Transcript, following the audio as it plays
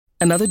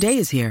Another day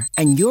is here,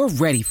 and you're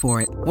ready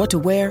for it. What to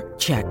wear?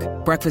 Check.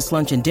 Breakfast,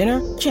 lunch, and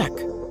dinner? Check.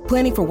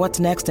 Planning for what's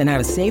next and how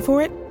to save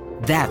for it?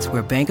 That's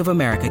where Bank of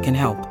America can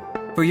help.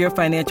 For your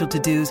financial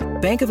to-dos,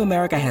 Bank of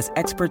America has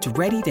experts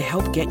ready to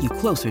help get you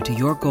closer to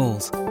your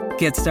goals.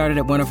 Get started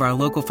at one of our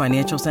local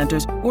financial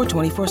centers or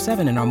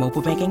 24/7 in our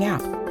mobile banking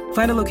app.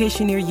 Find a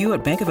location near you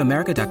at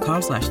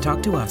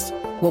bankofamerica.com/talktous.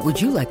 What would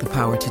you like the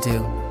power to do?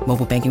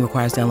 Mobile banking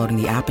requires downloading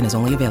the app and is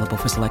only available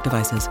for select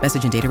devices.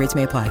 Message and data rates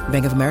may apply.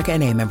 Bank of America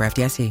N.A., member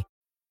FDIC.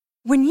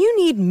 When you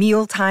need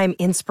mealtime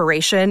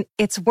inspiration,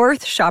 it's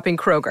worth shopping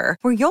Kroger,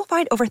 where you'll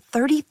find over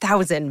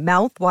 30,000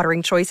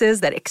 mouth-watering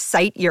choices that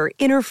excite your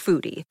inner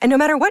foodie. And no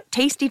matter what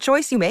tasty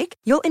choice you make,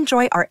 you'll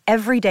enjoy our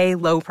everyday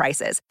low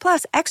prices,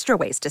 plus extra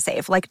ways to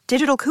save, like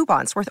digital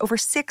coupons worth over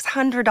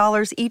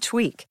 $600 each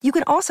week. You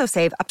can also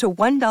save up to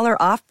 $1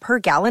 off per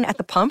gallon at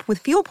the pump with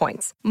fuel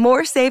points.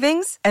 More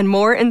savings and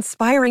more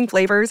inspiring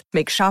flavors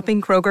make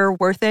shopping Kroger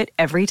worth it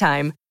every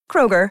time.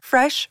 Kroger,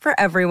 fresh for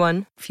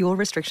everyone. Fuel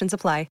restrictions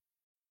apply.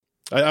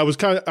 I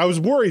was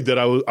worried that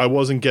I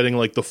wasn't getting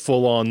like the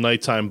full on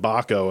nighttime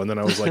Baco, and then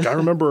I was like, I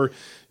remember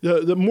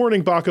the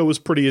morning Baco was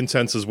pretty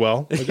intense as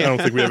well. Like, I don't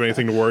think we have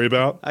anything to worry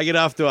about. I get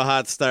off to a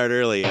hot start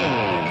early.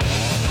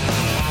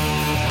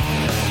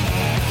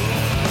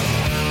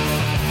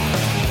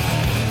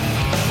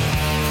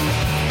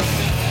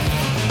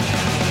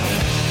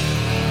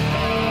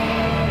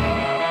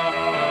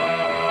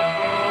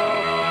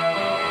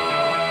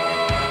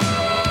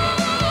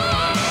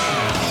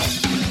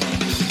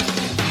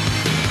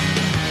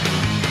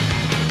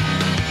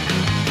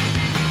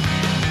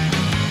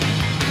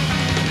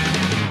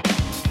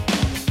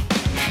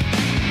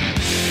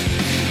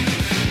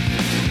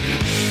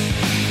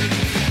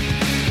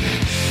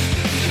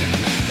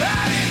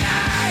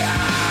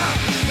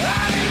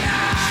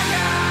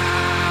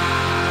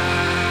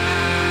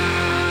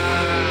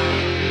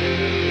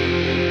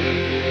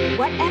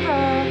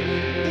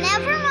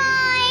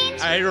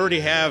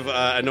 Have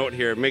a note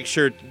here. Make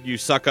sure you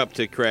suck up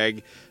to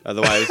Craig,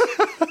 otherwise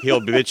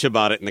he'll bitch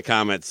about it in the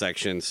comment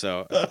section.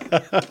 So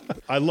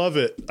I love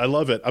it.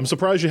 I'm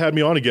surprised you had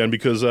me on again,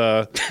 because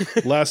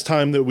last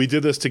time that we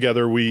did this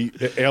together, we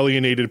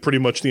alienated pretty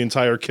much the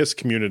entire KISS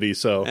community.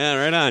 So yeah,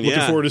 right on.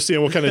 Looking forward to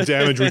seeing what kind of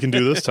damage we can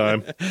do this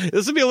time.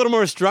 This will be a little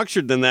more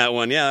structured than that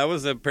one. Yeah, that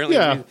was apparently.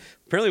 Yeah.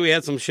 Apparently, we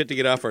had some shit to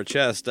get off our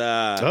chest.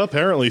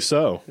 Apparently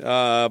so.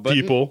 But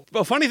people.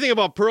 Well, funny thing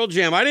about Pearl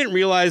Jam, I didn't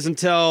realize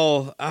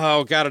until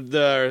our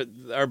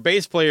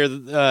bass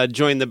player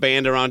joined the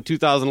band around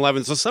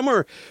 2011. So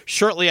somewhere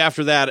shortly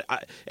after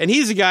that, and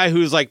he's a guy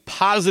who's like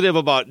positive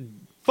about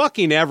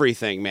fucking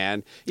everything,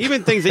 man.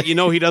 Even things that he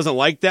doesn't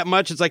like that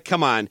much. It's like,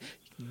 come on,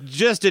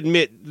 just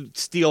admit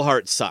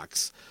Steelheart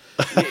sucks.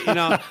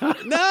 No, they're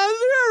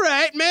all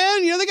right,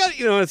 man. They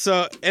got,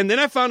 so, and then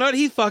I found out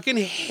he fucking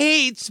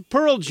hates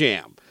Pearl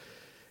Jam.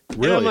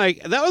 Really? And I'm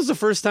like, that was the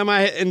first time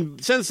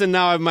and since then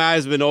now my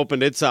eyes have been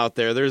opened. It's out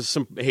there. There's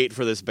some hate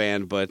for this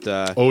band, but,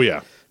 oh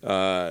yeah.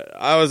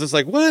 I was just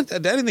like, what? I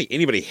didn't think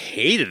anybody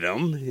hated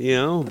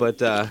him, but,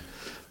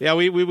 yeah,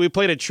 we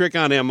played a trick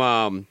on him.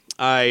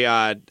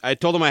 I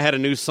told him I had a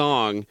new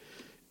song,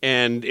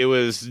 and it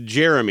was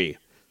Jeremy.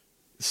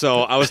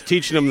 So I was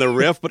teaching him the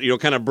riff, but,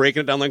 kind of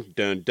breaking it down like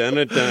dun, dun,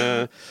 dun,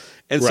 dun.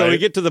 And so we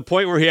get to the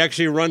point where he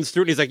actually runs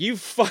through, and he's like, you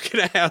fucking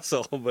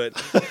asshole. But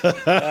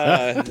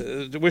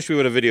wish we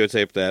would have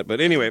videotaped that. But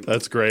anyway.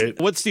 That's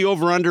great. What's the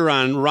over-under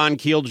on Ron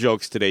Keel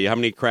jokes today? How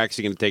many cracks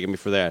are you going to take at me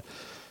for that?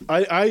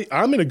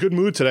 I'm in a good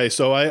mood today,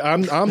 so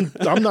I'm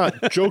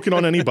not joking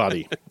on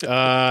anybody.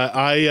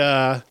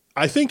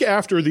 I think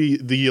after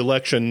the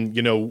election,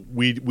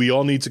 we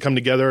all need to come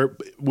together.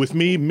 With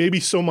me, maybe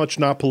so much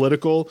not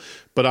political,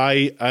 but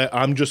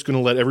I'm just going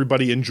to let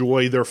everybody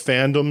enjoy their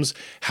fandoms,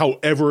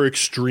 however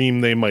extreme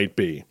they might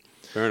be.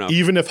 Fair enough.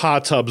 Even if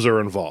hot tubs are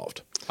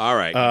involved. All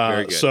right.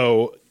 Very good.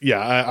 So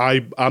yeah,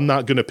 I'm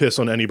not going to piss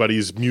on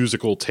anybody's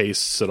musical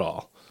tastes at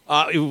all.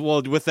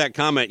 Well, with that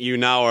comment, you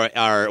now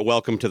are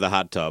welcome to the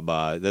hot tub.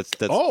 That's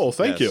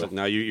thank you. So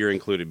now you're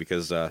included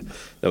because that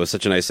was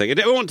such a nice thing.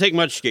 It won't take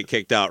much to get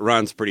kicked out.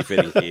 Ron's pretty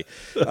finicky.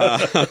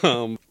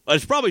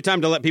 It's probably time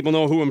to let people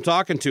know who I'm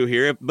talking to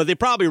here, but they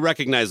probably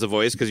recognize the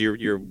voice because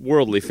you're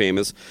worldly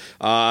famous.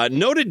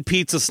 Noted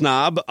pizza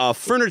snob,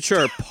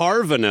 furniture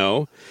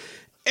parvenu,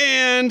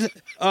 and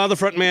the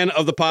frontman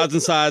of the Pods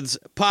and Sods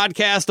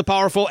podcast, the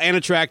powerful and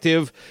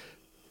attractive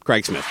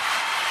Craig Smith.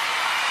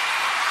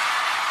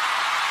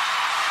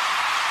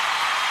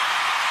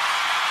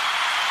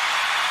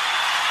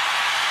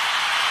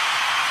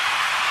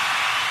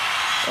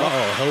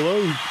 Oh,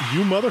 hello,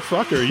 you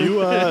motherfucker!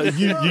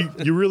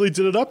 You really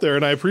did it up there,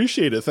 and I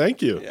appreciate it.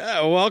 Thank you.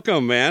 Yeah,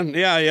 welcome, man.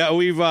 Yeah.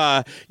 We've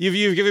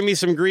you've given me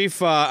some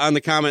grief on the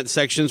comment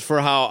sections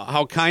for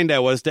how kind I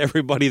was to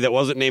everybody that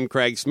wasn't named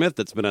Craig Smith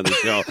that's been on the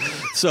show.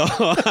 So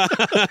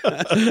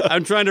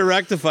I'm trying to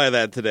rectify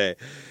that today.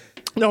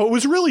 No, it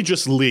was really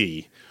just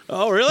Lee.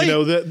 Oh, really?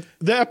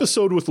 The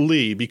episode with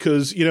Lee,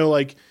 because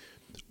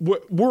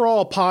we're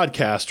all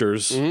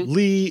podcasters. Mm-hmm.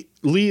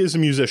 Lee is a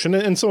musician,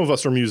 and some of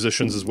us are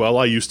musicians as well.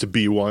 I used to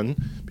be one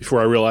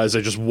before I realized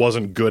I just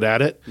wasn't good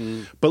at it.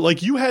 But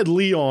like, you had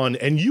Lee on,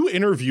 and you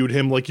interviewed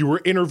him like you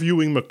were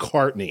interviewing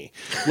McCartney.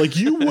 Like,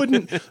 you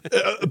wouldn't.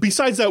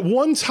 Besides that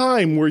one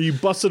time where you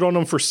busted on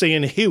him for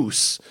saying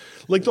 "hoose,"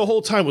 like the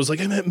whole time was like,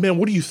 hey, man,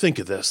 what do you think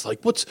of this? Like,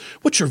 what's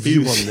your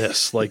view on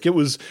this? Like,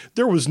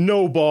 there was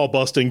no ball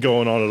busting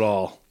going on at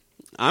all.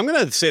 I'm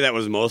gonna say that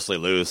was mostly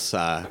loose.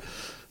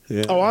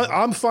 Yeah. Oh,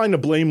 I'm fine to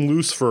blame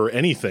Loose for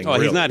anything. Oh,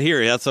 really. He's not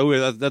here. That's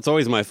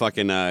always my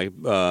fucking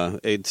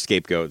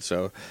scapegoat.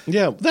 So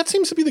yeah, that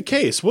seems to be the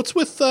case. What's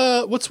with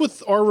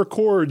our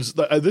records?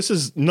 This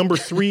is number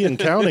 3 and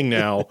counting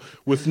now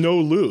with no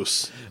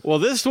Loose. Well,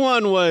 this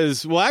one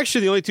was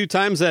actually the only 2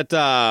 times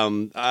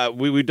that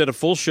we did a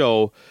full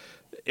show.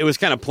 It was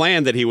kind of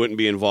planned that he wouldn't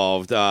be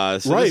involved.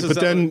 Right, but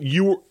then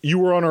you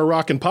were on our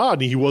Rockin'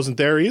 Pod and he wasn't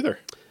there either.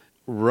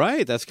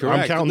 Right, that's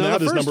correct. I'm counting that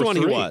the as first number one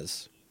 3. He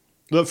was.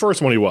 The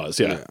first one he was,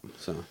 yeah.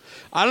 So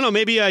I don't know.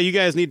 Maybe you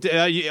guys need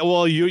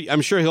to.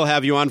 I'm sure he'll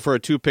have you on for a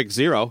 2-pick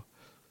 0.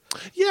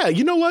 Yeah,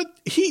 you know what?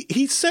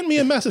 He sent me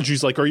a message.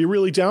 He's like, "Are you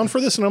really down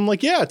for this?" And I'm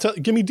like, "Yeah,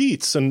 give me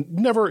deets." And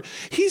never.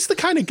 He's the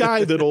kind of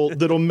guy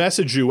that'll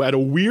message you at a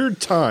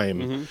weird time.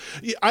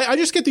 Mm-hmm. I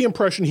just get the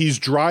impression he's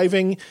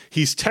driving.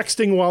 He's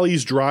texting while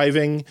he's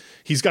driving.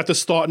 He's got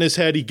this thought in his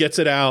head. He gets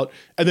it out,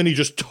 and then he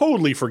just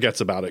totally forgets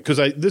about it. Because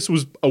this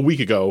was a week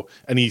ago,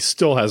 and he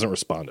still hasn't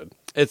responded.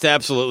 It's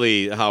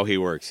absolutely how he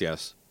works.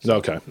 Yes.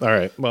 Okay. All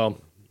right. Well.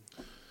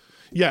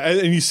 Yeah,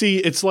 and you see,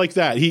 it's like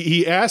that.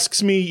 He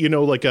asks me,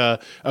 like a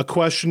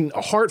question,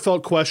 a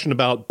heartfelt question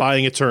about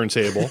buying a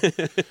turntable.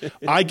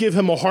 I give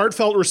him a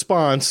heartfelt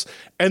response,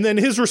 and then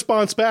his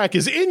response back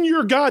is in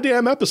your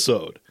goddamn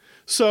episode.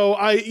 So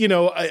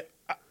I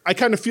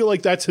kind of feel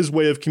like that's his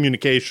way of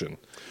communication.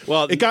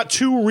 Well, it got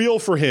too real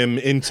for him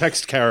in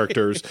text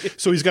characters,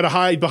 so he's got to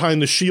hide behind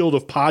the shield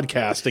of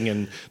podcasting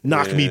and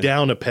knock me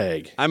down a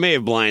peg. I may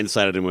have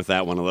blindsided him with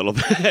that one a little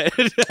bit.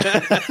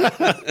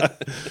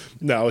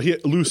 No,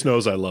 Loose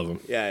knows I love him.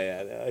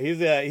 Yeah.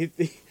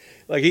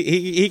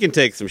 He can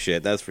take some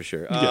shit, that's for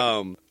sure.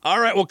 Yeah. All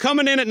right, well,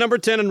 coming in at number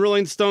 10 on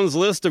Rolling Stone's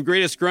list of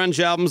greatest grunge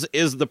albums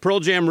is the Pearl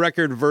Jam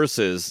record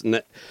Versus.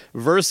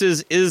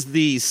 Versus is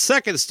the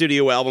second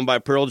studio album by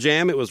Pearl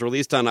Jam. It was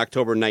released on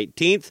October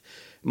 19th.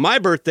 My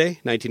birthday,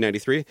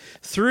 1993,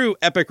 through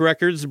Epic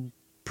Records,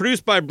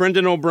 produced by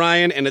Brendan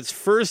O'Brien, and it's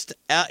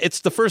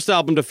the first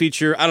album to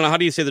feature, I don't know, how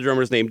do you say the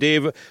drummer's name?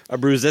 Dave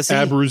Abruzzese?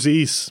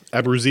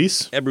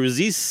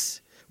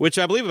 Abruzzese, which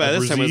I believe by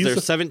this time was their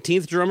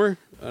 17th drummer.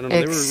 I don't know.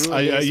 They were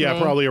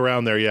really probably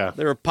around there, yeah.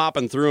 They were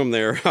popping through them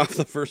there off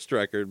the first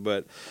record.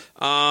 But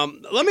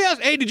let me ask,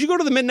 hey, did you go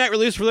to the midnight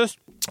release for this?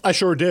 I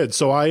sure did.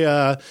 So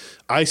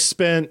I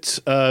spent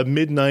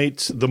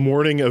midnight the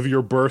morning of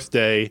your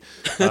birthday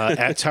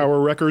at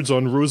Tower Records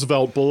on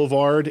Roosevelt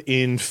Boulevard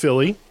in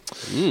Philly.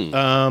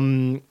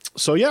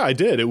 So yeah, I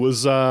did. It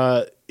was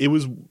out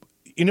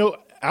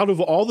of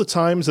all the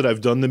times that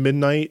I've done the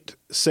midnight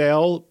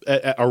sale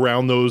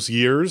around those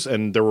years,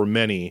 and there were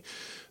many,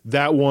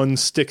 that one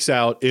sticks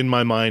out in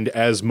my mind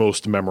as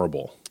most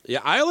memorable. Yeah,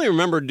 I only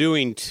remember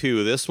doing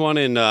 2. This one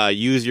and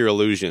Use Your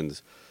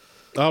Illusions.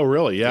 Oh,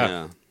 really?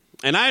 Yeah.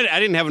 And I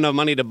didn't have enough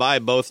money to buy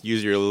both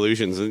Use Your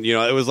Illusions. And,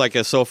 it was like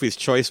a Sophie's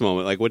Choice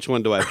moment. Like, which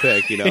one do I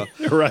pick,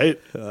 Right.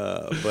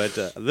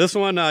 But this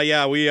one, me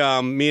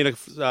and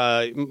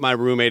my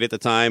roommate at the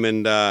time,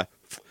 and I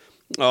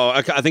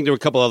think there were a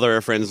couple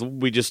other friends.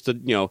 We just,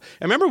 I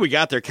remember we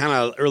got there kind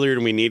of earlier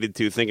than we needed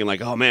to, thinking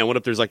like, oh, man, what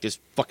if there's like this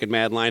fucking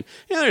mad line?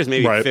 Yeah, there's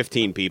maybe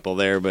 15 people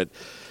there, but...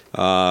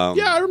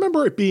 I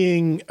remember it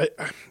being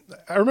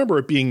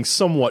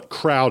somewhat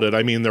crowded.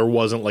 I mean, there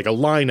wasn't like a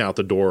line out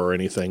the door or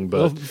anything,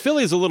 but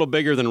Philly's a little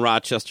bigger than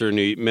Rochester,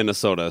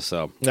 Minnesota,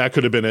 so that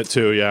could have been it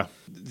too. Yeah.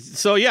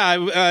 So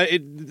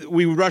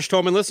we rushed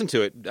home and listened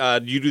to it.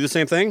 Did you do the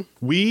same thing?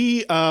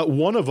 We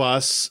one of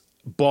us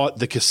bought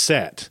the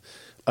cassette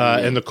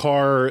in the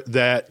car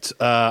that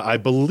I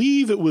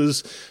believe it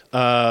was.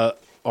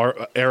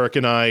 Eric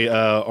and I,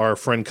 our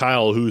friend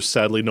Kyle, who's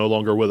sadly no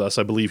longer with us,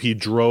 I believe he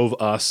drove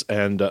us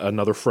and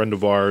another friend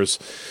of ours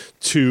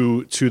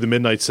to the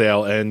midnight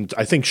sale, and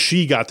I think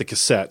she got the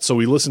cassette. So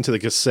we listened to the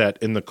cassette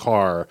in the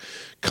car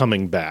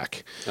coming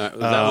back. Was that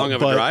long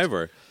of a drive,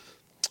 or?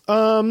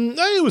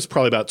 It was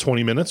probably about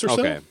 20 minutes or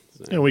so. Okay.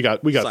 We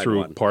got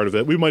through part of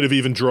it. We might have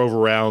even drove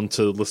around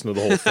to listen to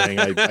the whole thing.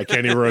 I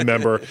can't even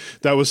remember.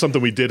 That was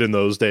something we did in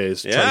those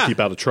days, try to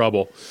keep out of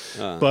trouble.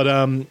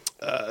 But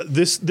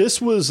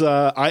this was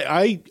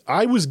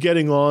I was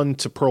getting on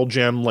to Pearl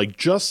Jam like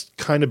just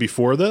kind of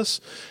before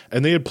this,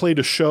 and they had played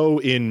a show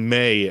in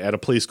May at a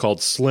place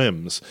called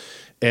Slim's,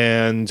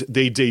 and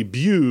they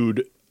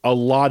debuted a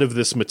lot of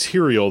this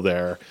material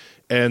there.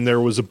 And there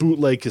was a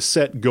bootleg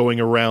cassette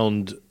going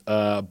around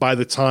by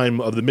the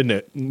time of the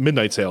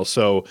midnight sale.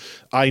 So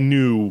I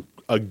knew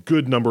a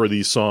good number of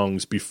these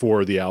songs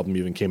before the album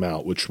even came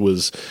out, which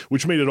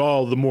made it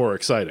all the more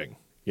exciting.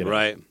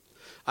 Right.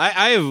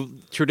 I have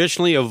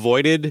traditionally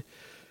avoided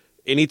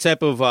any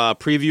type of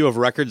preview of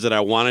records that I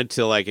wanted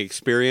to like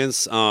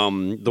experience.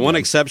 The one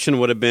exception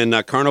would have been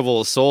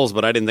Carnival of Souls,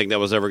 but I didn't think that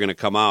was ever going to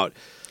come out.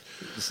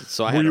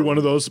 So Were you one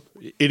of those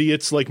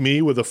idiots like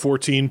me with a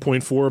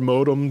 14.4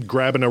 modem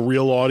grabbing a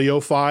real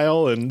audio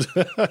file? And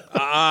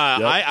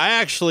I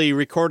actually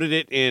recorded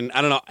it in,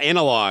 I don't know,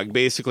 analog,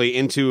 basically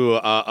into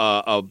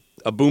a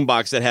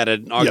boombox that had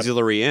an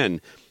auxiliary in,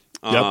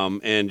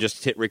 and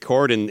just hit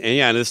record. And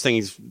this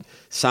thing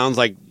sounds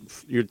like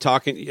you're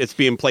talking, it's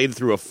being played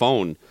through a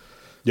phone.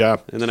 Yeah.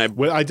 And then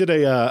I did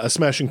a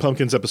Smashing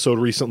Pumpkins episode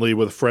recently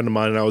with a friend of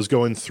mine, and I was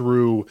going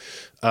through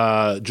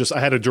I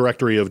had a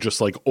directory of just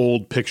like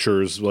old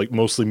pictures, like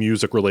mostly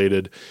music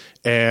related.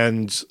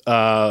 And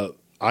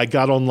I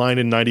got online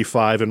in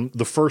 95, and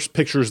the first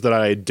pictures that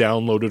I had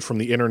downloaded from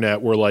the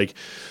internet were like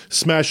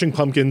Smashing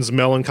Pumpkins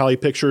melancholy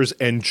pictures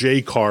and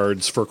J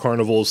cards for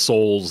Carnival of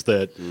Souls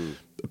that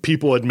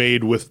people had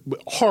made with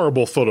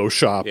horrible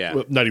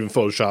Photoshop, not even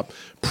Photoshop,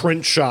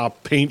 print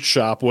shop, paint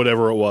shop,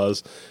 whatever it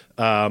was.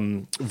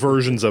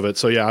 Versions of it.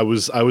 So yeah, I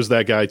was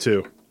that guy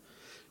too.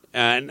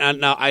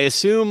 Now I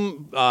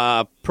assume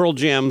Pearl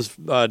Jam's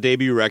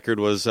debut record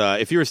was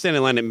if you were standing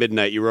in line at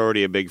midnight, you were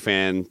already a big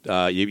fan.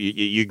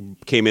 You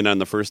came in on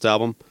the first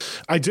album.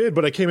 I did,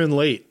 but I came in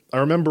late. I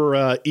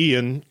remember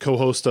Ian,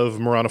 co-host of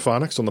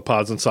Moranophonics on the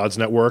Pods and Sods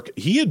Network.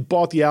 He had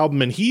bought the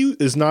album, and he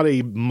is not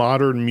a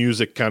modern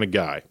music kind of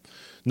guy.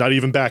 Not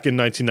even back in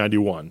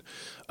 1991.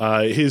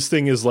 His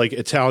thing is like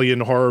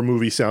Italian horror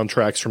movie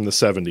soundtracks from the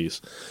 70s.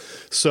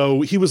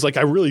 So he was like,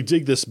 I really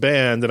dig this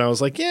band. And I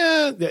was like,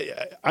 yeah,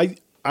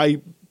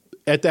 I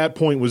at that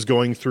point was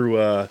going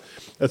through a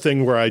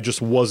thing where I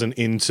just wasn't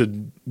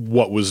into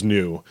what was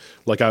new.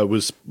 Like I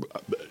was,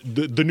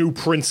 the new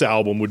Prince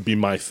album would be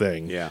my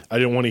thing. Yeah. I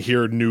didn't want to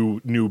hear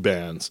new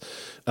bands.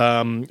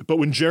 But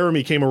when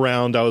Jeremy came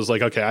around, I was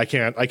like, okay, I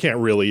can't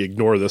really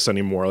ignore this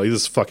anymore. Like,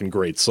 this is a fucking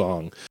great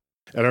song.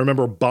 And I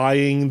remember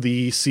buying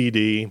the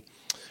CD,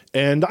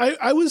 and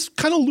I was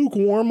kind of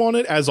lukewarm on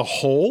it as a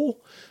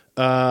whole.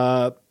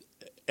 And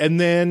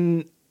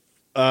then,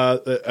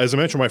 as I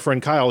mentioned, my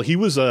friend Kyle, he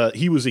was a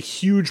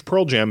huge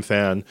Pearl Jam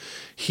fan.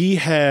 He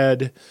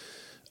had,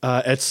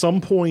 at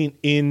some point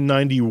in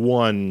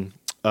 91,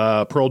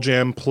 Pearl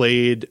Jam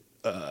played,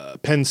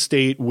 Penn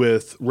State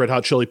with Red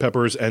Hot Chili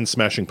Peppers and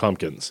Smashing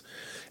Pumpkins.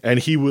 And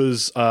he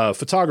was a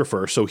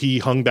photographer, so he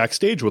hung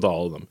backstage with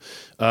all of them.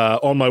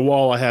 On my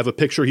wall, I have a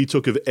picture he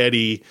took of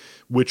Eddie,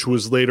 which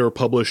was later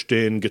published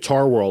in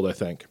Guitar World, I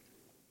think.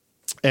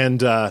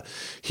 And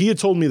he had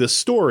told me this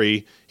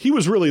story. He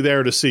was really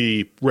there to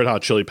see Red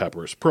Hot Chili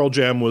Peppers. Pearl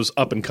Jam was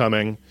up and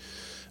coming.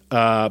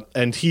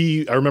 And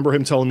I remember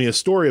him telling me a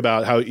story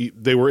about how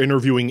they were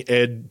interviewing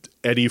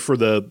Eddie for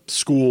the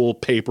school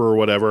paper or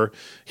whatever.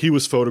 He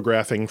was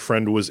photographing,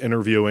 friend was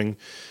interviewing.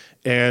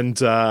 And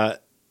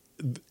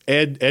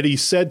Eddie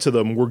said to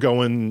them, we're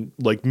going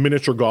like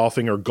miniature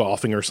golfing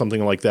or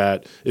something like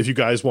that, if you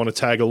guys want to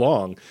tag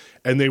along.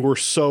 And they were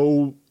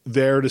so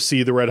there to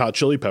see the Red Hot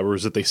Chili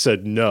Peppers that they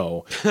said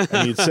no.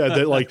 And he'd said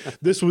that like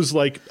this was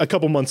like a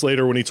couple months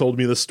later when he told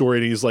me this story,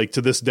 and he's like,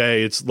 to this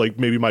day it's like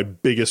maybe my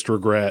biggest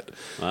regret.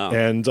 Wow.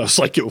 And I was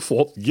like,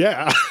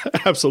 yeah,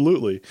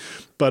 absolutely.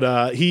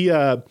 But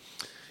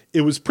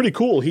it was pretty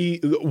cool.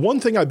 One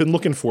thing I've been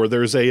looking for,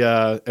 there's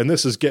and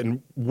this is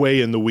getting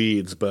way in the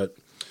weeds, but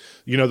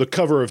you know, the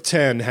cover of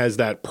 10 has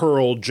that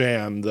Pearl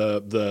Jam,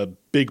 the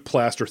big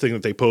plaster thing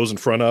that they pose in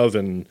front of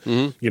and,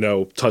 you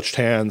know, touched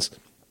hands.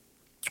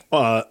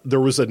 There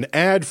was an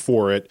ad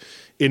for it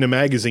in a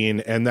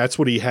magazine, and that's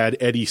what he had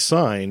Eddie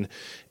sign.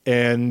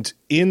 And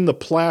in the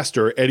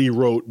plaster, Eddie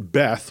wrote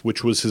Beth,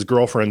 which was his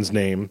girlfriend's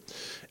name.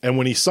 And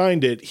when he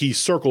signed it, he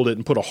circled it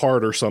and put a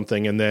heart or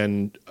something and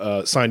then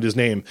signed his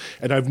name.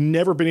 And I've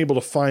never been able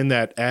to find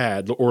that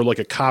ad or like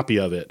a copy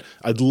of it.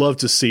 I'd love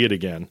to see it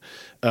again.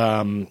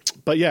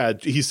 But yeah,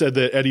 he said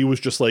that Eddie was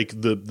just like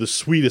the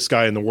sweetest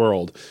guy in the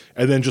world.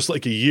 And then just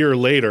like a year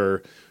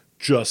later,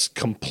 just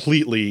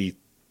completely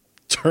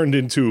turned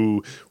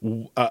into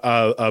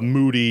a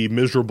moody,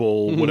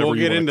 miserable, whatever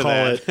you want to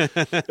call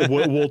it.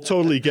 We'll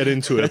totally get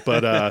into it.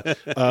 But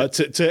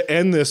to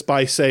end this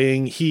by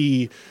saying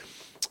he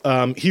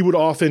would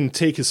often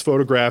take his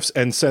photographs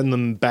and send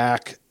them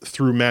back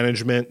through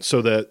management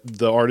so that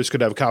the artist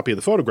could have a copy of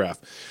the photograph.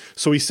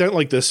 So he sent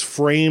like this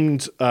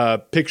framed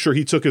picture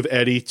he took of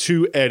Eddie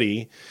to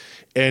Eddie,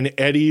 and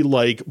Eddie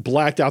like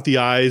blacked out the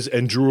eyes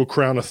and drew a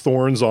crown of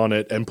thorns on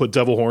it and put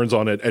devil horns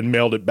on it and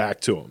mailed it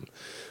back to him.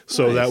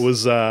 So nice. That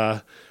was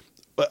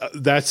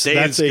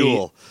that's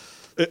cool.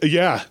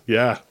 Yeah.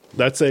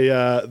 That's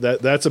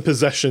that's a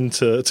possession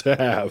to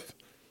have.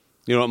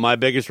 You know what my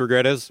biggest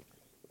regret is?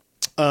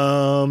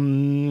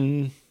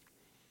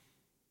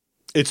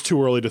 It's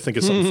too early to think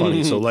of something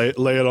funny, so lay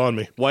it on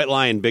me. White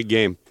Lion, big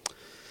game.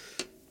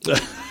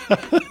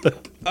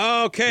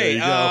 Okay.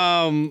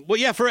 Well,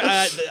 yeah. For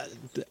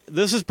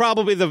this is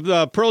probably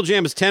the Pearl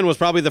Jam's 10 was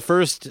probably the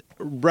first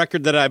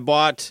record that I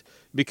bought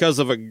because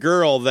of a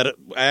girl that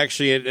I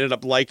actually ended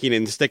up liking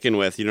and sticking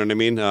with. You know what I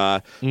mean?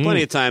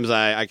 Plenty of times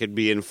I could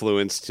be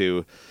influenced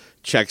to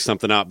check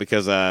something out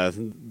because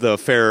the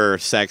fairer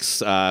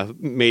sex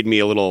made me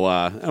a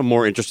little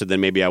more interested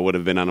than maybe I would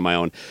have been on my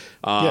own.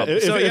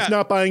 If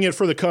not buying it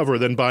for the cover,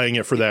 then buying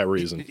it for that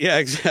reason. Yeah,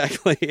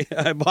 exactly.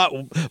 I bought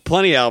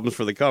plenty of albums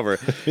for the cover.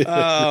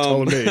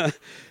 Telling me.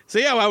 So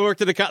yeah, I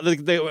worked at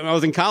I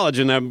was in college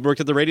and I worked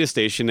at the radio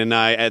station, and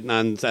I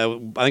think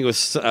it was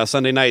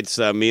Sunday nights.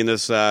 Me and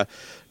this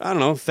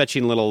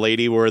fetching little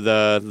lady were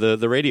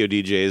the radio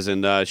DJs,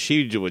 and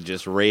she would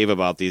just rave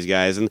about these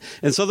guys, and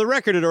so the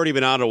record had already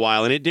been out a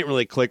while, and it didn't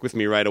really click with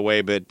me right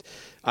away, but.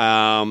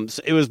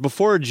 So it was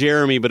before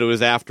Jeremy, but it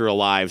was after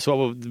Alive.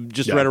 So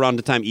right around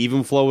the time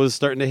Even Flow was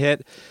starting to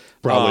hit.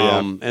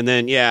 Probably, And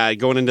then,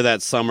 going into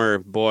that summer,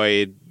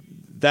 boy,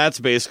 that's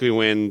basically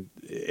when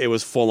it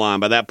was full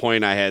on. By that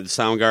point, I had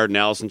Soundgarden,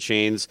 Alice in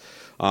Chains.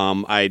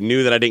 I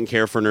knew that I didn't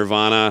care for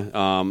Nirvana,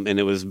 and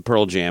it was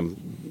Pearl Jam,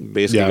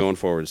 basically going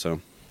forward.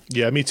 So.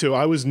 Yeah, me too.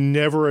 I was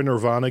never a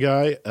Nirvana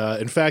guy.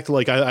 In fact,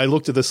 I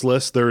looked at this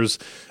list. There's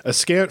a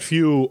scant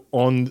few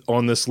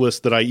on this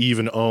list that I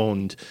even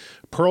owned.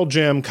 Pearl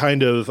Jam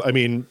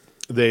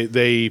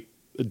they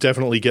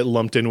definitely get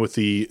lumped in with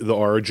the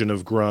origin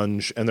of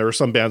grunge, and there are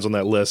some bands on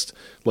that list,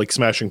 like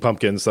Smashing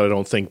Pumpkins, that I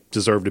don't think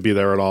deserve to be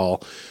there at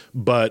all.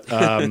 But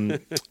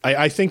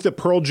I think that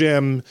Pearl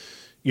Jam,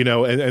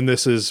 and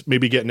this is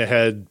maybe getting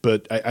ahead,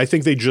 but I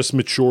think they just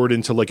matured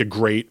into like a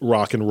great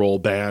rock and roll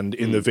band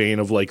in the vein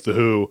of like The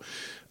Who.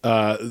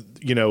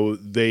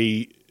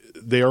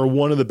 They are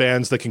one of the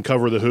bands that can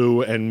cover The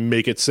Who and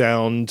make it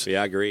sound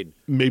agreed.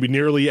 Maybe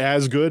nearly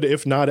as good,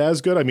 if not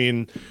as good. I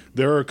mean,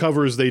 there are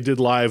covers they did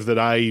live that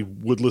I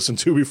would listen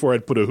to before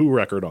I'd put a Who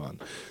record on.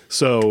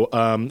 So,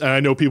 and I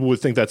know people would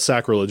think that's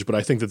sacrilege, but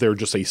I think that they're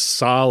just a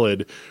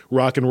solid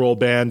rock and roll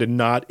band, and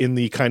not in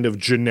the kind of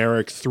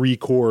generic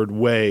 3-chord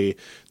way.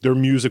 Their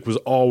music was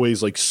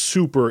always like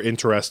super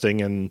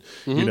interesting and,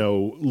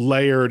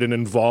 layered and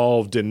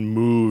involved and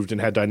moved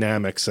and had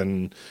dynamics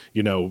and,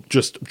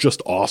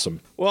 just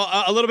awesome. Well,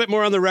 a little bit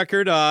more on the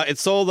record. It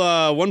sold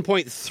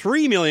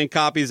 1.3 million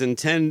copies in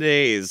 10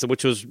 days,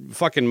 which was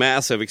fucking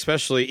massive,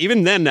 especially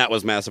even then that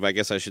was massive, I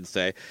guess I should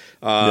say.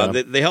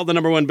 They held the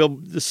number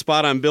one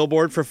spot on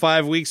Billboard for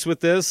 5 weeks with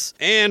this,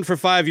 and for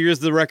 5 years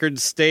the record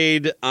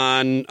stayed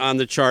on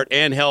the chart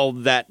and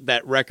held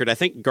that record. I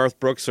think Garth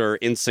Brooks or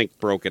NSYNC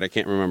broke it. I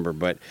can't remember,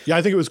 but yeah,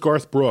 I think it was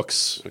Garth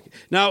Brooks. Okay.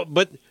 Now,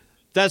 but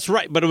that's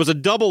right. But it was a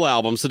double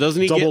album, so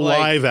doesn't he get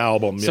live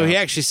album? So he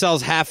actually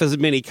sells half as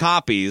many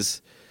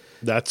copies.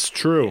 That's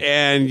true.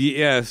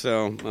 And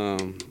so.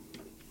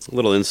 A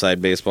little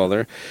inside baseball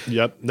there.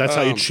 Yep, that's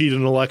how you cheat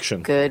an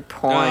election. Good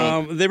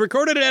point. They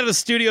recorded it at a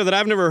studio that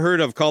I've never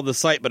heard of called The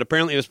Site, but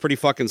apparently it was pretty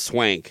fucking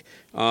swank.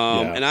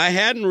 And I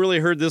hadn't really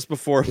heard this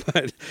before,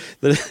 but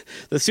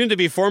the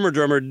soon-to-be former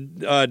drummer,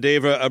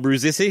 Dave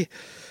Abruzzi,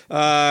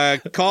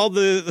 called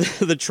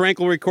the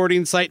tranquil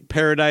recording site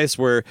Paradise,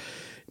 where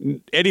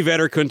Eddie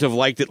Vedder couldn't have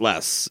liked it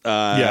less.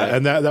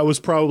 And that was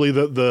probably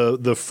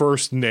the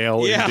first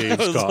nail in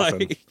Dave's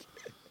coffin.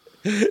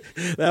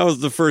 That was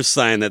the first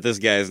sign that this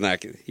guy is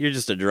not. You're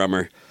just a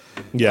drummer.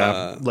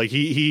 Yeah,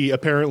 he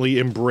apparently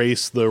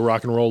embraced the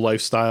rock and roll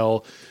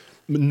lifestyle,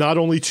 not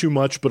only too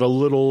much, but a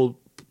little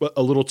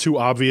too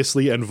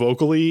obviously and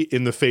vocally,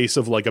 in the face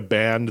of like a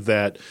band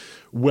that,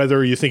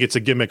 whether you think it's a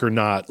gimmick or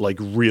not, like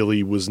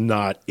really was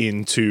not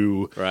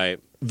into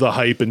the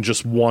hype and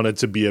just wanted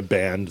to be a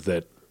band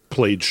that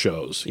played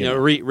shows. You know?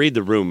 Read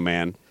the room,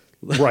 man.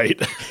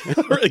 Right.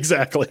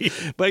 Exactly.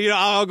 But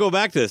I'll go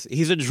back to this.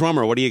 He's a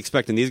drummer. What are you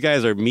expecting? These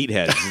guys are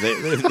meatheads.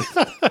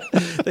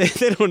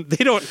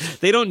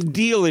 They don't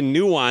deal in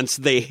nuance.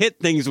 They hit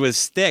things with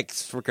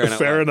sticks, for crying out loud.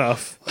 Fair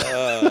enough.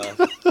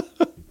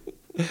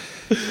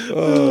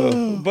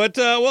 But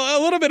a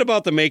little bit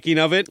about the making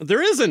of it.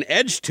 There is an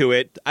edge to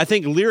it. I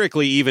think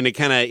lyrically, even it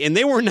kind of, and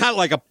they were not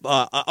like a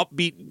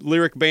upbeat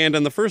lyric band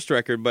on the first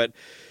record, but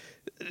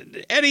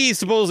Eddie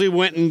supposedly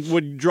went and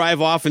would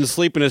drive off and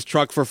sleep in his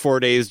truck for 4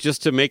 days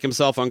just to make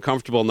himself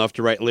uncomfortable enough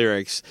to write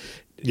lyrics.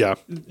 Yeah.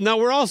 Now,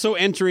 we're also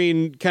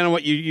entering kind of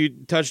what you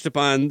touched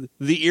upon,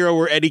 the era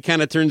where Eddie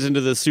kind of turns into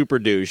the super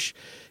douche.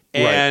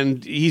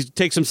 And he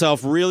takes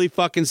himself really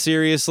fucking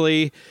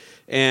seriously.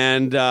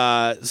 And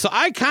so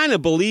I kind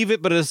of believe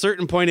it, but at a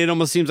certain point, it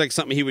almost seems like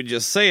something he would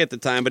just say at the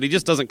time, but he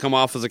just doesn't come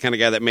off as the kind of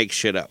guy that makes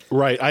shit up.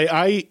 Right.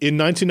 I in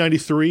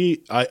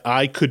 1993,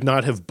 I could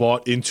not have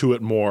bought into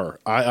it more.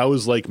 I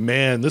was like,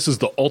 man, this is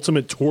the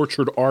ultimate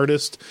tortured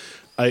artist.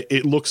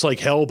 It looks like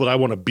hell, but I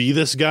want to be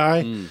this guy.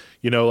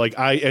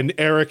 And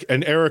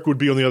Eric would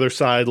be on the other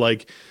side,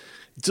 like,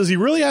 does he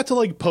really have to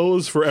like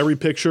pose for every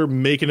picture,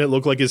 making it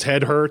look like his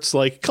head hurts?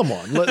 Like, come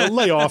on,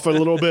 lay off a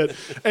little bit.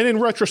 And in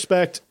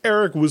retrospect,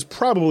 Eric was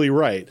probably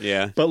right.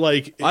 Yeah. But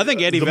like, I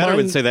think Eddie Vedder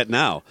would say that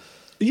now.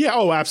 Yeah.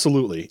 Oh,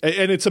 absolutely.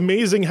 And it's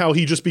amazing how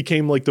he just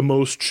became like the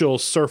most chill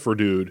surfer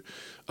dude.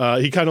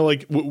 He kind of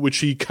like, which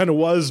he kind of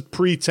was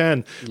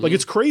pre-10. Like,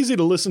 it's crazy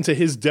to listen to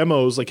his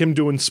demos, like him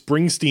doing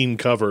Springsteen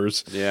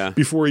covers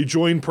before he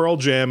joined Pearl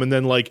Jam, and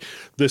then like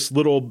this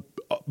little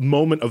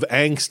moment of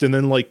angst, and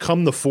then like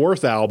come the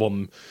fourth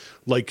album,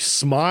 like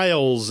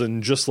smiles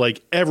and just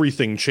like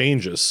everything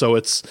changes. So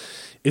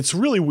it's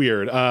really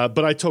weird,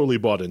 but I totally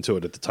bought into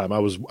it at the time. I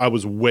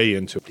was way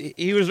into it.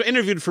 He was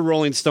interviewed for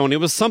Rolling Stone. It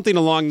was something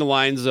along the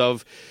lines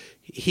of,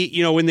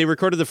 when they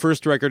recorded the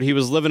first record, he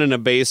was living in a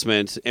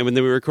basement, and when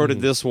they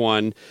recorded this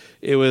one,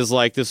 it was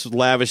like this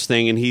lavish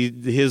thing, and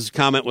his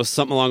comment was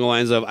something along the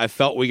lines of, I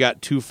felt we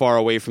got too far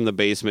away from the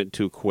basement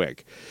too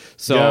quick.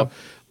 So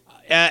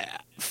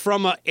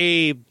from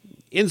a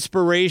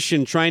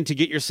inspiration, trying to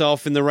get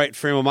yourself in the right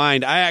frame of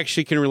mind, I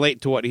actually can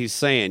relate to what he's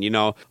saying.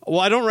 Well,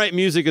 I don't write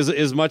music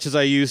as much as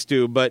I used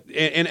to, but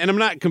and I'm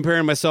not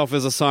comparing myself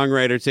as a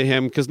songwriter to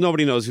him, because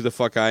nobody knows who the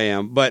fuck I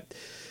am, but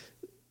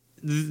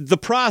the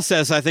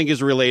process, I think,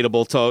 is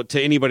relatable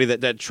to anybody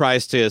that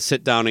tries to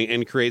sit down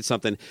and create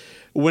something.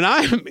 When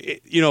I'm,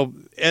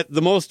 at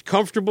the most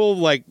comfortable,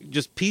 like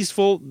just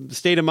peaceful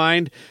state of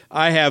mind,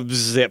 I have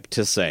zip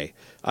to say.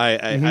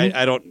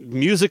 I don't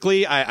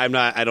musically.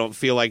 I don't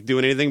feel like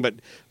doing anything but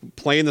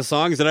playing the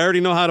songs that I already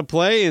know how to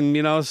play,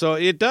 and so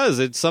it does.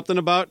 It's something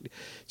about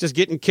just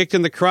getting kicked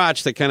in the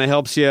crotch that kind of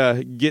helps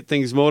you get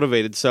things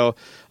motivated. So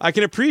I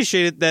can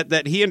appreciate it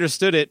that he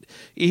understood it.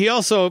 He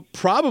also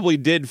probably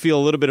did feel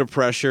a little bit of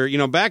pressure.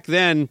 Back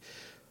then,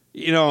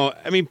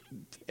 I mean,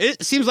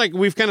 it seems like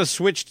we've kind of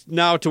switched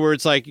now to where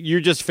it's like you're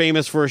just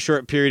famous for a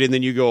short period and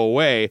then you go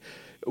away.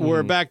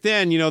 Where back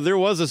then, there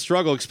was a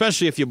struggle,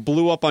 especially if you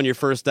blew up on your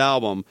first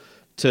album,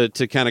 to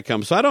kind of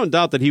come. So I don't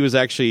doubt that he was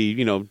actually,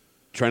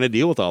 trying to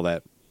deal with all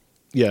that.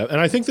 Yeah, and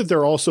I think that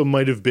there also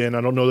might have been,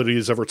 I don't know that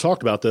he's ever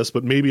talked about this,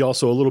 but maybe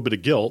also a little bit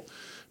of guilt,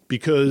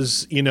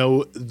 because,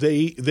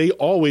 they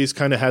always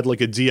kind of had like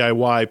a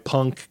DIY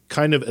punk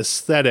kind of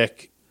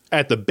aesthetic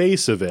at the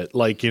base of it.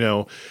 Like,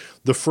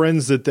 the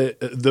friends that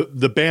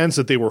the bands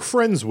that they were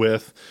friends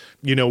with,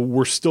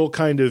 were still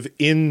kind of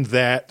in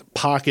that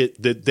pocket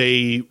that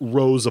they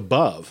rose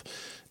above.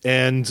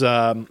 And,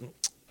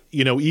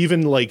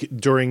 even like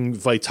during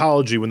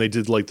Vitalogy, when they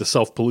did like the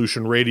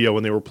Self-Pollution Radio,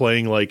 when they were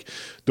playing like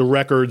the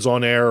records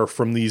on air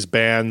from these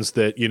bands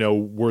that,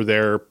 were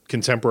their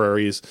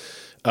contemporaries,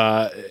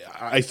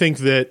 I think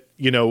that,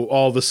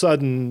 all of a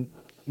sudden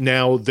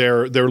now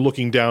they're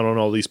looking down on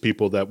all these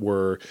people that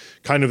were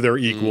kind of their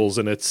equals.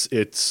 And I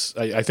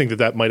think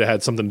that might have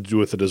had something to do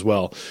with it as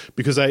well,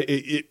 because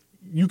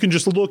you can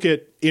just look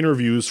at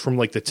interviews from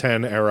like the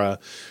 10 era,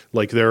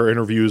 like their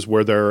interviews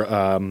where they're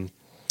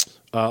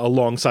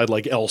alongside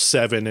like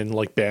L7 and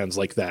like bands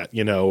like that,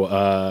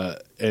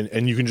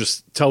 and you can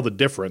just tell the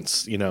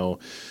difference,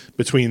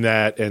 between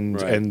that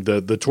and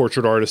the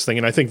Tortured Artist thing.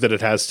 And I think that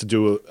it has to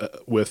do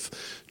with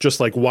just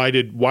like why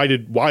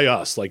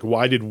us? Like,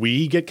 why did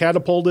we get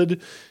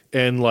catapulted?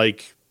 And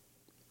like,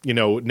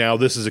 now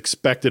this is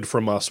expected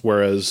from us,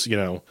 whereas,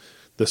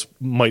 this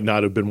might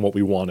not have been what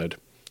we wanted.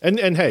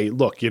 And hey,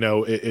 look,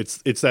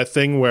 it's that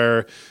thing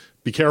where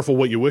be careful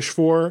what you wish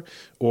for,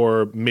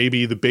 or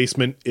maybe the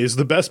basement is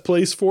the best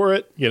place for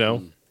it,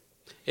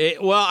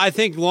 Well, I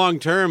think long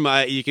term,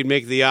 you can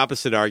make the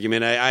opposite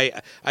argument.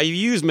 I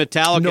use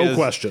Metallica, no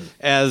question,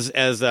 as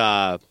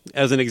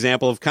an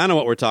example of kind of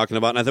what we're talking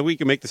about, and I think we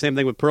can make the same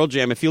thing with Pearl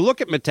Jam. If you look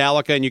at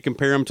Metallica and you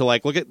compare them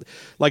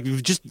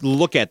to just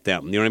look at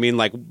them, you know what I mean?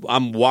 Like,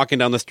 I'm walking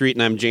down the street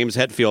and I'm James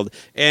Hetfield,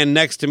 and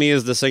next to me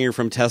is the singer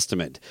from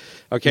Testament.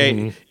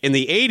 Okay, in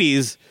the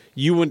 '80s,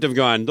 you wouldn't have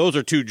gone, those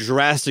are two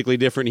drastically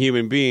different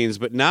human beings,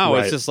 but now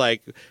it's just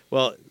like,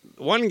 well,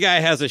 one guy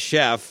has a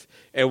chef,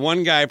 and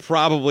one guy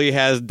probably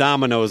has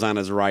Domino's on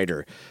his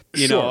rider,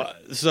 you know.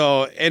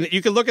 So, and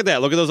you can look at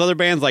that. Look at those other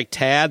bands like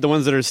Tad, the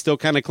ones that are still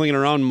kind of clinging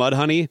around,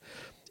 Mudhoney,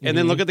 and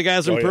then look at the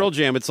guys from Pearl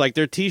Jam. It's like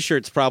their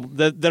T-shirts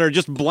that are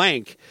just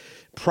blank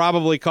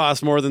probably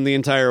cost more than the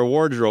entire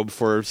wardrobe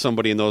for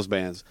somebody in those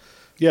bands.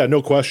 Yeah,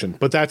 no question.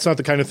 But that's not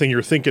the kind of thing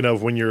you're thinking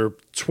of when you're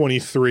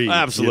 23.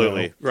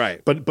 Absolutely,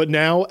 right. But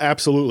now,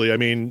 absolutely. I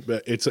mean,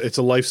 it's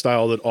a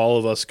lifestyle that all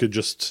of us could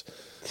just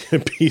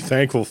be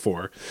thankful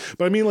for.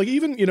 But I mean, like,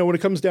 even, when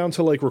it comes down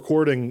to like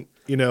recording,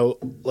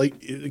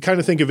 like, kind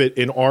of think of it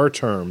in our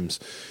terms.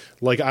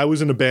 Like, I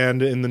was in a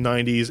band in the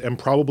 90s, and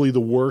probably the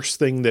worst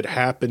thing that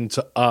happened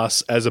to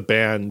us as a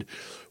band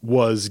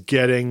was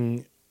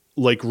getting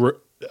like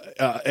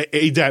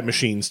ADAT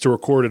machines to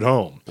record at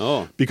home.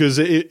 Oh, because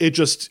it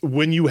just,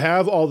 when you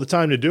have all the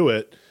time to do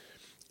it,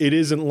 it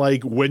isn't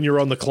like when you're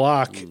on the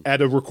clock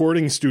at a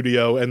recording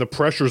studio and the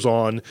pressure's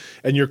on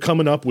and you're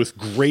coming up with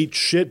great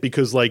shit,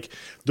 because like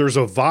there's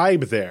a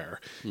vibe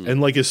there.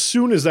 And like, as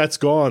soon as that's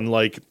gone,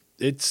 like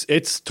it's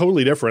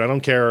totally different. I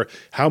don't care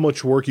how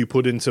much work you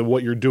put into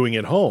what you're doing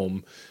at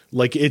home.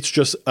 Like, it's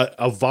just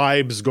a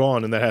vibe's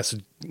gone, and that has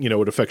to,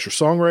 it affects your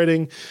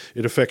songwriting.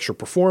 It affects your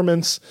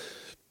performance.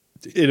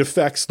 It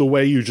affects the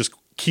way you just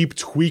keep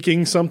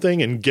tweaking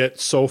something and get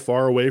so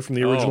far away from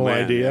the original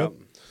idea. Yeah.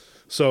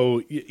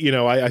 So,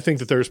 I think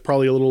that there's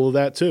probably a little of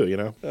that too,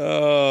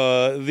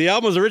 The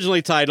album was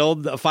originally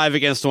titled 5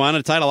 Against 1,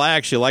 a title I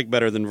actually like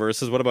better than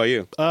Versus. What about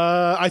you?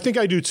 I think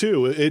I do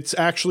too. It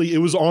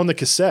was on the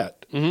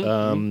cassette.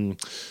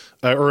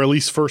 or at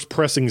least first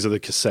pressings of the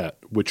cassette,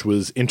 which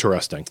was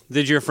interesting.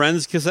 Did your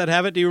friend's cassette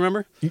have it? Do you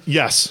remember?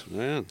 Yes.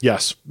 Yeah.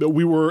 Yes. But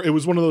it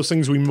was one of those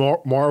things we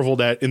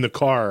marveled at in the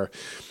car.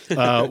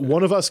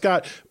 One of us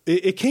got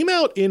it came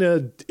out in a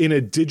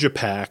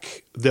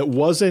digipack that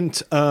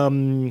wasn't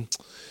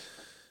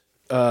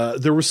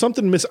there was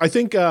something missing. I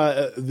think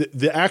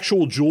the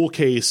actual jewel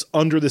case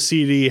under the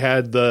CD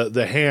had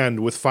the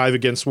hand with 5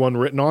 Against 1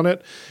 written on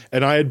it,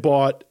 and I had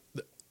bought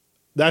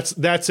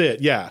that's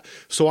it. Yeah.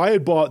 So I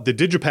had bought the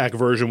digipack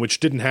version, which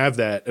didn't have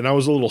that, and I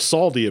was a little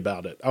salty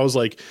about it. I was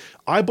like,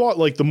 I bought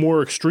like the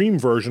more extreme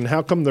version.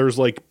 How come there's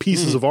like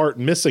pieces of art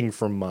missing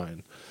from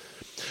mine?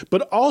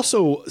 But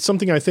also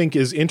something I think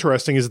is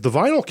interesting is the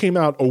vinyl came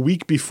out a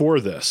week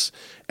before this,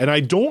 and I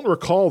don't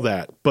recall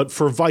that. But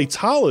for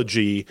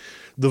Vitalogy,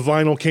 the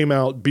vinyl came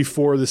out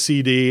before the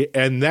CD,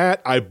 and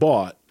that I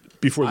bought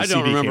before the CD came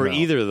out. I don't remember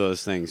either of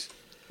those things.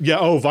 Yeah,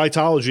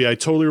 Vitalogy. I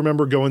totally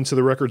remember going to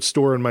the record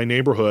store in my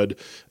neighborhood.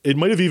 It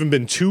might have even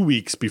been 2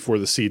 weeks before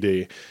the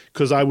CD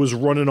because I was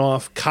running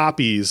off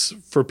copies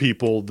for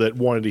people that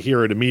wanted to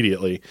hear it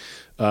immediately.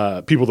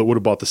 People that would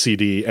have bought the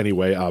CD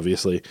anyway,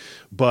 obviously.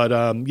 But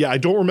I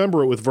don't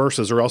remember it with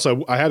Versus, or else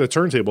I had a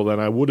turntable then.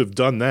 I would have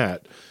done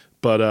that.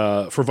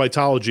 But for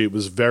Vitalogy, it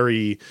was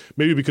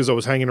maybe because I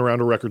was hanging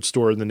around a record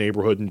store in the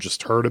neighborhood and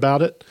just heard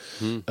about it.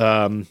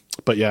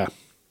 But yeah.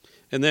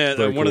 And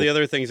then one of the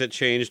other things that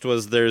changed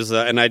was there's,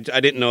 and I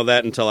didn't know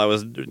that until I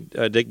was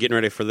getting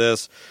ready for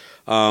this.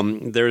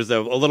 There's a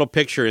little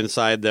picture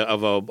inside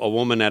of a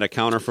woman at a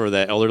counter for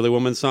that elderly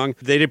woman song.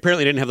 They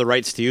apparently didn't have the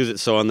rights to use it,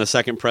 so on the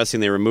second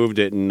pressing they removed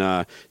it, and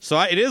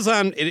it is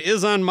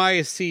on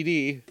my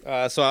CD.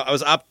 So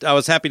I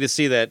was happy to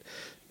see that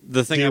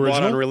the thing I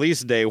bought on release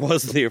day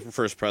was the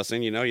first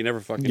pressing. You know, you never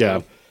fucking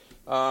know.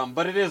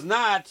 But it is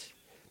not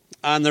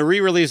on the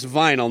re-released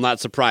vinyl,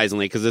 not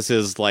surprisingly, because this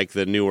is like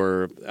the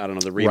newer, I don't know,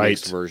 the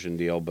remixed version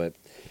deal. But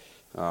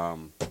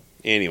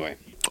anyway.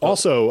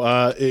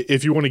 Also,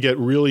 if you want to get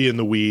really in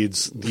the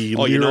weeds, the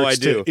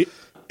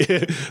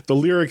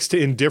lyrics to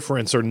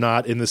Indifference are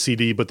not in the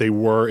CD, but they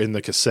were in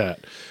the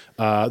cassette.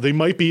 They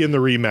might be in the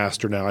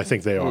remaster now. I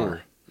think they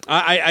are.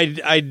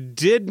 I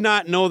did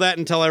not know that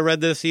until I read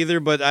this either,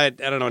 but I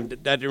don't know.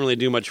 That didn't really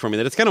do much for me.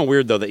 It's kind of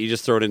weird, though, that you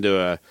just throw it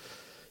into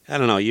I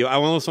don't know. I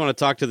almost want to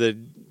talk to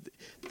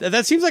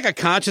that seems like a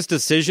conscious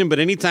decision, but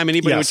anytime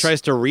anybody who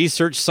tries to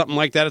research something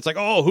like that, it's like,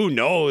 oh, who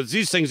knows?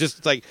 These things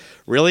just like,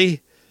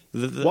 really?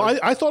 Well,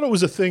 I thought it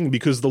was a thing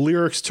because the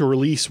lyrics to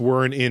Release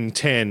weren't in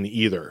 10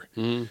 either.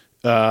 Mm-hmm.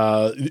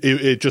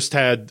 It just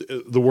had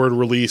the word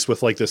release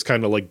with like this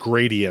kind of like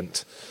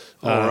gradient.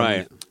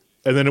 Right.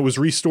 And then it was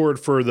restored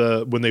for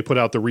when they put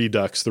out the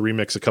Redux, the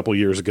remix a couple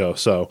years ago.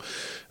 So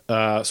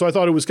I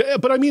thought it was,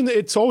 but I mean,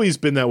 it's always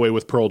been that way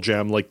with Pearl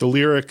Jam. Like the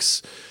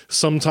lyrics,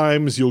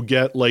 sometimes you'll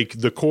get like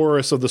the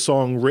chorus of the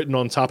song written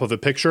on top of a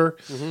picture.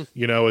 Mm-hmm.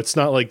 You know, it's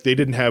not like they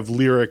didn't have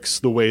lyrics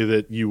the way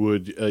that you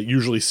would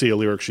usually see a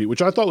lyric sheet,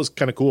 which I thought was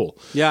kind of cool.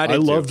 Yeah, I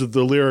loved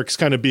the lyrics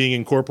kind of being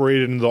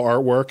incorporated into the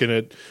artwork, and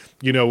it,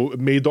 you know,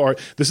 made the art.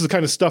 This is the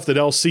kind of stuff that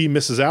LC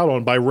misses out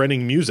on by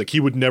renting music. He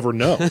would never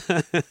know.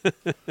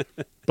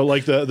 But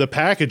like the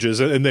packages,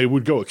 and they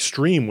would go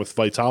extreme with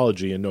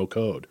Vitalogy and No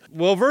Code.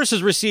 Well,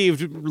 Versus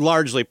received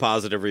largely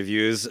positive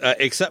reviews,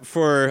 except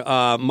for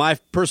my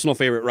personal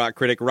favorite rock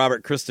critic,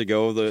 Robert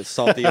Christgau, the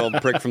salty old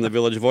prick from the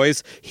Village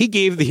Voice. He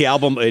gave the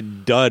album a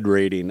dud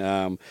rating.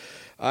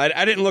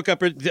 I didn't look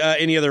up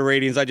any other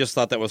ratings. I just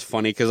thought that was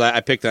funny because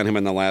I picked on him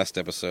in the last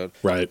episode.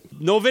 Right.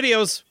 No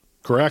videos.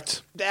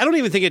 Correct. I don't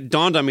even think it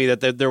dawned on me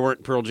that there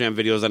weren't Pearl Jam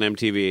videos on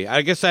MTV.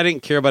 I guess I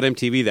didn't care about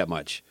MTV that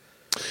much.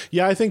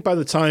 Yeah, I think by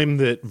the time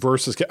that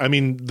Versus, I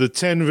mean, the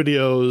 10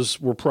 videos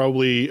were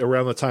probably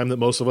around the time that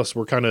most of us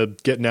were kind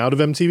of getting out of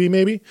MTV,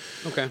 maybe.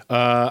 Okay.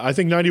 I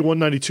think 91,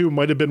 92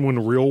 might have been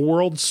when Real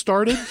World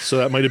started, so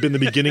that might have been the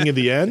beginning of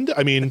the end.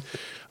 I mean,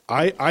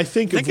 I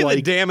think of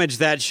the damage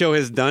that show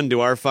has done to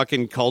our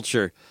fucking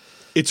culture.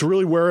 It's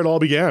really where it all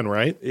began,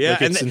 right? Yeah,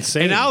 like, it's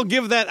insane. And I'll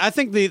give that. I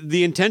think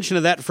the intention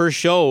of that first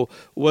show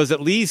was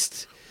at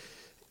least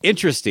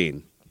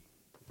interesting.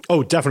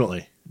 Oh,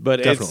 definitely.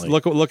 But definitely.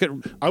 Look at.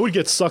 I would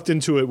get sucked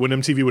into it when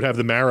MTV would have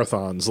the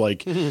marathons.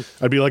 Like,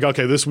 I'd be like,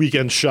 okay, this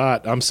weekend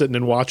shot. I'm sitting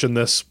and watching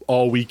this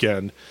all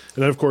weekend.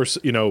 And then, of course,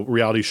 you know,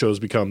 reality shows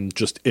become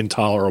just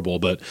intolerable.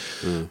 But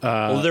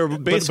well, they're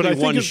basically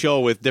one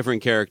show with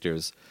different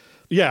characters.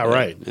 Yeah,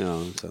 right. You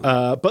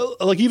know, but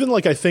like even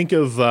like I think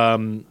of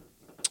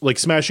like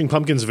Smashing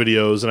Pumpkins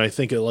videos, and I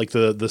think of like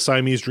the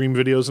Siamese Dream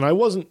videos, and I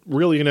wasn't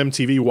really an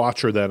MTV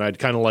watcher then. I'd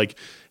kind of like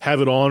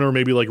have it on or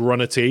maybe like run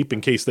a tape in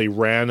case they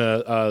ran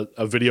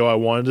a video I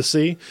wanted to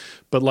see.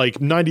 But like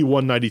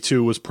 91,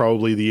 92 was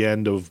probably the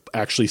end of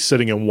actually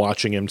sitting and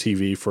watching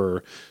MTV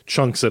for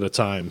chunks at a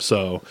time.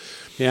 So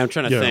yeah, I'm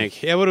trying to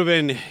think. It would have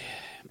been.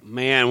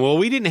 Man, well,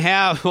 we didn't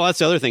have. Well, that's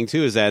the other thing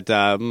too. Is that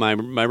my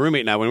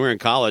roommate and I, when we were in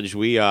college,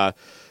 we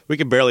we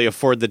could barely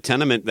afford the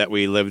tenement that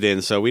we lived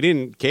in, so we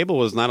didn't. Cable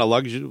was not a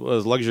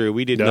luxury.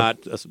 We did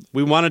not.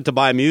 We wanted to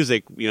buy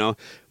music. We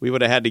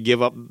would have had to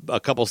give up a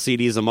couple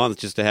CDs a month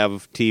just to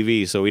have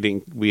TV. So we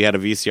didn't. We had a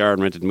VCR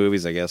and rented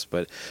movies, I guess.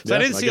 But I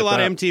didn't see a lot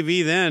of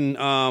MTV then.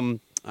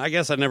 I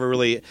guess I've never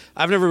really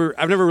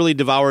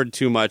devoured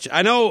too much.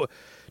 I know.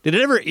 Did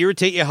it ever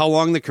irritate you how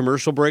long the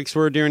commercial breaks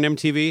were during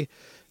MTV?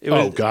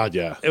 God,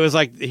 yeah. It was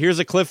like, here's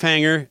a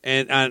cliffhanger,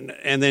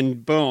 and then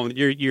boom,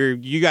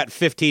 you got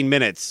 15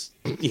 minutes.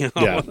 Yeah.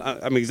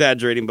 I'm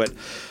exaggerating, but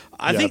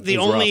I think the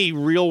only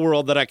real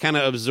world that I kind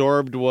of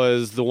absorbed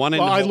was the one in.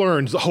 I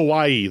learned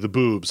Hawaii, the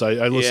boobs.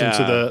 I listened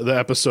to the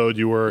episode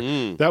you were.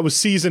 That was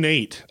season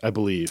 8, I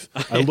believe.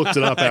 I looked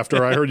it up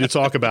after I heard you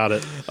talk about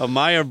it.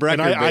 Maya Brecker,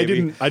 and I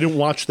baby. didn't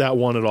watch that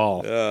one at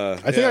all. I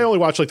think I only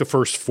watched like the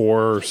first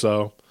 4 or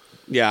so.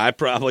 Yeah, I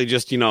probably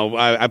just,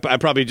 I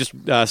probably just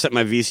set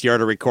my VCR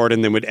to record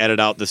and then would edit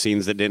out the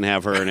scenes that didn't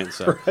have her in it.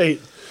 So.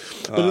 Right.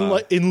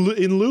 But in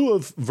lieu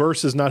of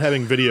Versus not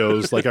having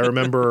videos, like I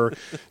remember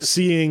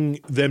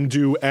seeing them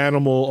do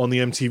Animal on the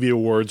MTV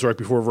Awards right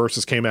before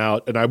Versus came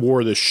out, and I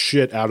wore the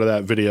shit out of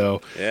that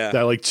video. Yeah.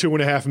 That like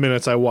 2.5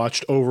 minutes I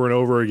watched over and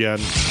over again.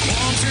 1, 2, 3,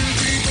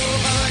 4,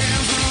 5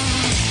 against 1,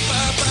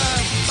 5,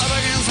 5, 5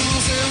 against 1,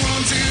 say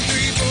 1, 2,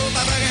 3, 4,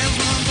 5 against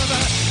 1, 5,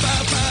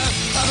 5,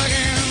 5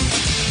 again.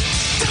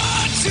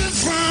 Torture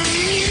from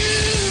you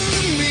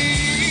to me.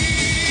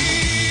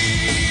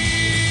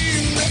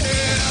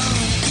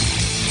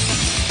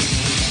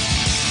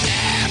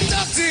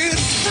 Abducted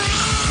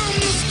from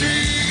the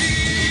street.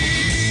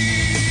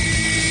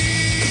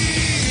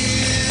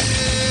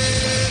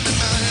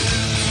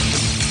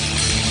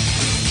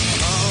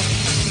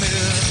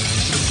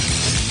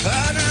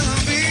 I'd rather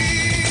be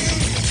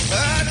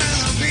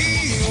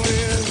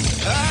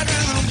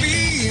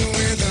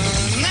with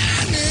an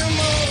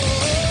animal.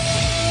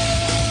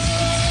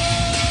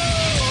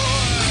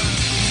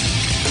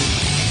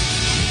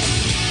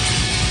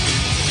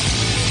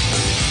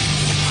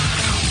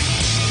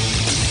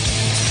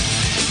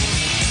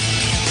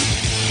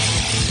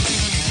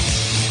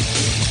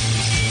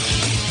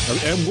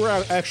 And we're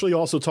actually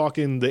also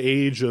talking the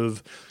age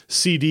of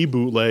CD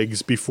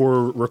bootlegs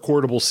before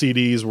recordable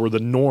CDs were the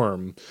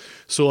norm.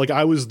 So like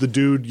I was the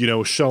dude,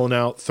 shelling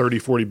out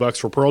 $30-$40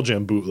 for Pearl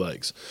Jam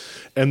bootlegs.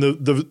 And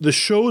the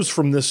shows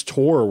from this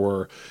tour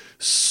were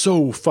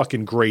so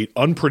fucking great,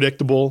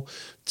 unpredictable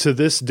to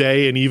this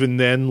day, and even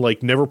then,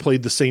 like never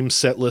played the same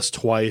set list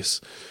twice.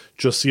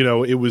 Just,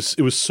 it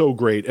was so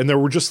great. And there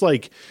were just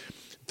like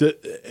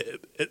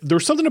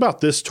there's something about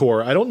this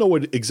tour. I don't know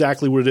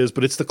exactly what it is,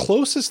 but it's the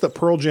closest that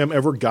Pearl Jam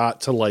ever got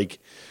to like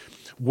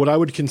what I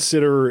would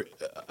consider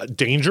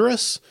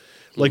dangerous.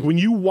 Like when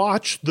you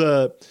watch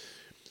the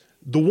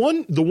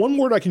one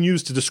word I can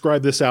use to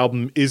describe this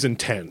album is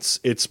intense.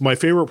 It's my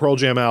favorite Pearl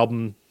Jam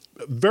album,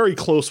 very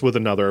close with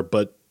another,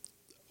 but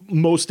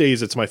most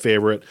days it's my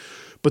favorite.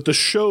 But the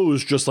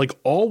shows just like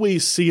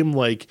always seem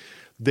like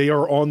they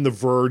are on the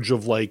verge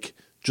of like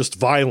just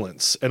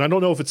violence. And I don't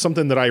know if it's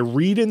something that I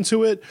read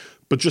into it,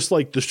 but just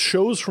like the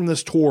shows from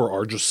this tour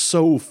are just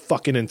so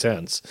fucking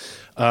intense.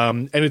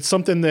 And it's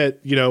something that,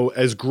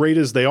 as great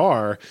as they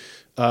are,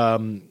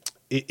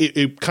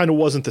 it kind of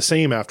wasn't the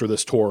same after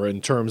this tour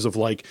in terms of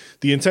like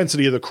the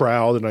intensity of the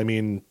crowd. And I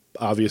mean,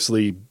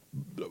 obviously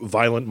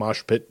violent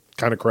mosh pit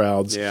kind of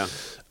crowds. Yeah.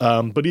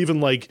 But even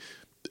like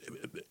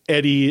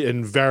Eddie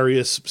in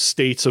various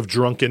states of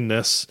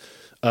drunkenness,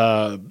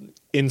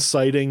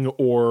 inciting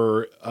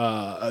or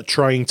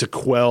trying to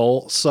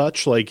quell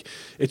such, like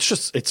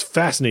it's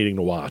fascinating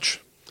to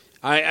watch.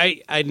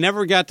 I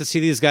never got to see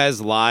these guys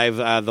live.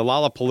 The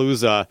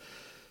Lollapalooza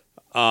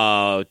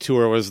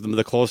tour was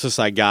the closest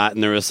I got,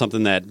 and there was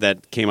something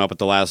that came up at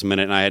the last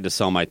minute, and I had to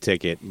sell my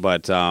ticket.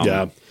 But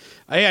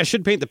I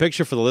should paint the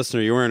picture for the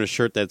listener. You're wearing a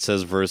shirt that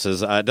says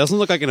Versus. It doesn't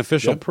look like an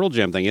official Pearl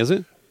Jam thing, is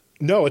it?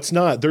 No, it's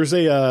not. There's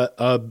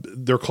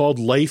they're called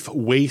Life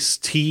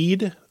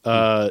Wasted,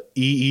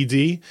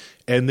 EED,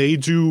 and they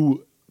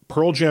do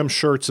Pearl Jam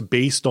shirts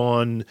based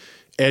on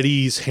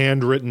Eddie's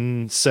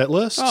handwritten set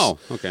lists. Oh,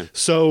 okay.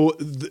 So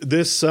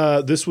this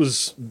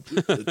was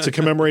to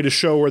commemorate a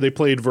show where they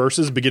played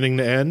Versus beginning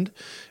to end,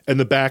 and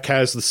the back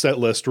has the set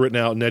list written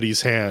out in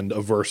Eddie's hand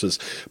of Versus.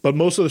 But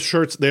most of the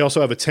shirts, they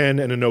also have a 10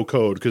 and a no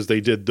code because they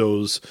did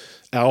those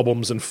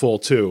albums in full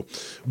too.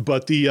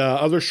 But the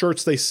other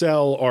shirts they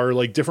sell are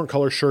like different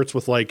color shirts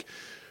with like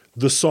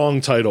the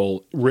song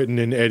title written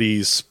in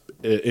Eddie's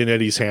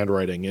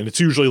handwriting, and it's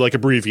usually like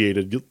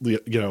abbreviated,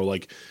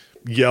 like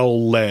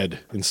Yell Lead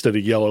instead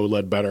of Yellow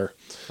Lead Better.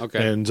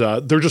 Okay. And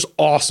they're just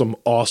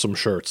awesome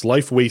shirts.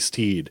 Life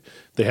Wasted.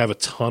 They have a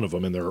ton of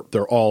them, and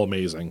they're all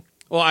amazing.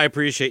 Well, I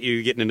appreciate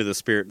you getting into the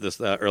spirit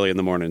this early in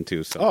the morning,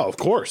 too. So. Oh, of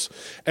course.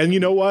 And you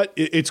know what?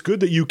 It's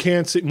good that you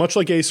can't see, much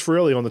like Ace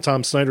Frehley on the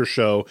Tom Snyder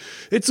Show,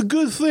 it's a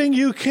good thing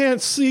you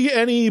can't see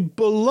any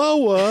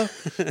below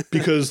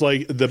because,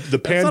 like, the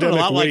pandemic a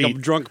lot weight. like a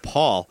drunk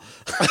Paul.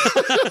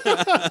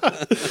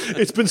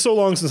 It's been so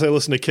long since I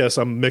listened to Kiss,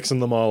 I'm mixing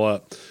them all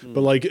up.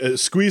 But, like,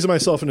 squeezing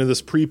myself into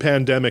this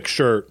pre-pandemic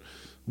shirt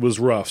was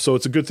rough. So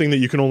it's a good thing that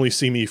you can only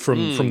see me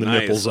from the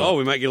Nice. nipples up. Oh,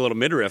 we might get a little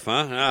midriff,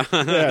 huh?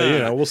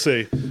 Yeah, we'll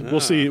see. We'll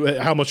see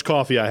how much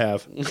coffee I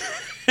have.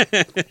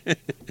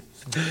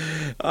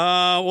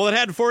 Well, it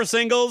had 4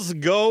 singles: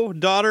 "Go,"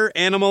 "Daughter,"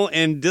 "Animal,"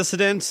 and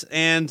 "Dissident."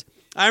 And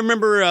I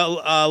remember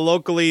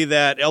locally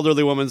that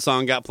Elderly Woman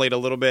song got played a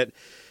little bit.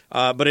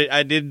 But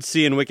I did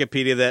see in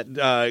Wikipedia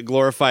that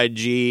Glorified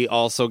G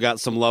also got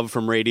some love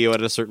from radio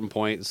at a certain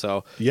point.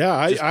 So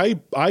yeah,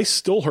 I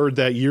still heard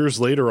that years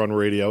later on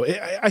radio.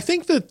 I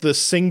think that the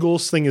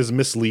singles thing is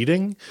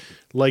misleading.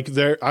 Like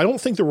I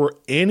don't think there were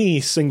any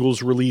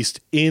singles released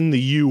in the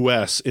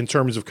U.S. in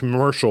terms of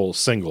commercial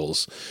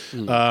singles.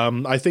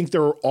 I think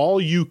there were all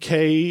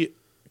UK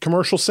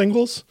commercial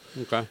singles.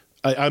 okay.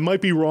 I might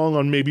be wrong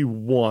on maybe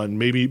one,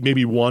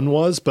 maybe one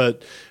was,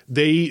 but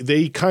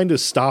they kind of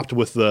stopped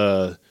with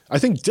the. I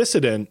think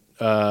Dissident.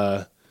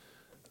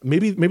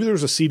 Maybe there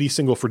was a CD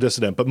single for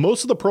Dissident, but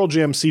most of the Pearl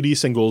Jam CD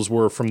singles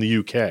were from the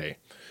UK,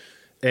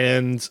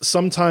 and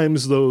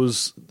sometimes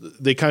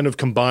they kind of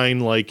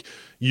combine like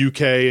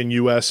UK and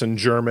US and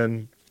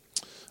German.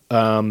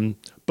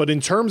 But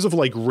in terms of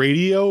like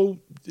radio,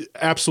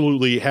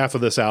 absolutely half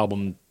of this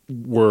album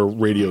were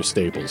radio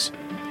staples.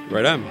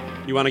 Right on.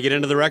 You want to get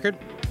into the record?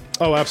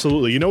 Oh,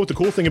 absolutely. You know what the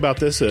cool thing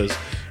about this is?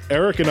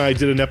 Eric and I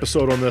did an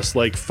episode on this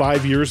like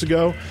 5 years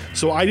ago,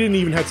 so I didn't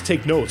even have to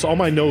take notes. All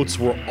my notes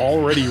were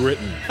already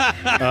written.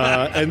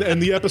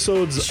 And the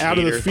episode's out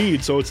of the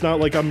feed, so it's not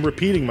like I'm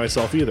repeating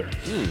myself either.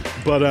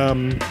 But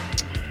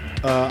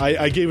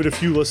I gave it a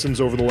few listens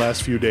over the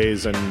last few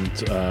days,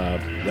 and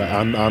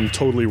I'm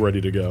totally ready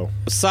to go.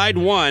 Side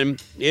 1,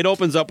 it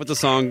opens up with the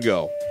song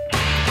 "Go."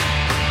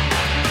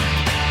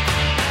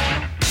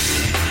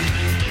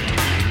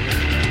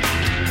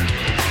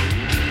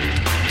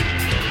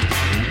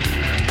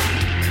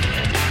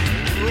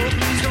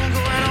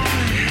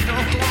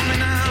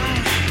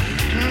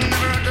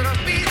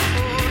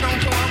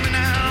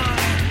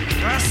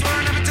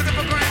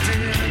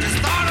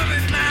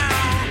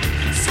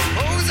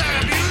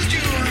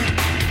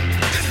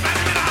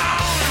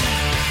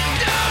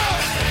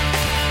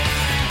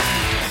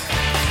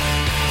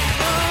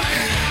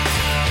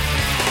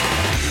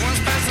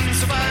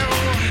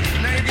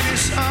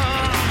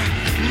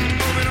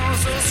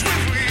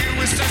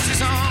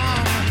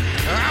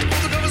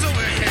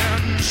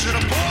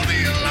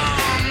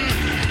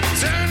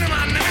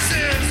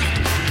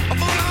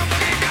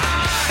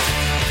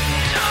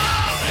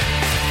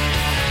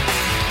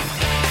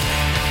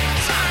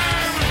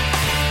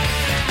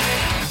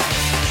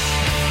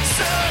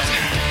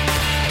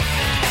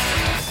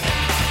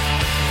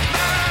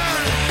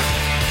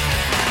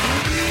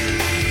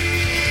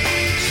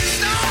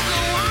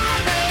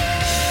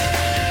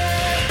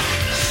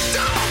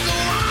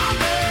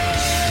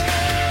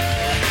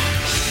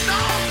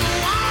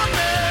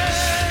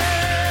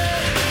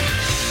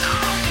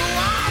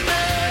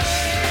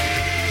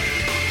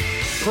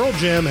 Pearl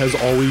Jam has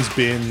always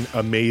been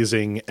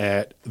amazing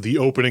at the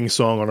opening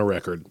song on a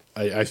record.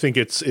 I think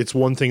it's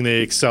one thing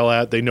they excel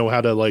at. They know how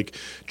to like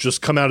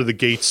just come out of the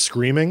gates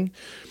screaming,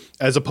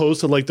 as opposed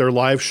to like their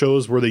live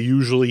shows where they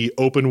usually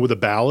open with a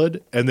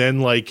ballad, and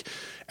then like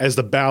as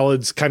the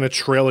ballad's kind of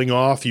trailing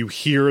off, you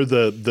hear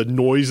the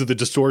noise of the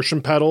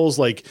distortion pedals,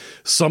 like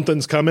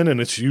something's coming, and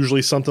it's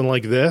usually something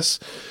like this.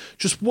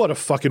 Just what a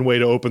fucking way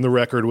to open the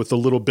record, with a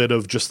little bit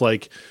of just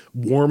like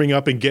warming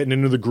up and getting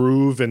into the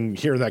groove and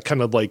hearing that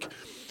kind of like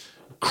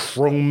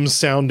chrome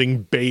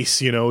sounding bass,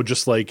 you know,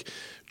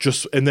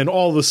 and then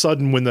all of a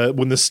sudden when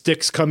the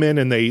sticks come in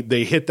and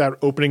they hit that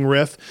opening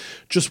riff,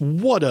 just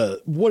what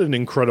an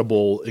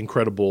incredible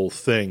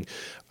thing.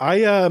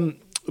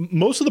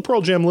 Most of the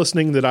Pearl Jam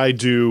listening that I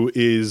do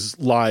is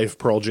live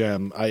Pearl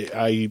Jam.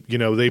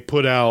 They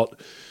put out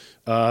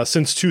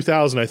since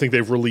 2000, I think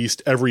they've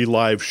released every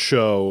live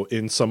show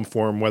in some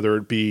form, whether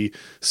it be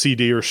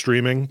CD or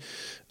streaming.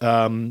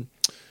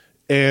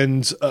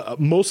 And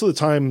most of the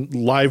time,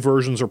 live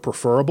versions are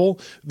preferable.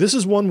 This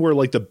is one where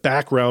like the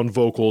background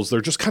vocals,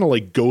 they're just kind of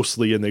like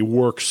ghostly, and they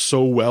work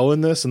so well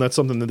in this. And that's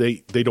something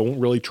that they don't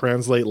really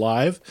translate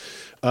live.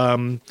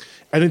 And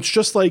it's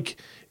just like,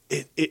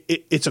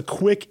 it's a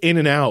quick in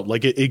and out.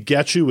 Like it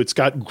gets you. It's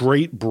got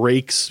great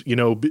breaks, you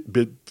know,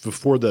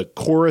 before the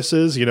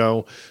choruses, you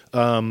know.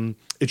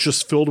 It's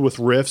just filled with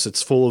riffs.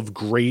 It's full of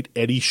great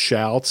Eddie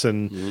shouts,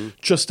 and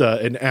just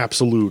an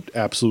absolute.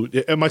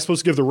 Am I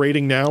supposed to give the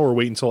rating now or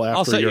wait until after?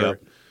 I'll set you up.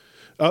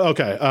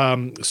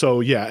 Okay.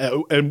 So yeah,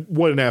 and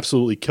what an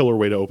absolutely killer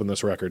way to open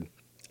this record.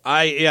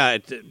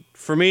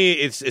 For me,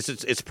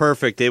 it's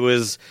perfect. It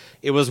was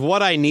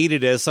what I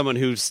needed as someone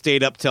who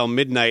stayed up till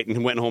midnight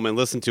and went home and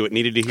listened to it.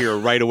 Needed to hear it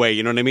right away.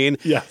 You know what I mean?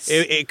 Yes.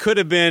 It could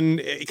have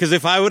been, because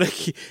if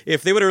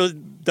they would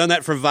have done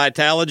that for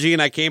Vitalogy,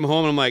 and I came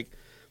home and I'm like,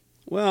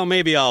 well,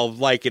 maybe I'll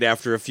like it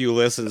after a few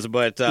listens,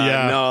 but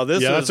no,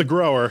 that's a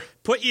grower.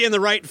 Put you in the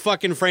right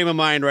fucking frame of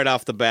mind right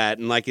off the bat,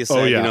 and like you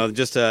said, you know,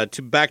 just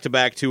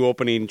back-to-back 2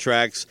 opening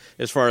tracks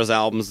as far as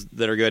albums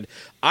that are good.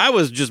 I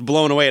was just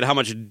blown away at how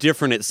much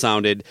different it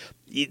sounded.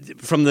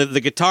 from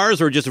the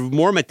guitars were just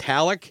more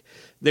metallic.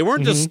 They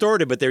weren't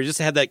distorted, but they just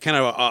had that kind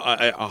of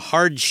a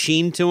hard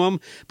sheen to them.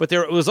 But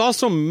it was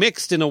also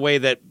mixed in a way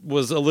that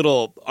was a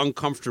little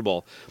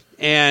uncomfortable,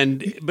 but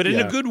in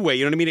a good way.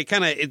 You know what I mean? It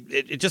kind of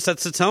it just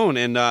sets the tone,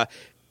 and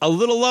a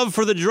little love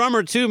for the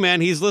drummer too, man.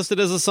 He's listed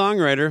as a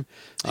songwriter.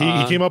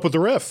 He came up with the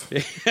riff.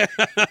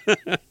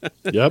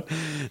 Yep.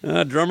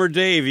 Drummer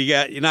Dave,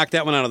 you knocked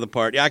that one out of the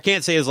park. Yeah, I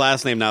can't say his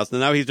last name now, so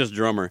now he's just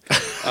drummer.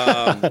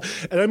 And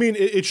I mean,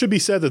 it should be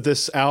said that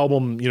this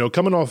album,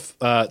 coming off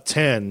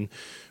 10,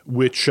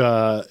 which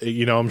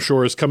I'm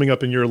sure is coming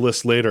up in your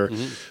list later,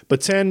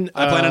 but 10.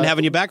 I plan on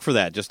having you back for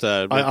that.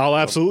 I'll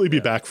absolutely be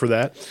back for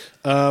that.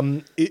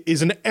 It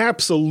is an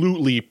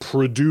absolutely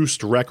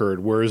produced record,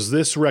 whereas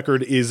this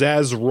record is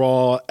as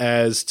raw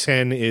as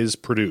 10 is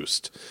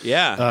produced.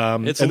 Yeah,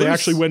 and they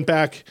actually went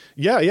back.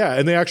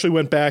 And they actually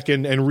went back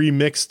and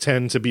remixed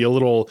 10 to be a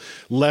little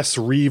less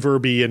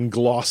reverby and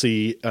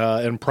glossy,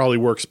 and probably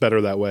works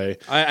better that way.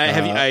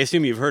 I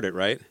assume you've heard it,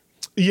 right?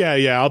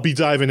 Yeah. I'll be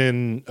diving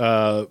in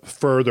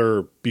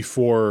further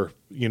before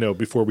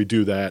we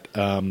do that.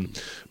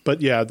 But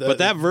yeah, but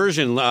that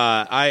version,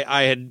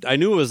 I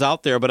knew it was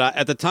out there, but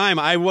at the time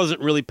I wasn't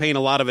really paying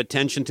a lot of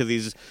attention to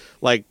these,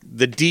 like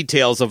the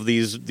details of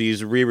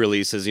these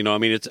re-releases. I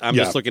mean, I'm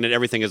just looking at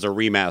everything as a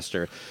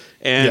remaster,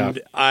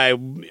 and I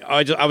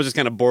was just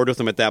kind of bored with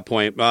them at that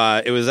point.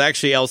 It was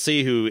actually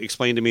LC who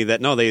explained to me that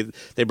no,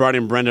 they brought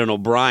in Brendan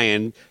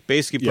O'Brien,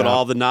 basically put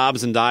all the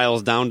knobs and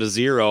dials down to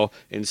 0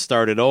 and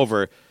started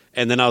over.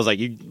 And then I was like,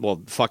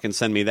 fucking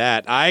send me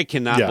that. I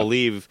cannot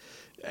believe.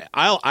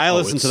 I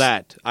listen to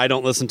that. I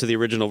don't listen to the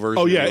original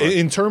version. Oh yeah, anymore.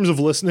 In terms of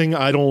listening,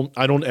 I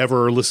don't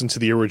ever listen to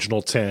the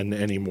original 10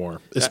 anymore.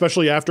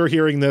 Especially after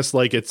hearing this,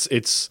 like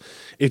it's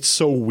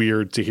so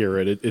weird to hear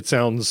it. It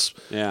sounds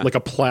like a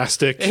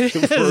plastic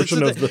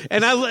version of the.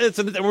 And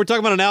we're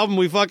talking about an album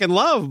we fucking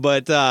love,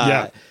 but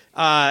I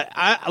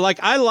like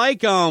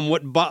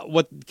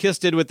what Kiss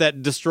did with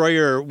that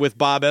Destroyer with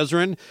Bob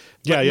Ezrin,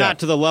 but not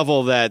to the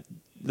level that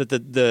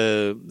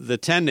the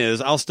 10 is.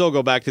 I'll still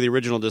go back to the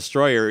original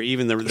Destroyer,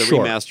 even the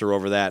remaster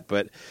over that,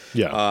 but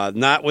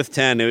not with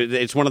 10.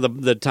 It's one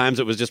of the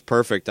times it was just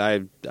perfect.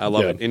 I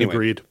love it. Anyway.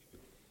 Agreed.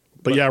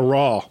 But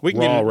raw. We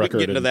can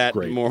get into that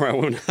great. more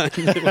when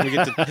we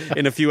get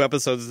in a few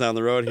episodes down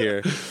the road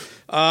here.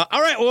 All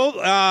right. Well,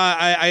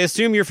 I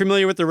assume you're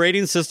familiar with the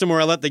rating system,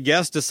 where I let the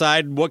guests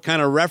decide what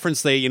kind of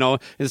reference they,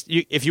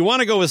 if you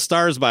want to go with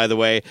stars, by the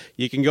way,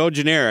 you can go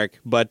generic.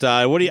 But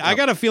I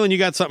got a feeling you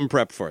got something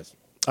prepped for us.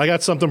 I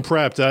got something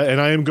prepped, and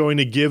I am going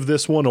to give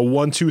this one a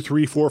 1, 2,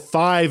 3, 4,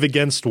 5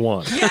 against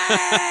 1.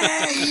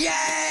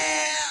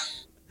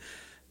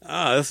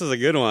 Oh, this is a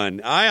good one.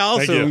 I'm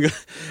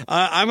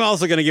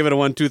also going to give it a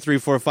 1, 2, 3,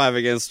 4, 5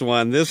 against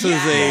 1. This is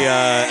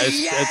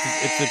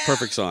it's a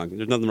perfect song.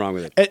 There's nothing wrong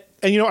with it.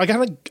 And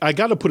I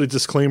gotta put a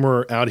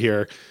disclaimer out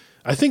here.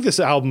 I think this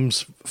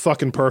album's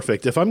fucking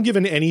perfect. If I'm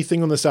giving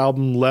anything on this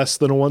album less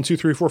than a 1, 2,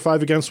 3, 4,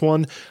 5 against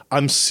 1,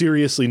 I'm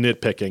seriously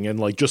nitpicking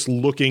and like just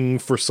looking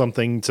for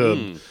something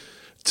to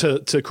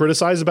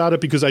criticize about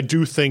it, because I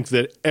do think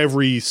that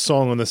every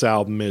song on this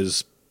album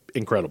is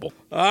incredible.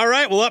 All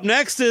right. Well, up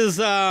next is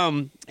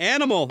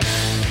Animal.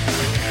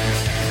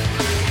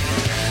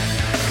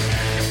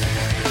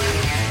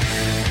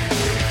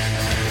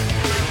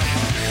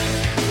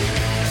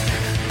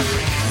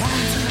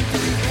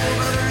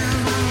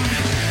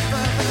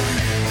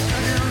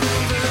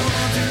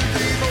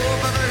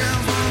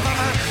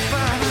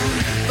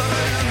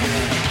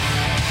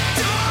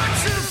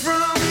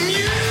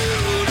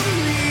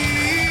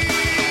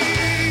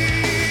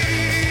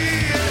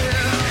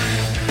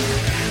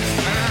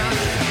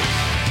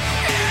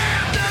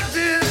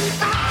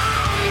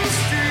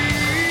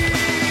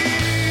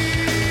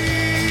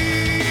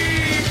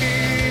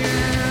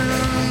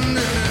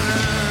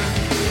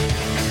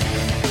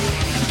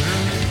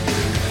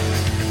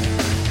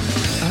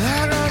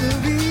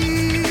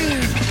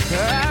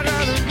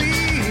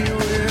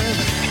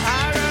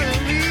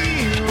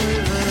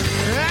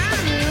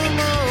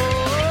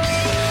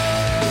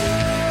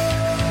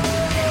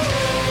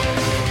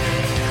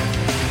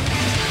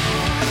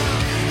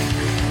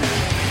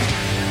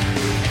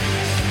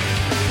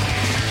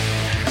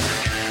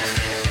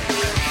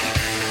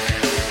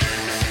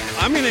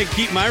 I'm going to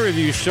keep my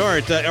review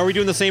short. Are we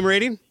doing the same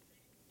rating?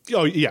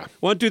 Oh, yeah.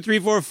 1, 2, 3,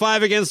 4,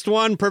 5 against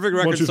 1. Perfect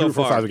record 1, 2, 3, so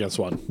 4, far. 5 against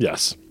 1.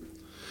 Yes.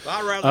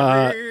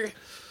 I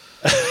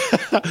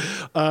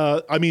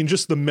mean,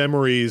 just the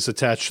memories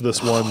attached to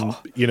this one,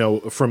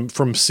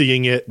 from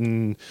seeing it,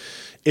 and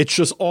it's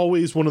just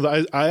always one of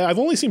the. I've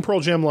only seen Pearl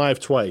Jam live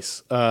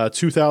twice,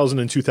 2000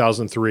 and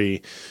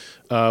 2003,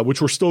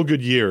 which were still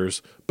good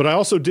years. But I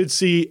also did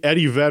see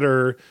Eddie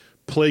Vedder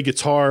play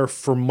guitar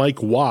for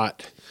Mike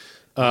Watt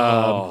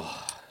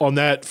on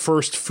that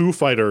first Foo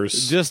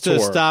Fighters Just to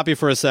tour. stop you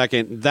for a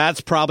second, that's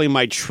probably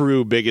my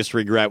true biggest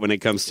regret when it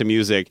comes to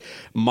music.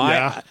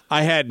 I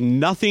had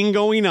nothing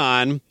going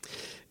on.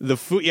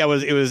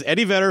 it was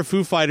Eddie Vedder,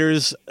 Foo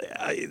Fighters,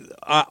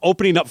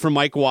 opening up for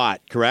Mike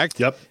Watt, correct?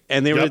 Yep.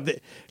 And they were.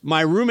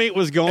 My roommate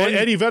was going.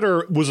 Eddie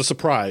Vedder was a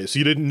surprise.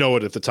 You didn't know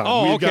it at the time.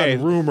 Oh, we had okay.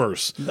 gotten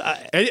rumors.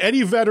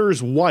 Eddie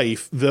Vedder's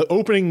wife. The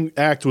opening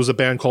act was a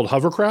band called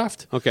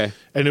Hovercraft. Okay.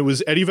 And it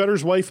was Eddie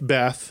Vedder's wife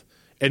Beth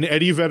and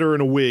Eddie Vedder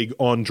in a wig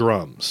on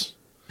drums.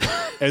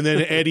 And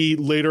then Eddie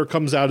later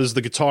comes out as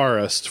the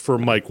guitarist for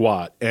Mike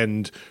Watt,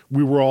 and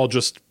we were all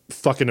just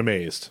fucking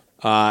amazed.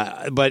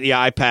 But yeah,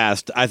 I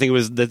passed. I think it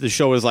was the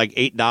show was like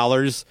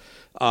 $8.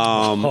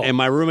 And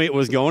my roommate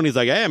was going. He's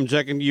like, "Hey, I'm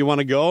checking. You want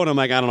to go?" And I'm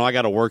like, "I don't know. I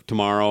got to work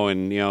tomorrow."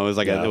 And it was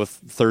like it was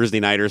Thursday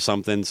night or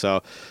something.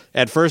 So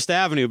at First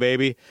Avenue,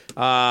 baby.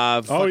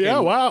 Oh yeah,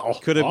 wow!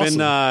 Could have been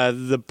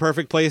the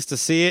perfect place to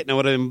see it, and it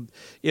would have.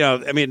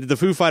 I mean, the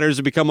Foo Fighters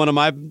have become one of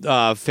my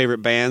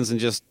favorite bands, and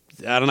just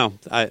I don't know.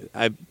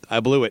 I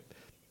blew it.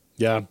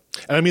 Yeah,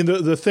 and I mean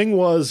the thing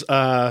was.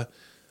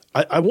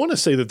 I want to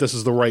say that this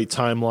is the right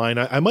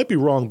timeline. I might be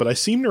wrong, but I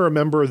seem to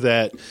remember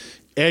that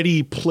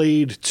Eddie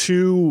played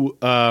 2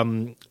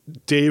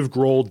 Dave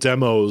Grohl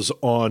demos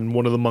on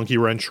one of the Monkey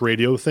Wrench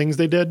radio things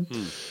they did.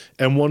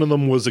 And one of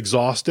them was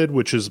Exhausted,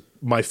 which is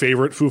my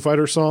favorite Foo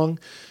Fighters song.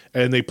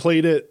 And they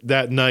played it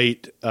that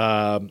night,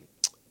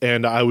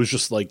 and I was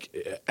just like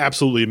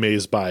absolutely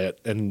amazed by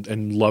it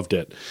and loved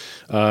it.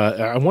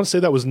 I want to say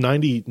that was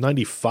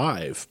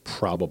 95,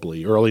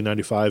 probably early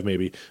 95,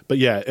 maybe. But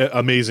yeah,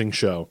 amazing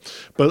show.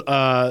 But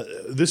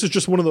this is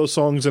just one of those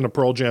songs in a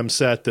Pearl Jam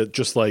set that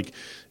just like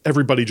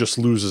everybody just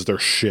loses their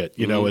shit.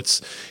 You know,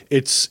 it's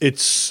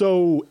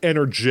so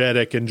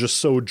energetic and just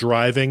so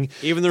driving.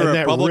 Even the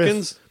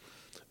Republicans.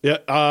 Yeah,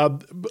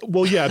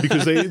 well, yeah,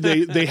 because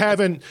they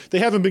haven't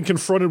been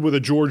confronted with a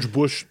George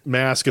Bush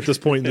mask at this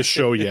point in the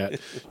show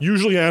yet.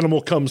 Usually,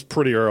 Animal comes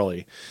pretty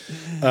early.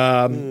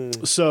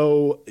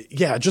 So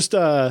yeah, just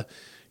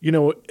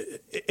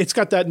it's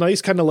got that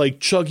nice kind of like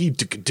chuggy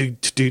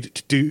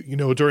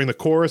during the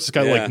chorus. It's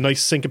got like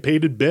nice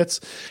syncopated bits,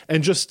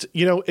 and just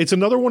it's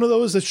another one of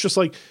those that's just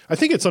like I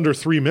think it's under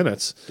 3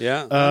 minutes.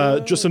 Yeah,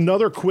 just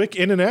another quick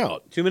in and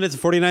out. 2 minutes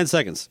and 49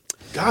 seconds.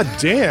 God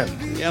damn.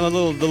 Yeah, the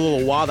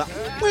little wah under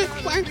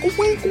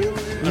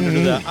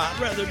the I'd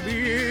rather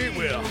be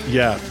well.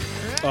 Yeah.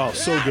 Oh,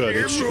 so good.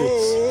 It's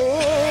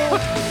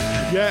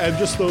yeah, and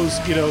just those,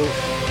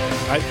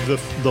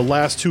 the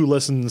last 2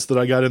 listens that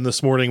I got in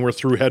this morning were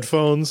through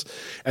headphones,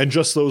 and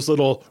just those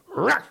little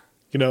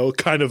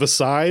kind of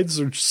asides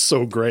are just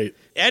so great.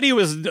 Eddie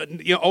was,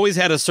 always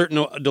had a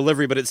certain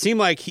delivery, but it seemed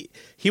like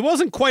he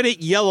wasn't quite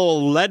at Yellow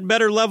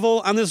Ledbetter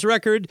level on this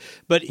record,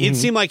 but it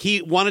seemed like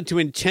he wanted to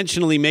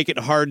intentionally make it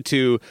hard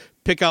to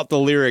pick out the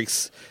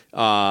lyrics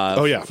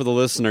for the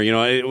listener.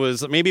 It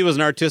was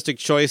an artistic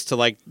choice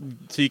to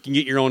so you can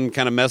get your own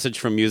kind of message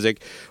from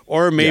music,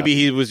 or maybe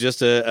he was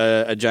just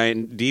a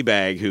giant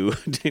D-bag who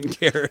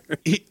didn't care.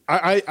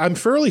 I'm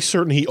fairly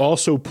certain he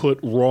also put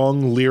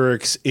wrong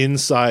lyrics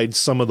inside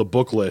some of the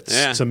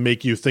booklets to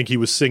make you think he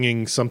was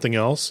singing something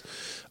else.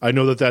 I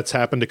know that that's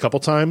happened a couple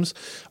times,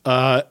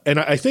 and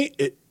I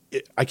think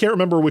I can't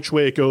remember which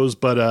way it goes,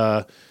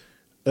 but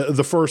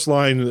the first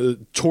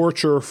line,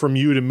 "torture from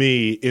you to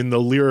me," in the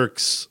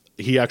lyrics,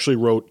 he actually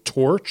wrote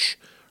 "torch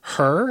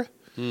her"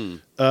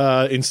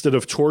 instead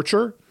of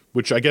 "torture,"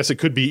 which I guess it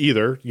could be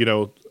either,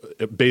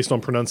 based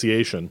on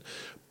pronunciation.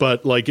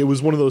 But it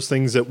was one of those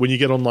things that when you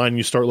get online and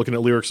you start looking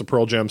at lyrics of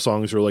Pearl Jam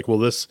songs, you're like, well,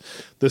 this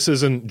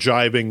isn't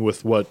jiving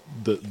with what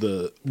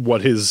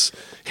what his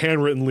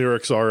handwritten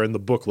lyrics are in the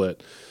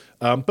booklet.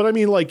 But I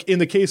mean, in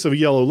the case of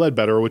Yellow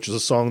Ledbetter, which is a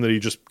song that he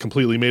just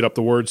completely made up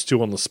the words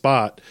to on the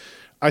spot,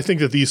 I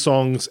think that these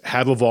songs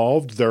have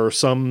evolved. There are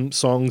some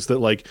songs that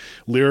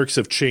lyrics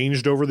have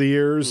changed over the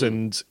years,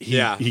 and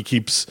he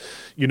keeps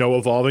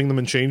evolving them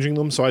and changing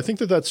them. So I think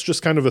that that's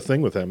just kind of a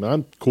thing with him.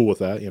 I'm cool with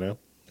that.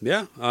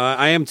 Yeah,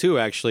 I am too,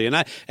 actually. And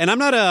I'm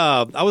not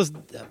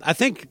I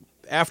think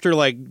after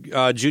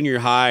junior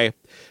high,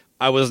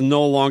 I was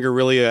no longer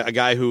really a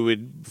guy who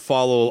would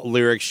follow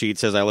lyric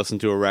sheets as I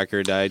listened to a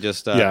record. I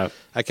just I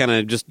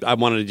wanted to just I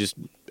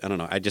don't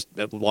know. I just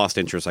lost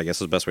interest, I guess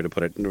is the best way to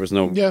put it. There was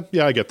no Yeah,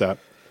 I get that.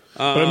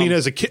 But I mean,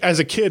 as a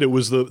kid, it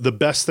was the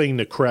best thing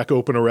to crack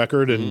open a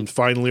record and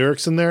find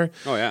lyrics in there.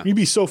 Oh yeah, you'd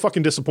be so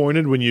fucking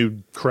disappointed when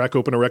you crack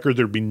open a record,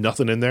 there'd be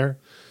nothing in there.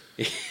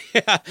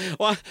 Yeah,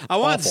 well, I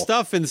want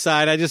stuff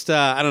inside. I just,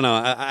 I don't know.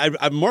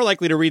 I'm more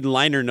likely to read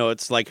liner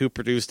notes, like who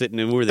produced it and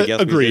who were the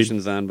guest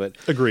musicians on. But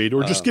agreed,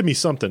 or just give me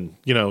something.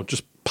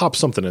 Just pop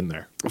something in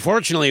there.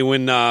 Fortunately,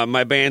 when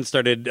my band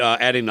started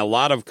adding a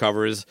lot of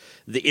covers,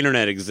 the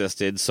internet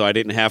existed, so I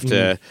didn't have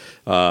to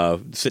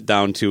sit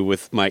down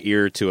with my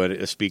ear to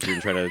a speaker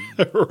and try to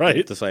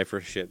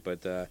decipher shit.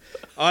 But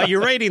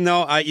your rating,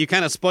 though, you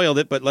kind of spoiled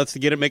it. But let's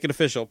make it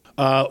official.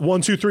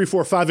 1, 2, 3,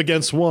 4, 5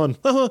 against 1.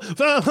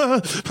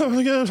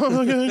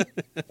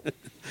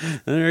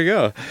 There you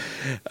go.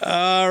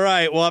 All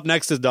right. Well, up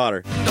next is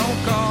Daughter.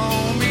 Don't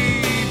call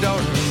me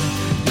daughter,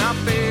 not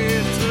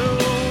fair to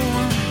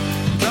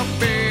the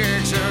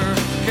picture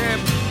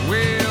kept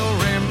will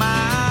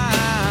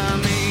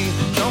remind me.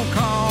 Don't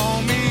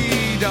call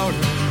me daughter,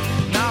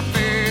 not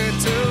fair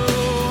to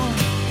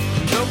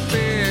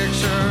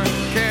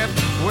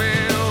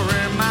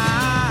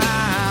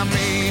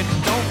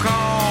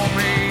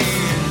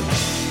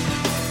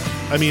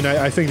I mean,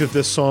 I think that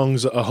this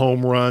song's a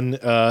home run.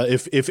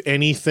 If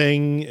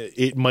anything,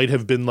 it might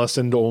have been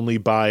lessened only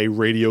by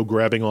radio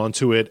grabbing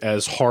onto it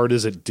as hard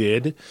as it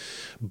did.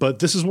 But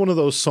this is one of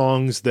those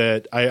songs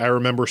that I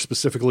remember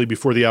specifically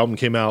before the album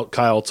came out,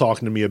 Kyle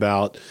talking to me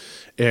about.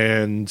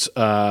 And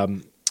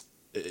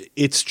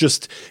it's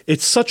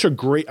such a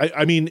great,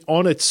 I mean,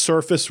 on its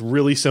surface,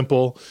 really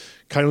simple,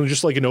 kind of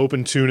just like an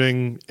open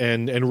tuning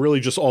and really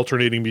just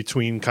alternating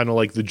between kind of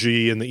like the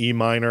G and the E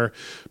minor.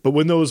 But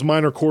when those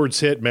minor chords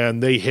hit, man,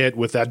 they hit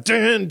with that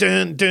dun,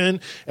 dun, dun,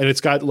 and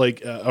it's got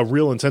like a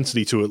real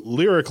intensity to it.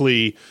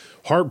 Lyrically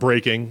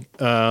heartbreaking,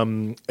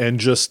 and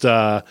just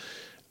I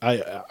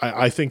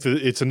think that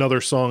it's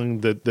another song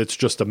that's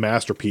just a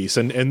masterpiece.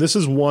 And this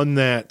is one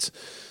that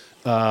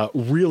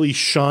really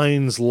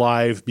shines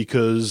live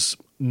because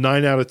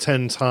 9 out of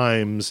 10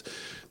 times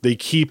they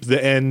keep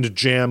the end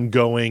jam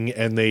going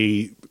and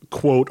they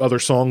quote other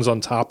songs on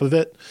top of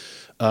it.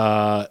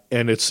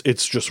 And it's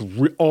just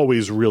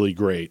always really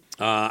great.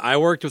 I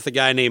worked with a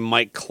guy named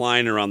Mike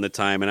Kleiner on the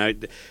time,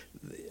 and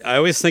I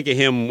always think of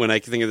him when I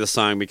think of this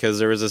song because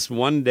there was this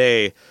one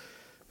day,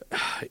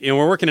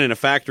 we're working in a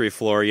factory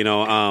floor,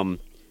 and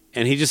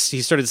he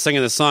started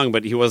singing the song,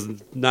 but he was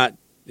not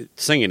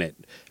singing it.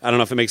 I don't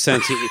know if it makes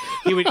sense.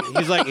 He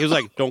was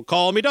like, "Don't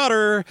call me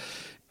daughter."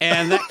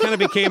 And that kind of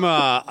became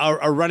a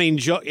running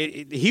joke.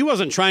 He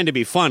wasn't trying to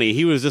be funny.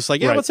 He was just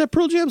like, "Yeah, What's that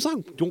Pearl Jam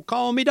song? Don't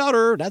call me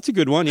daughter. That's a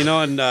good one,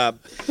 And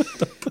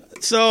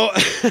so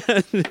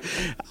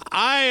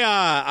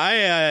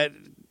I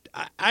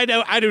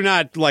do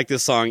not like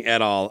this song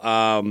at all.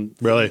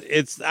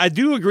 Really, I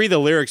do agree the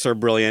lyrics are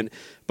brilliant,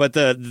 but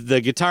the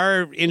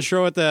guitar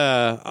intro at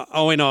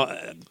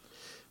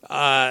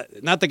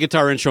not the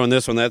guitar intro in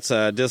this one. That's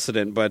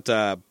Dissident, but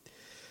I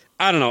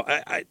don't know.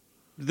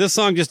 This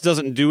song just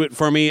doesn't do it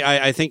for me.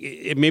 I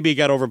think maybe it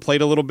got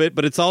overplayed a little bit,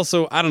 but it's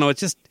also, I don't know. It's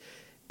just,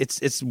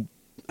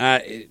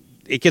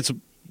 it gets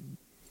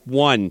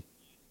 1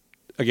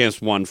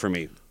 against 1 for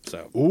me.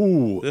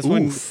 So this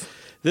one,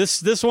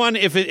 this one,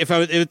 if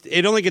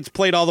it only gets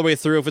played all the way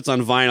through if it's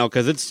on vinyl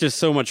because it's just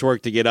so much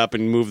work to get up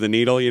and move the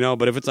needle,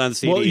 But if it's on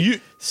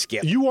CD,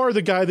 skip. You are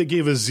the guy that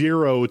gave a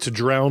 0 to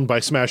Drown by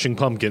Smashing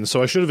Pumpkins,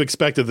 so I should have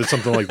expected that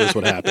something like this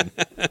would happen.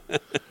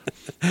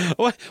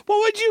 What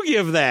would you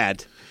give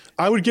that?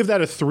 I would give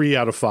that a 3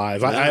 out of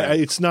 5.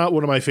 It's not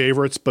one of my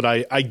favorites, but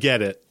I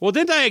get it. Well,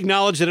 didn't I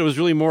acknowledge that it was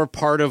really more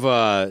part of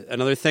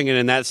another thing, and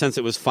in that sense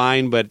it was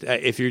fine, but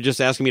if you're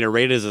just asking me to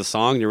rate it as a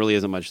song, there really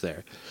isn't much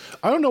there.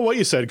 I don't know what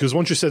you said, because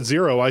once you said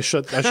 0, I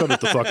shut it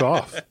the fuck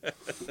off.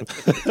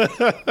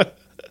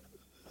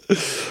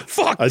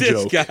 Fuck this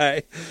joke.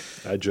 guy.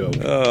 I joke.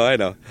 Oh, I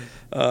know.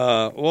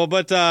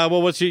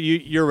 What's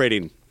your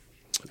rating?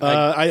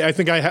 I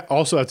think I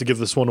also have to give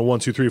this one a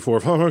 1, 2, 3, 4,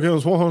 5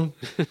 against 1.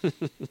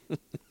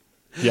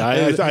 Yeah,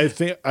 I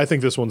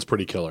think this one's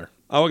pretty killer.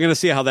 Oh, we're going to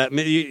see how that.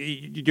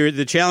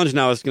 The challenge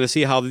now is going to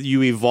see how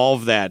you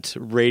evolve that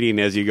rating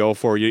as you go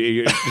forward.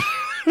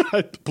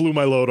 I blew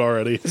my load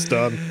already. It's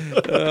done.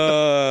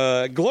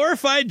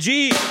 Glorified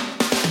G.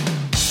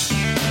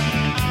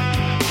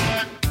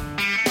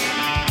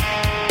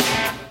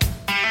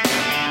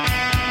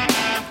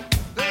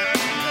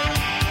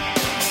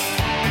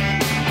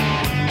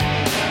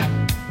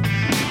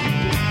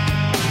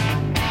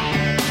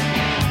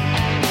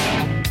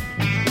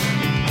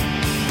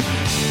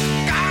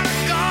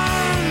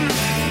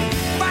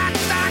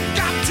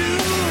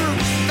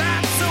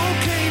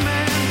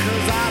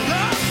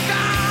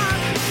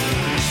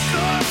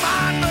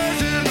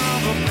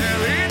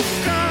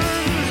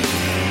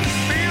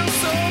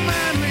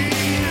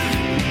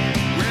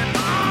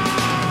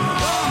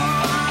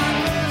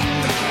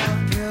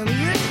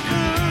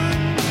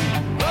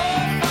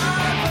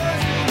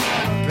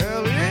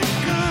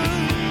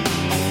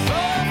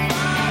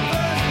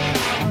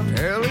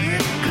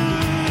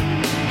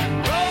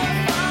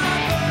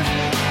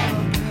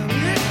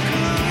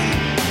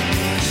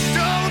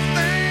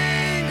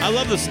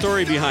 The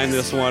story behind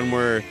this one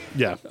where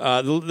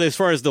as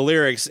far as the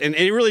lyrics and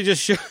it really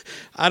just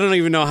I don't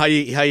even know how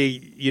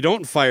you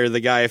don't fire the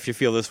guy if you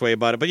feel this way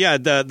about it, but yeah,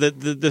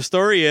 the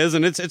story is,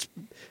 and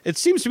it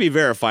seems to be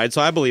verified,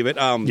 so I believe it.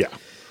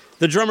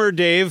 The drummer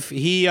Dave,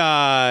 he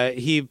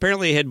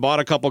apparently had bought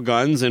a couple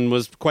guns and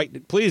was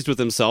quite pleased with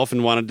himself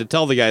and wanted to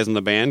tell the guys in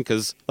the band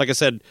because, like I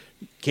said,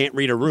 can't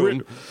read a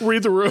room.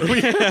 Read the room.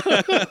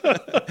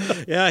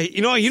 Yeah,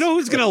 you know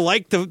who's gonna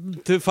like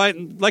to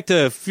find out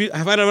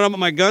about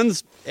my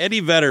guns? Eddie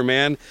Vedder,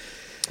 man.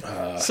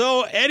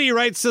 So Eddie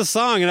writes this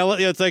song,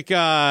 and it's like,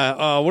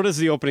 what is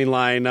the opening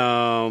line?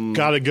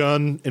 Got a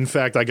gun. In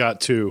fact, I got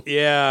 2.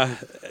 Yeah,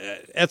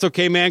 that's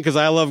okay, man, because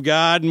I love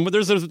God. And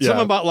there's something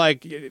about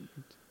like,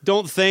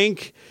 don't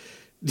think.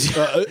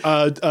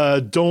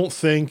 Don't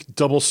think,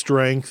 double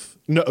strength.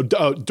 No,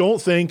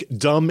 don't think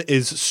dumb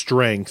is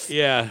strength.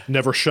 Yeah.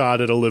 Never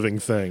shot at a living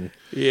thing.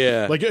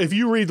 Yeah. Like if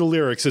you read the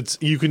lyrics,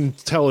 you can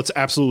tell it's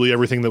absolutely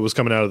everything that was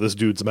coming out of this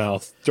dude's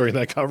mouth during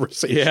that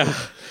conversation. Yeah.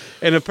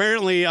 And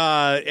apparently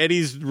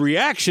Eddie's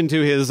reaction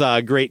to his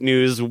great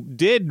news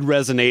did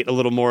resonate a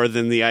little more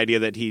than the idea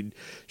that he's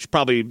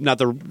probably not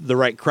the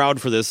right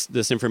crowd for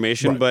this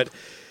information, Right. but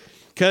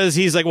because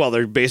he's like, well,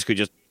 they're basically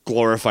just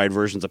glorified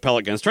versions of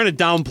pellet guns, trying to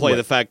downplay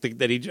the fact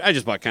that I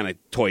just bought kind of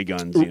toy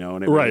guns, you know.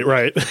 And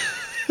Right.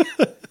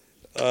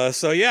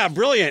 So yeah,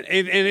 brilliant,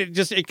 and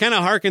it kind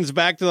of harkens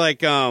back to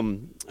like I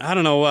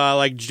don't know,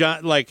 like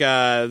John, like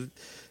the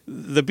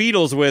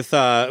Beatles with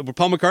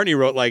Paul McCartney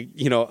wrote like,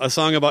 you know, a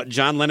song about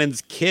John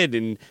Lennon's kid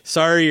and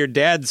sorry your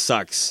dad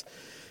sucks.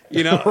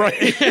 You know, Right.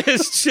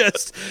 It's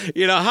just,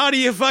 you know, how do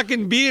you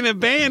fucking be in a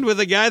band with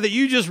a guy that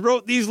you just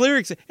wrote these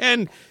lyrics?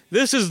 And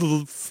this is,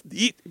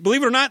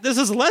 believe it or not, this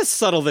is less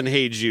subtle than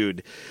Hey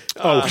Jude.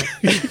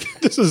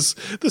 This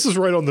is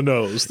right on the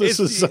nose. This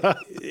is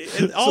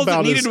And all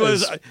that needed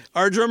was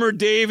our drummer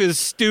Dave is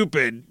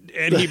stupid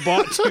and he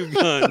bought two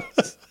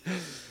guns.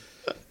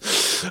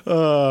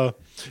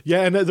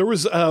 Yeah, and there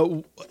was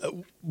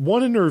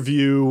one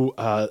interview.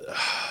 I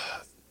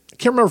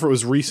can't remember if it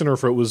was recent or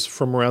if it was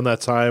from around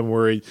that time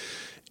where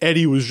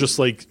Eddie was just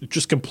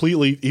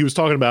completely. He was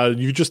talking about it,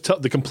 and you just tell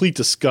the complete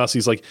disgust.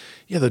 He's like,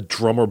 "Yeah, the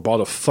drummer bought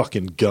a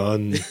fucking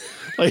gun."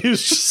 Like he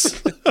was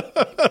just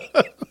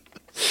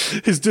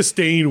his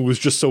disdain was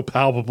just so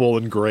palpable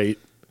and great.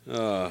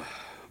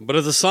 But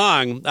as a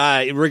song,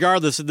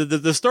 regardless,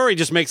 the story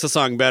just makes the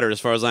song better as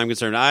far as I'm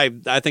concerned.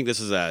 I think this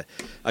is a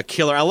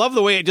killer. I love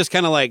the way it just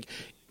kind of like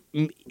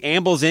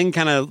ambles in,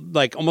 kind of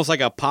like almost like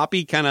a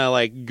poppy kind of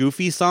like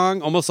goofy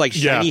song, almost like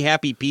Shiny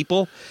Happy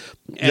People.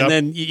 And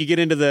then you get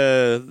into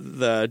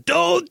the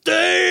don't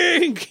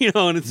think, you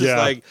know, and it's just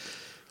like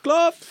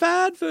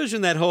glorified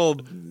version. That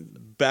whole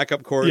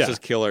backup chorus is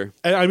killer.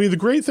 And I mean, the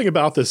great thing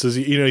about this is,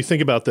 you know, you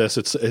think about this,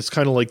 it's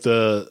kind of like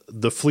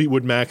the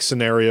Fleetwood Mac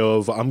scenario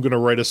of I'm going to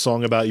write a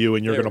song about you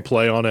and you're going to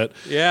play on it.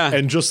 Yeah.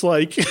 And just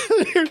like,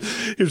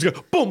 here's go,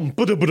 boom,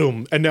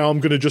 ba-da-ba-doom, and now I'm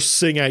going to just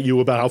sing at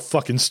you about how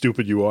fucking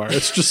stupid you are.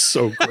 It's just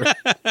so great.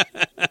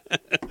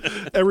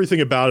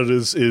 Everything about it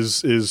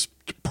is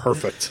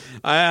perfect.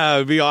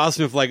 It'd be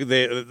awesome if, like,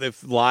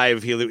 if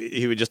live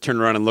he would just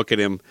turn around and look at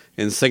him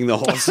and sing the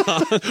whole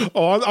song.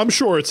 Oh, I'm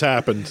sure it's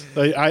happened.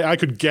 I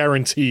could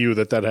guarantee you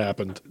that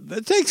happened.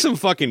 That takes some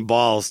fucking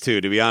balls,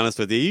 too, to be honest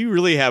with you. You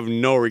really have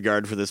no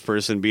regard for this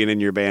person being in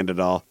your band at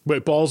all.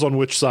 Wait, balls on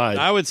which side?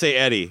 I would say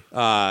Eddie.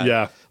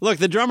 Yeah. Look,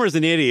 the drummer's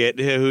an idiot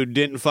who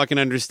didn't fucking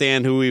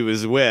understand who he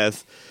was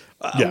with.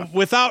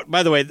 Without,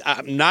 by the way,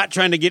 I'm not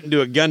trying to get into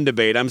a gun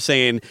debate. I'm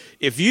saying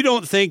if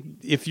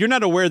you're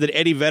not aware that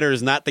Eddie Vedder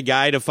is not the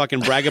guy to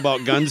fucking brag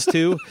about guns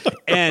to,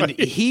 and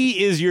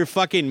he is your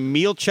fucking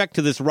meal check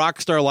to this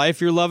rock star life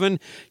you're loving,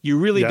 you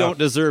really don't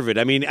deserve it.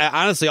 I mean,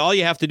 honestly, all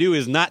you have to do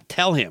is not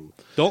tell him.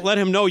 Don't let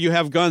him know you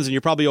have guns and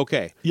you're probably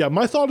okay. Yeah,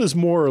 my thought is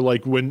more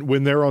like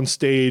when they're on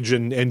stage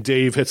and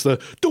Dave hits the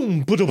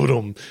doom,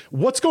 ba-dum,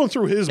 what's going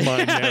through his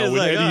mind now when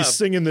like, Eddie's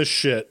singing this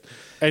shit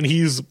and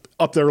he's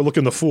up there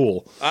looking the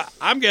fool?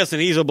 I'm guessing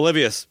he's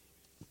oblivious.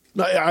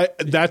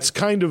 That's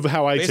kind of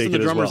how I Based take on it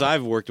the drummers as well.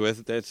 I've worked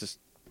with, that's just...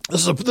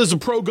 This is a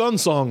pro-gun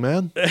song,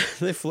 man. Yeah,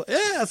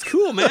 that's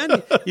cool,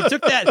 man.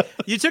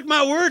 You took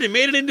my word and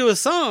made it into a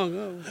song.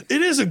 Oh.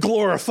 It is a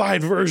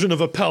glorified version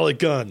of a pellet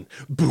gun.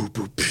 Boo,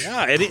 boo, boo.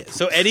 Yeah,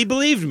 Eddie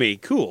believed me.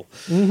 Cool.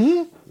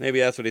 Mm-hmm. Maybe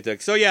that's what he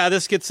took. So yeah,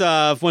 this gets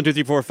 1, 2,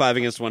 3, 4, 5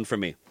 against 1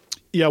 from me.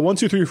 Yeah, 1,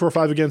 2, 3, 4,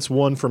 5 against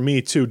 1 for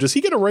me too. Does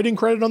he get a writing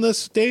credit on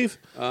this, Dave?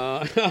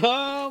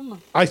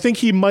 I think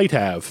he might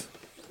have.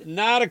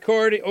 Not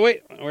according. Oh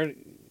wait,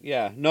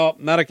 yeah, no,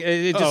 not.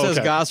 It just says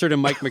Gossard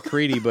and Mike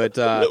McCready, but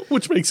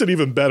which makes it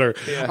even better.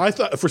 Yeah. I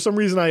thought for some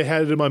reason I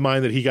had it in my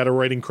mind that he got a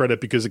writing credit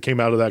because it came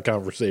out of that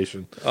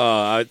conversation.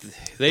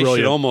 They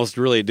should almost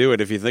really do it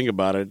if you think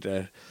about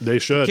it. They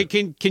should.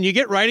 Can you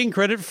get writing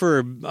credit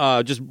for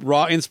just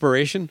raw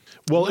inspiration?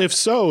 Well, if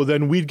so,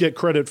 then we'd get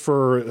credit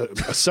for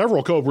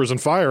several Cobras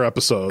and Fire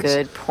episodes.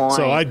 Good point.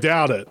 So I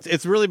doubt it.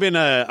 It's really been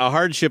a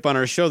hardship on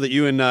our show that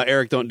you and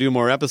Eric don't do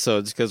more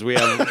episodes because we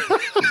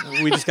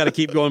just got to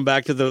keep going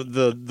back to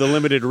the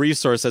limited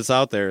resource that's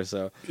out there.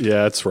 So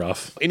yeah, it's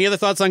rough. Any other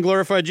thoughts on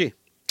Glorified G?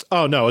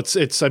 Oh no,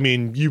 it's. I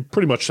mean, you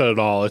pretty much said it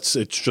all. It's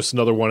just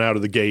another one out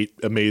of the gate.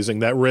 Amazing.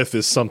 That riff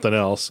is something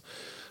else.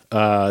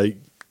 Try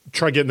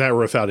getting that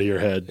riff out of your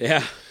head.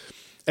 Yeah,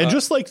 and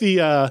just like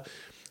the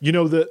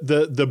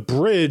the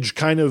bridge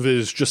kind of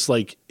is just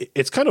like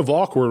it's kind of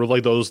awkward with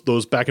like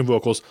those backing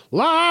vocals.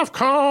 Life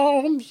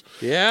comes.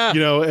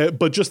 Yeah,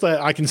 but just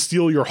that I can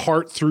steal your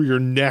heart through your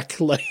neck.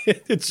 Like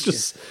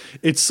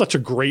it's such a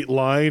great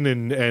line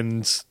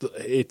and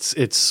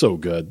it's so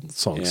good. The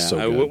song's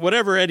so good.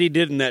 Whatever Eddie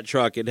did in that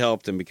truck, it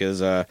helped him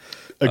because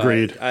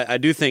agreed. I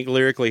do think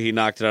lyrically he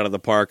knocked it out of the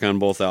park on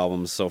both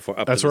albums so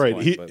far. That's right.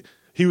 Point,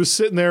 he was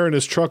sitting there in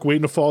his truck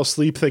waiting to fall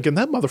asleep, thinking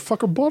that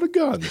motherfucker bought a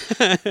gun.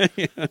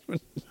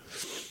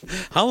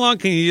 How long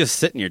can you just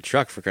sit in your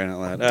truck for crying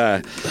out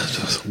loud?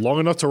 Long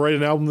enough to write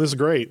an album this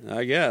great.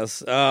 I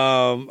guess.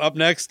 Up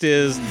next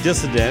is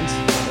Dissident.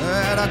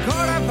 At a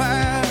quarter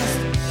past,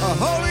 a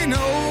holy note.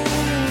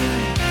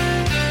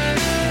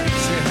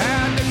 She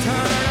had to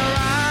turn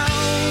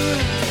around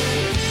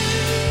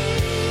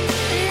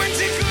when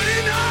she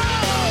couldn't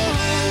hold.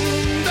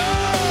 No,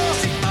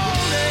 she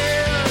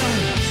folded.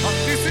 A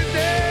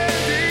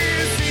dissident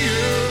is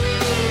here.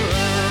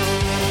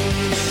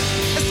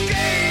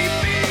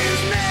 Escape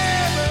is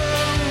never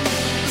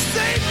the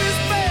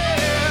safest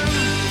bet.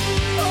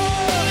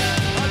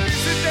 Oh, a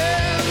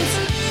dissident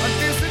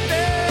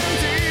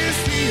is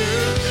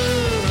here.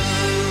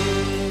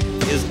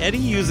 Is Eddie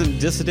using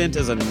dissident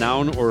as a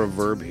noun or a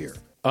verb here?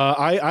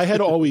 I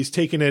had always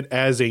taken it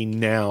as a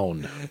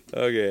noun.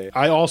 Okay.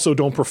 I also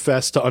don't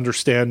profess to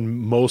understand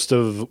most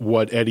of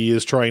what Eddie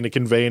is trying to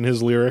convey in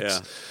his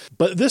lyrics. Yeah.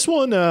 But this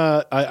one,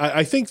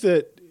 I think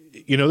that,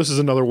 this is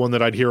another one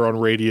that I'd hear on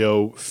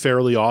radio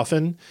fairly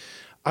often.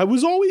 I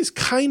was always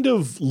kind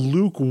of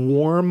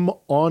lukewarm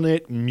on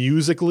it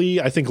musically.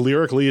 I think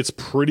lyrically it's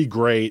pretty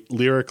great.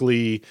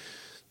 Lyrically,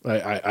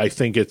 I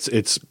think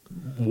it's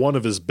one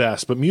of his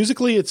best. But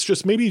musically, it's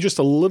just maybe just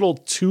a little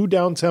too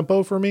down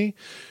tempo for me,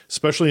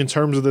 especially in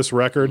terms of this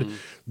record.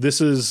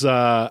 This is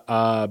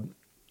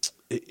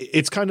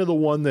it's kind of the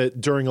one that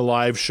during a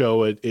live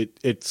show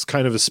it's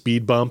kind of a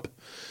speed bump.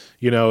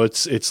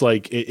 It's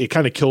like it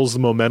kind of kills the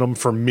momentum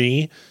for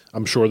me.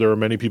 I'm sure there are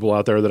many people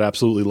out there that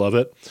absolutely love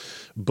it,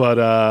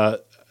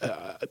 but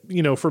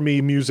for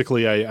me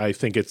musically, I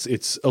think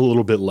it's a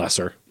little bit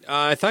lesser.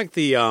 I think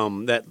the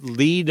that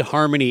lead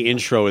harmony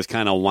intro is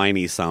kind of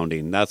whiny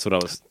sounding. That's what I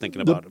was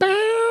thinking about.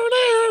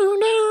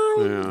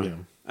 Yeah.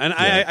 And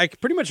I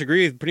pretty much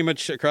agree pretty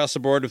much across the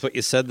board with what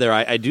you said there.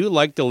 I do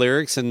like the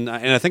lyrics, and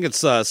I think it's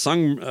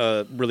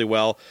sung really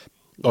well.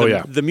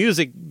 The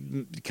music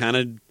kind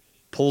of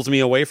pulls me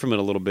away from it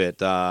a little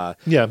bit. I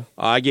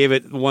gave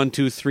it 1,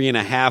 2,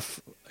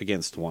 3.5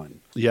 against 1.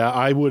 Yeah,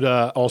 I would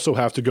also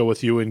have to go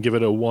with you and give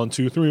it a 1,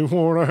 2, 3,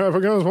 4.5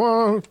 against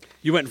 1.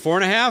 You went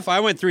 4.5.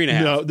 I went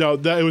 3.5. No,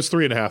 it was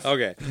 3.5.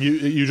 Okay,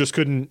 you just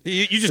couldn't.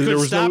 You just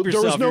couldn't stop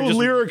yourself. There was no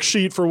lyric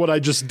sheet for what I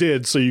just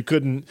did, so you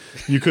couldn't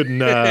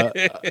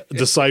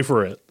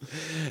decipher it.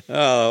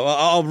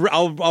 Oh,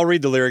 well, I'll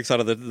read the lyrics out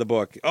of the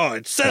book. Oh,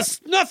 it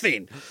says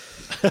nothing.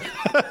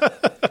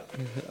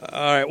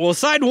 All right. Well,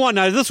 side 1.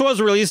 Now, this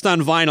was released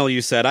on vinyl.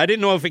 You said I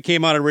didn't know if it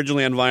came out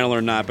originally on vinyl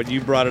or not, but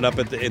you brought it up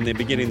in the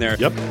beginning there.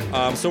 Yep.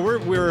 So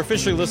we're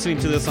officially listening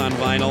to this on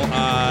vinyl.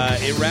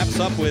 It wraps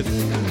up with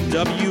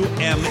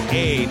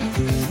WMA.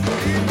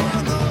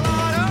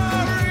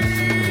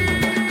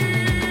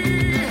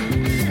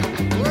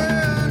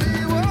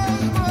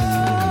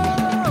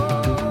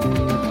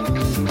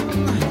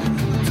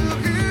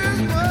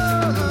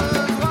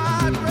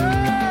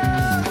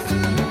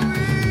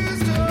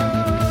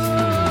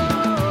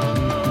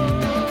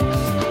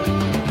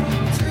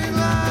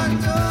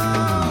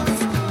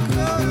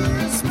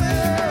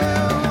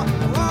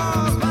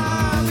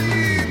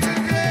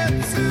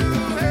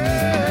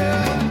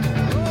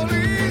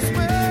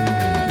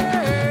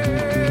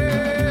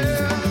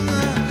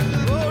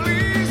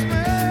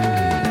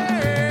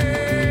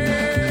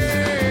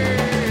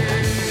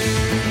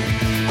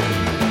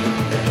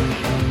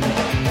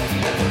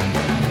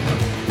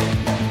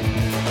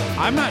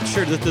 I'm not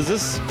sure.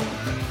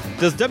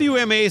 Does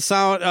WMA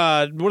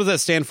sound? What does that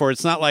stand for?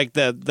 It's not like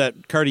that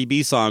Cardi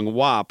B song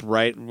WAP,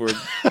 right?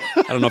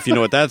 I don't know if you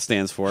know what that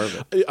stands for.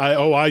 But.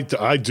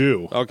 I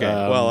do. Okay.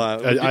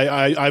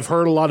 I've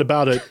heard a lot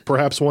about it.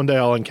 Perhaps one day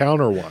I'll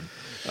encounter one.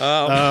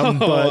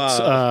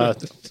 But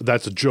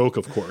that's a joke,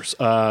 of course.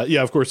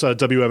 Of course.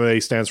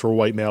 WMA stands for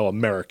White Male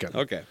American.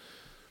 Okay.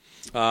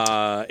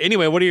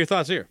 Anyway, what are your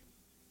thoughts here?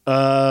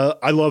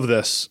 I love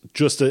this.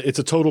 It's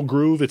a total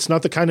groove. It's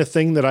not the kind of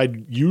thing that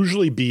I'd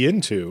usually be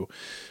into.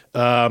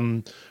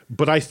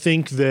 But I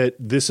think that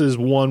this is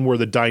one where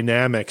the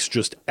dynamics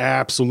just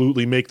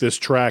absolutely make this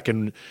track,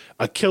 and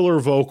a killer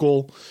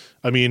vocal.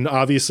 I mean,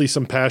 obviously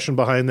some passion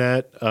behind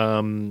that.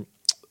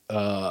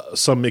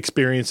 Some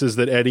experiences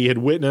that Eddie had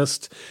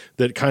witnessed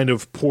that kind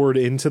of poured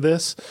into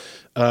this.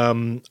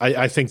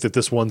 I think that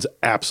this one's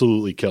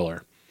absolutely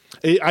killer.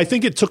 I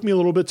think it took me a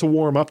little bit to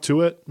warm up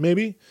to it,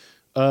 maybe.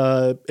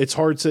 It's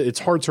hard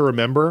to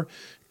remember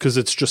because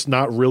it's just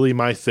not really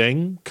my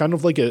thing. Kind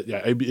of like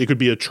it could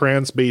be a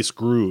trance-based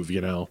groove,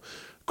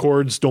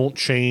 Chords don't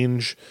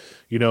change,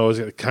 it's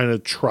a kind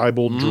of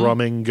tribal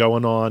drumming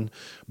going on.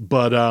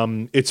 But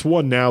it's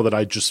one now that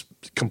I just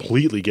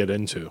completely get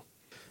into.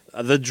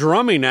 The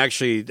drumming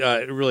actually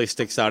really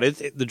sticks out.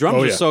 The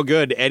drums are so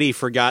good. Eddie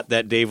forgot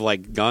that Dave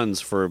liked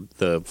guns for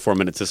the 4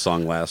 minutes this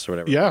song lasts or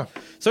whatever. Yeah.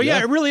 So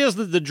it really is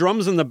the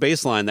drums and the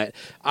bass line that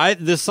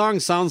this song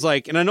sounds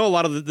like, and I know a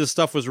lot of this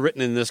stuff was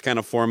written in this kind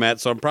of format,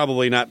 so I'm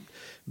probably not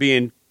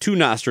being too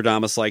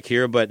Nostradamus-like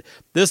here, but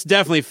this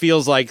definitely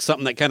feels like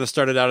something that kind of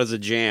started out as a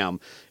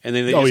jam. and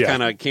then they just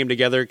kind of came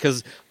together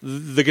because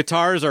the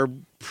guitars are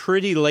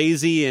pretty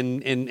lazy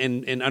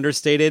and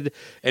understated,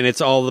 and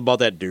it's all about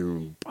that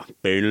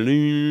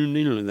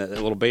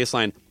little bass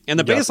line. And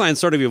the bass line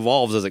sort of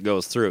evolves as it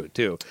goes through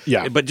too.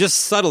 Yeah, but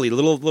just subtly,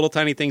 little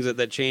tiny things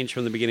that change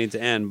from the beginning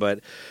to end. But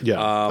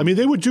I mean,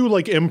 they would do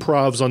like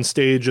improvs on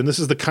stage, and this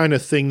is the kind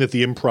of thing that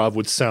the improv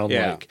would sound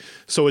like.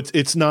 So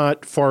it's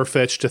not far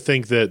fetched to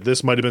think that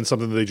this might have been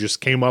something that they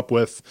just came up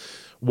with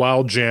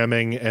while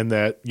jamming, and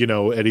that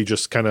Eddie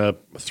just kind of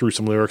threw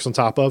some lyrics on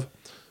top of,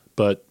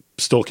 but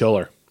still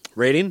killer.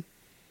 Rating?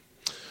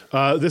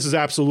 This is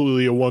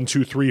absolutely a 1,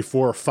 2, 3,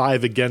 4,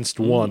 5 against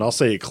 1. I'll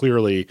say it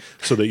clearly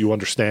so that you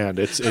understand.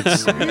 It's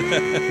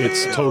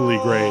totally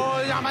great.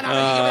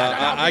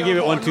 I give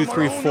it 1, 2,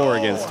 3, 4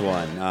 against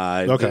 1.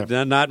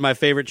 Okay, not my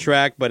favorite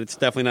track, but it's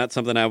definitely not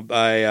something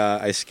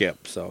I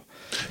skip. So,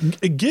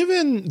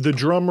 given the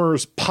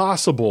drummer's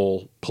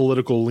possible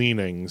political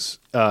leanings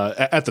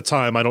at the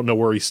time, I don't know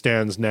where he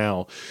stands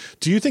now.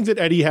 Do you think that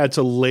Eddie had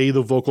to lay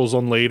the vocals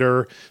on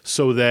later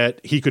so that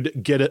he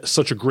could get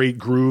such a great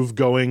groove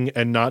going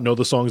and not know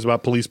the songs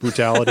about police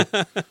brutality?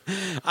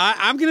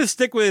 I'm going to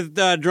stick with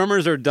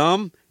drummers are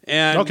dumb.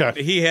 And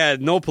he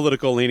had no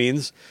political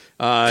leanings.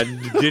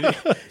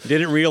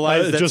 Didn't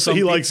realize that just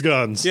he likes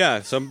guns.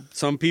 Yeah,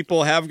 some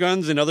people have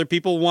guns and other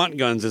people want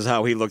guns is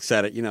how he looks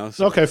at it.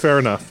 So, okay, fair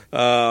enough.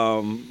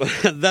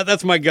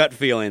 That's my gut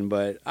feeling.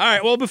 But all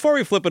right, well, before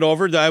we flip it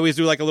over, I always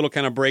do like a little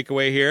kind of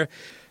breakaway here.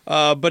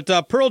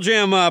 But Pearl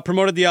Jam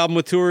promoted the album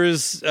with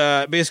tours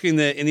basically in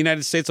the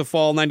United States of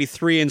fall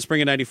 '93 and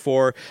spring of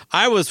 '94.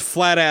 I was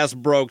flat ass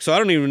broke, so I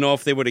don't even know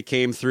if they would have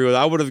came through.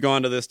 I would have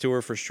gone to this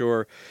tour for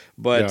sure.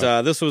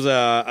 But this was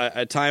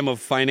a time of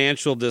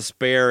financial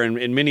despair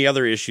and many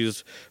other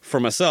issues for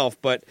myself.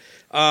 But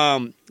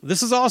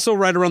this is also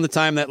right around the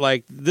time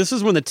that this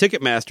is when the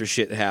Ticketmaster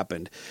shit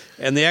happened,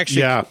 and they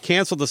actually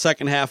canceled the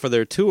second half of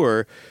their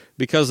tour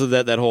because of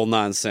that whole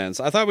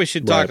nonsense. I thought we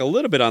should talk a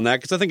little bit on that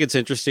because I think it's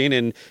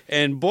interesting.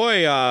 And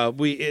boy,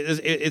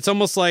 it's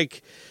almost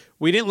like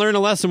we didn't learn a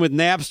lesson with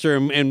Napster,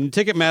 and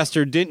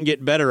Ticketmaster didn't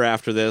get better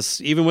after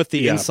this, even with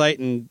the Insight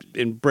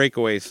and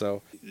Breakaway.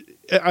 So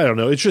I don't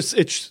know. It's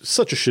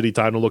such a shitty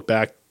time to look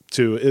back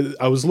to.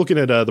 I was looking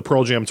at the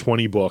Pearl Jam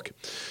 20 book.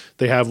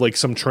 They have like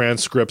some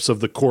transcripts of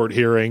the court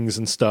hearings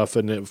and stuff,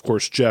 and of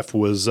course Jeff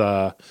was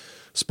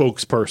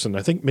spokesperson.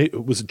 I think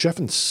was it Jeff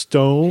and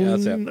Stone? Yeah,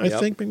 that's it. I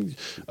think maybe.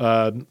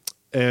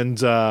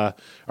 And I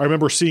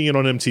remember seeing it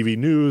on MTV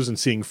News and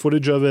seeing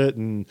footage of it,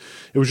 and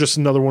it was just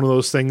another one of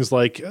those things.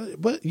 Like,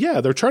 but yeah,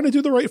 they're trying to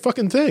do the right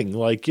fucking thing.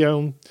 Like,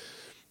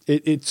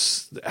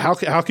 it's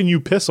how can you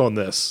piss on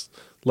this?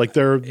 Like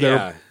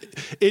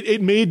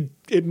it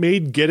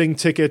made getting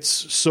tickets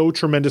so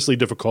tremendously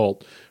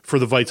difficult for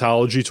the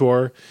Vitalogy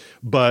tour,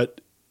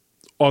 but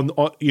on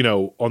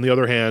the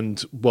other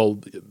hand, well,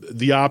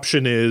 the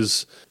option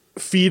is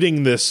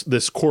feeding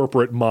this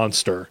corporate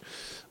monster,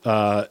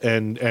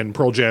 and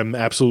Pearl Jam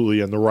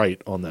absolutely in the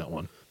right on that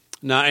one.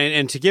 Now,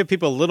 and to give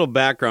people a little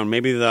background,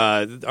 maybe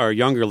our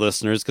younger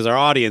listeners, because our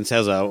audience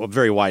has a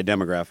very wide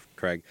demographic,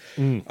 Craig.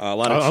 I'm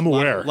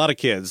aware. A lot of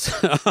kids.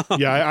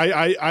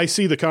 Yeah, I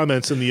see the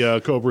comments in the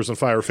Cobras and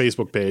Fire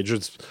Facebook page.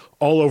 It's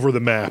all over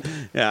the map.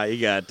 Yeah, you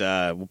got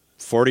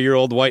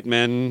 40-year-old white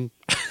men,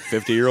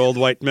 50-year-old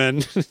white men,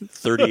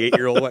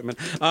 38-year-old white men.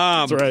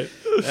 That's right.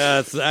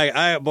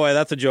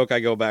 That's a joke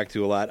I go back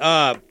to a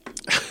lot.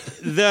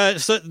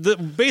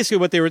 Basically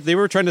what they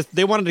were trying to,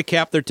 they wanted to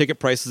cap their ticket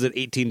prices at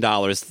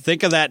 $18.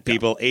 Think of that,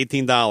 people,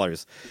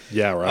 $18.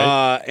 Yeah,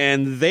 right.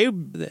 And they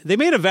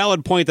made a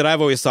valid point that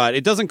I've always thought.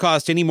 It doesn't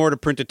cost any more to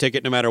print a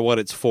ticket no matter what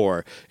it's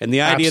for. And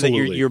the idea that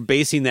you're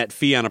basing that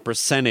fee on a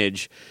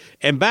percentage.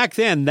 And back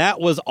then, that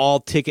was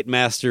all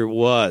Ticketmaster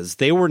was.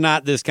 They were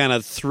not this kind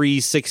of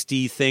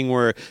 360 thing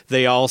where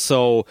they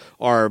also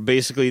are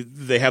basically,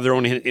 they have their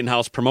own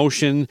in-house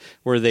promotion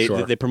where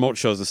they promote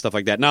shows and stuff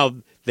like that. Now,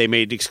 they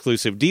made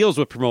exclusive deals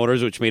with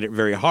promoters, which made it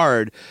very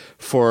hard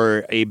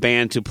for a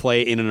band to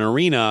play in an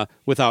arena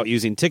without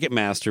using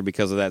Ticketmaster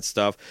because of that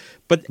stuff.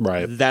 But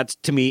that,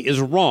 to me, is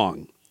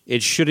wrong.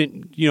 It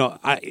shouldn't,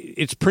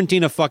 it's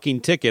printing a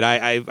fucking ticket.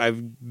 I've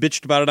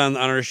bitched about it on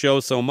our show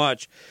so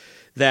much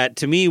that,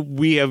 to me,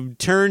 we have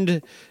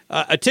turned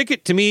a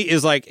ticket. To me,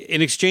 is like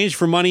in exchange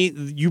for money,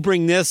 you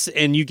bring this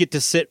and you get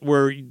to sit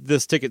where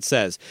this ticket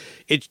says.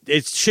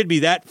 It should be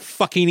that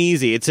fucking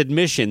easy. It's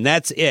admission.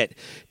 That's it.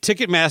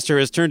 Ticketmaster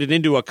has turned it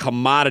into a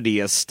commodity,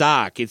 a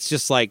stock. It's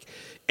just like,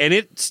 and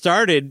it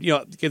started.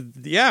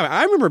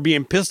 I remember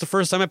being pissed the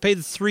first time I paid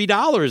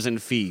 $3 in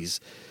fees.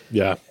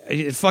 Yeah.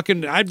 It's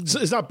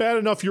not bad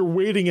enough you're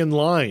waiting in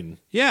line.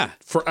 Yeah.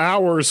 For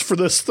hours for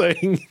this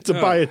thing to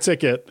buy a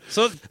ticket.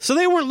 So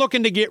they weren't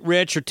looking to get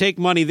rich or take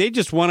money. They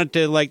just wanted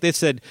to, like they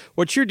said,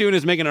 what you're doing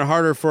is making it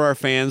harder for our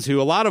fans, who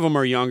a lot of them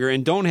are younger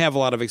and don't have a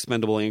lot of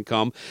expendable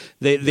income.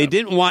 They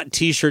didn't want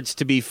T-shirts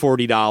to be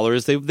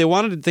 $40. They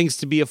wanted things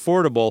to be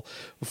affordable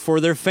for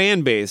their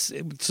fan base.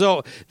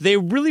 So they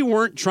really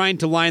weren't trying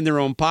to line their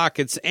own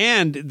pockets,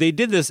 and they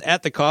did this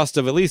at the cost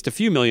of at least a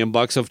few $1 million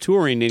of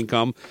touring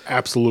income.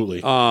 Absolutely.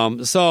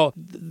 Absolutely. So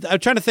I'm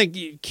trying to think.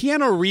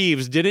 Keanu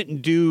Reeves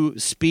didn't do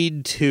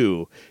Speed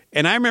 2.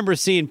 And I remember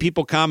seeing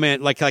people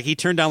comment like he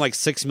turned down like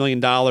 $6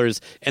 million,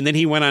 and then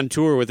he went on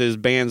tour with his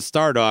band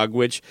Stardog,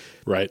 which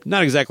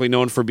not exactly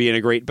known for being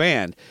a great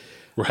band.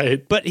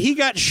 Right. But he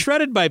got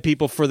shredded by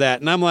people for that.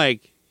 And I'm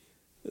like,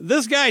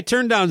 this guy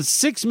turned down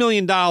 $6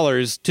 million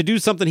to do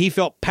something he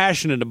felt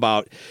passionate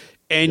about.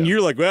 And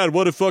you're like, man,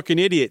 what a fucking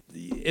idiot.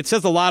 It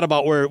says a lot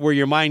about where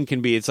your mind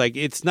can be. It's like,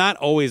 it's not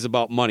always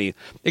about money,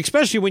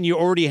 especially when you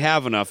already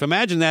have enough.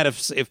 Imagine that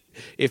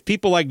if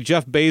people like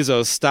Jeff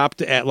Bezos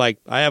stopped at like,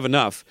 I have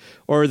enough,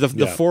 or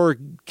the 4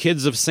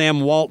 kids of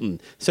Sam Walton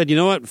said, you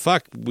know what,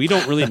 fuck, we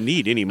don't really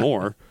need any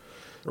more.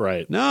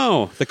 Right.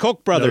 No, the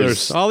Koch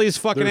brothers, all these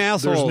fucking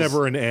assholes. There's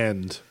never an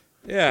end.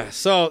 Yeah,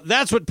 so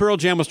that's what Pearl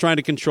Jam was trying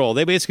to control.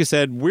 They basically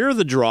said, we're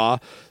the draw.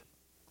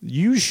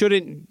 You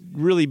shouldn't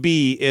really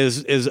be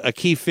as a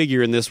key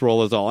figure in this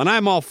role at all. And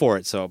I'm all for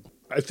it. So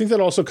I think that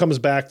also comes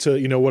back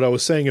to, what I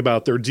was saying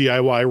about their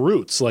DIY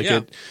roots. Like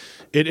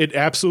it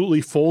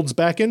absolutely folds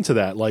back into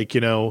that. Like,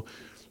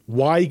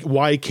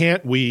 why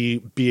can't we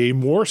be a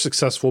more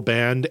successful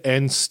band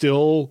and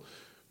still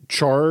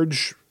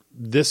charge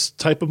this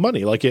type of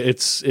money? Like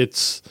it's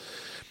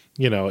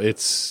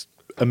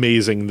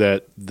amazing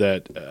that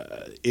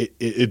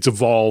it's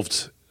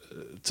evolved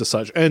to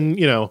such. And,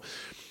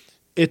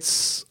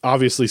 it's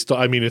obviously still,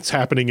 it's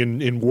happening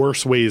in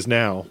worse ways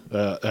now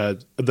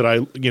that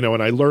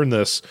and I learned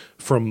this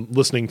from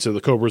listening to the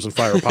Cobras and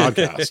Fire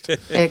podcast.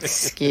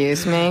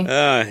 Excuse me?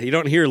 You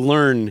don't hear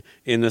learn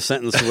in the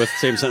same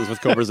sentence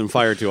with Cobras and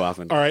Fire too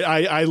often. All right.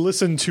 I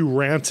listened to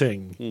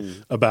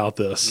ranting about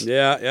this.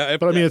 Yeah.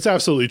 But it's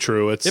absolutely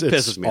true. It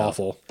pisses me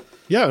awful. off.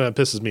 Yeah, it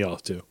pisses me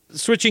off too.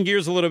 Switching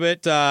gears a little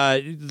bit,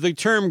 the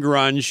term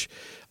grunge,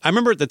 I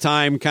remember at the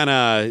time kind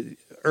of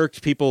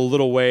irked people a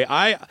little way.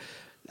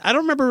 I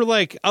don't remember,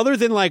 other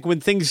than, when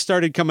things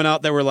started coming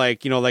out that were,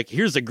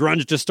 here's a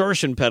grunge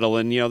distortion pedal,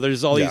 and,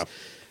 there's all these...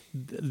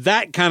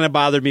 That kind of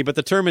bothered me, but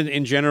the term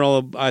in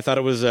general, I thought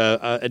it was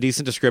a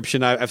decent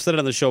description. I've said it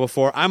on the show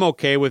before. I'm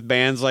okay with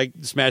bands like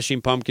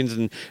Smashing Pumpkins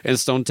and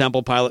Stone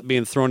Temple Pilot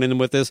being thrown in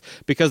with this,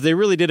 because they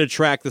really did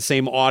attract the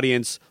same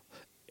audience,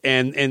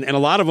 and a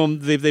lot of them,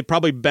 they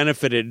probably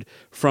benefited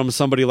from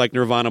somebody like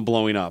Nirvana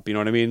blowing up, you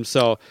know what I mean?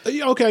 So...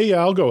 Okay,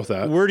 yeah, I'll go with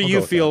that. Where do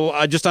you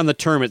feel, just on the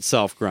term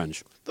itself,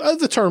 grunge?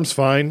 The term's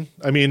fine.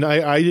 I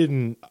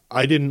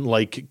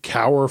didn't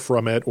cower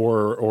from it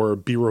or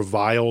be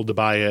reviled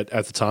by it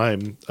at the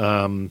time.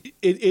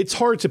 It's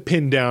hard to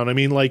pin down.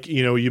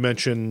 You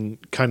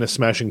mentioned kind of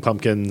Smashing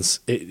Pumpkins.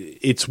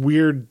 It's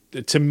weird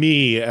to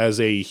me as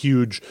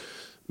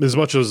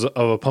much as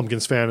of a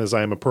Pumpkins fan as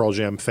I am a Pearl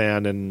Jam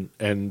fan,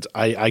 and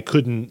I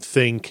couldn't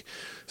think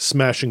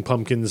Smashing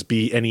Pumpkins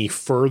be any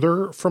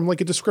further from a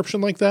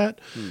description like that.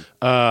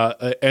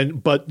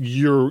 But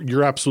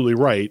you're absolutely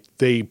right.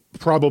 They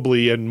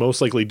probably and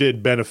most likely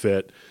did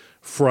benefit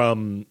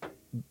from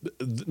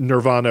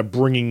Nirvana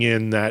bringing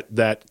in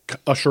that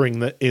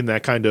ushering in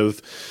that kind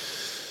of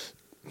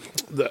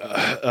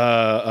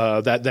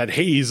that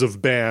haze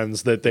of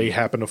bands that they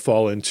happen to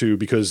fall into,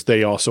 because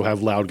they also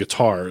have loud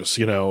guitars,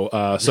 so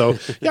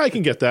yeah, I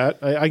can get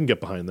that. I can get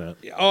behind that.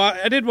 Oh,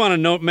 I did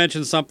want to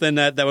mention something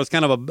that was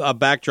kind of a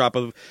backdrop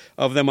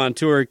of them on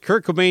tour.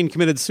 Kurt Cobain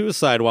committed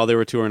suicide while they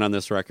were touring on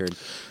this record.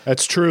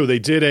 That's true. They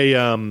did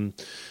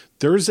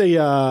there's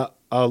a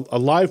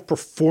live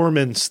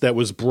performance that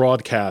was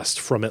broadcast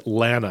from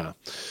Atlanta.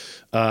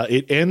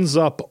 It ends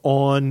up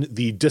on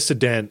the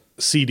Dissident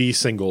CD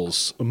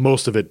singles.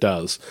 Most of it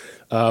does.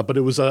 But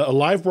it was a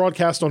live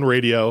broadcast on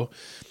radio.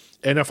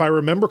 And if I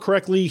remember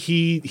correctly,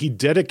 he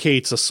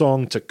dedicates a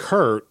song to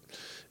Kurt,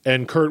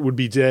 and Kurt would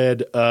be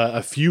dead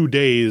a few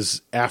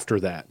days after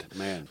that.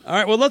 Man. All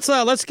right, well,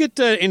 let's get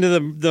into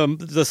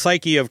the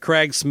psyche of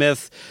Craig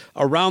Smith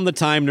around the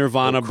time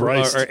Nirvana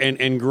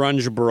and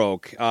grunge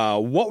broke.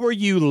 What were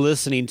you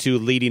listening to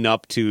leading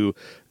up to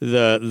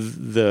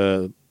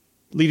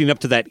leading up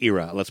to that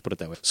era, let's put it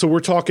that way? So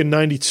we're talking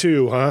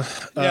 92, huh?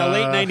 Yeah,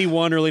 late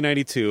 91, early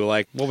 92.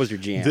 What was your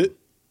jam?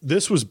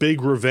 This was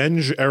big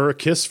Revenge era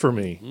Kiss for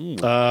me.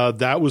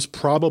 That was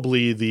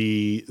probably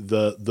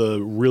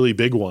the really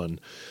big one.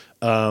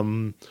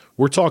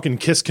 We're talking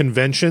Kiss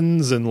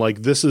conventions, and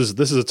this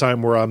is a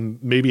time where I'm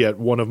maybe at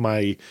one of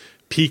my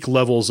peak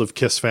levels of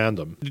Kiss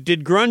fandom.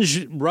 Did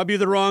grunge rub you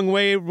the wrong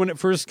way when it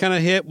first kind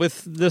of hit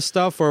with this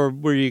stuff, or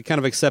were you kind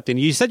of accepting?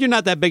 You said you're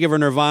not that big of a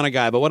Nirvana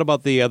guy, but what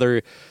about the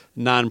other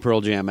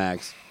non-Pearl Jam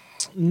acts?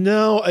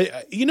 No,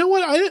 you know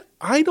what?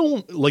 I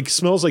don't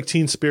Smells Like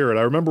Teen Spirit.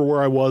 I remember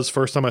where I was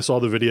first time I saw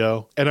the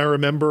video, and I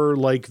remember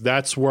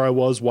that's where I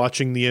was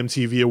watching the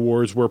MTV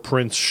Awards where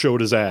Prince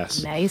showed his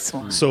ass. Nice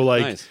one. So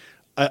nice.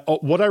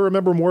 what I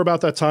remember more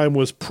about that time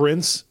was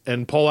Prince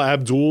and Paula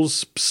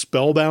Abdul's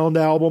Spellbound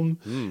album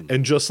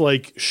and just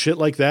like shit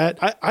like that.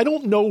 I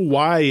don't know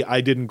why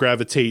I didn't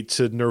gravitate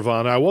to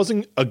Nirvana. I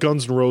wasn't a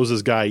Guns N'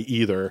 Roses guy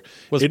either.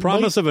 Was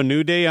Promise of a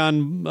New Day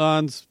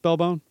on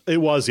Spellbound? It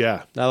was,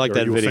 yeah. I like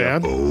that you video. A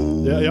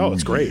fan? Yeah,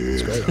 it's great.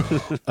 It's great.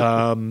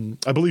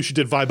 I believe she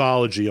did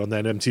Vibology on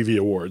that MTV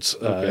Awards,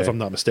 if I'm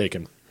not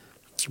mistaken.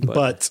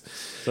 But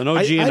so no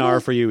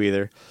GNR for you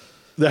either.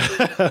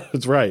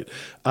 That's right.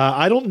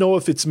 I don't know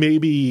if it's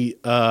maybe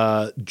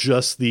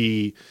just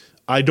the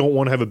I don't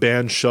want to have a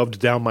band shoved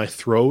down my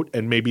throat,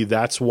 and maybe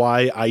that's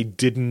why I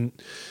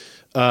didn't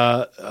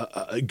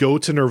go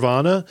to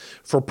Nirvana.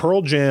 For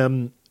Pearl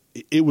Jam,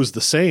 it was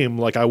the same.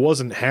 Like, I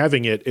wasn't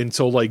having it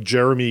until like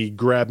Jeremy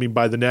grabbed me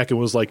by the neck and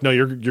was like, "No,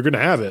 you're going to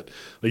have it.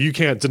 Like, you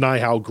can't deny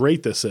how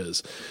great this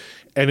is."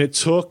 And it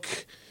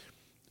took,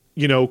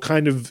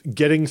 kind of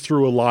getting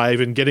through Alive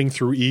and getting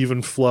through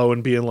Even Flow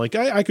and being like,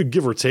 I could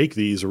give or take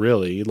these,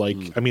 really. Like,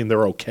 I mean,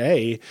 they're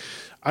okay.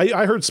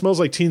 I heard Smells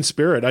Like Teen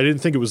Spirit. I didn't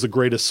think it was the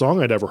greatest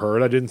song I'd ever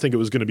heard. I didn't think it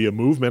was going to be a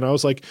movement. I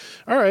was like,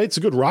 all right, it's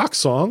a good rock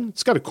song.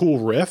 It's got a cool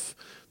riff.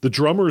 The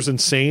drummer's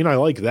insane. I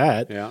like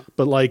that. Yeah.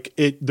 But like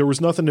there was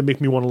nothing to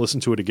make me want to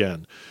listen to it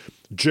again.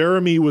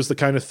 Jeremy was the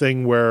kind of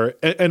thing where,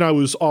 and I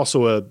was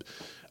also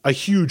a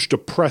huge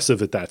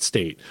depressive at that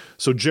state.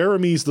 So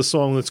Jeremy's the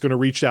song that's going to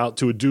reach out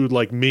to a dude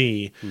like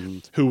me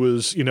who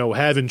was,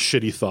 having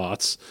shitty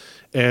thoughts.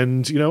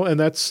 And, and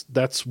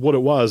that's what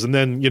it was. And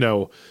then,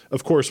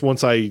 of course,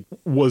 once I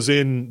was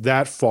in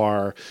that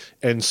far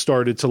and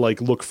started to like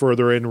look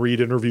further in,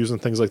 read interviews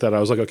and things like that, I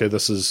was like, okay,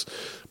 this is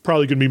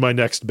probably going to be my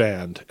next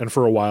band. And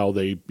for a while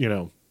they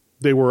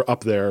were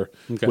up there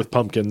with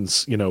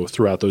Pumpkins,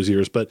 throughout those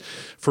years. But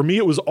for me,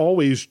 it was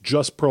always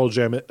just Pearl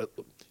Jam.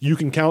 You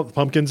can count the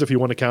Pumpkins if you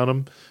want to count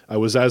them. I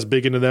was as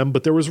big into them,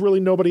 but there was really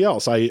nobody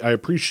else. I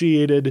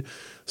appreciated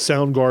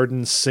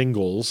Soundgarden's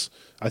singles.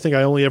 I think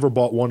I only ever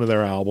bought one of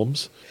their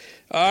albums.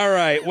 All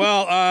right.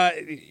 Well,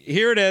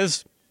 here it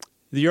is.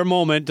 Your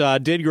moment.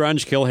 Did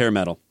grunge kill hair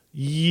metal?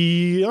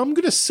 Yeah, I'm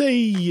going to say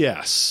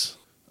yes.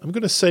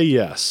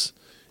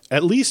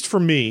 At least for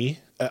me,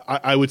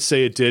 I would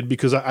say it did,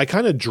 because I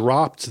kind of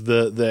dropped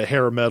the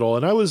hair metal,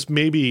 and I was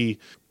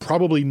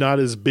probably not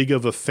as big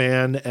of a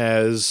fan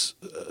as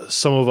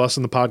some of us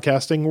in the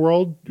podcasting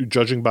world,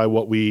 judging by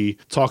what we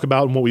talk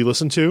about and what we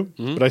listen to.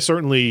 But I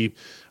certainly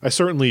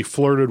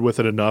flirted with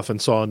it enough and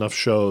saw enough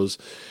shows.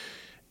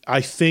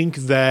 I think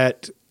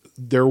that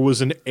there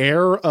was an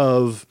air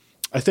of,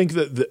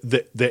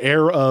 the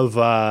air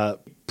of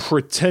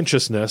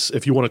pretentiousness,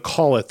 if you want to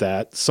call it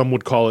that, some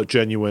would call it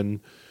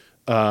genuine,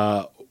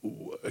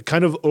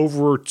 kind of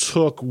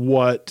overtook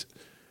what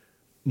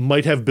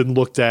might have been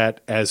looked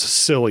at as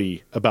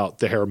silly about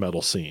the hair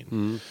metal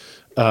scene.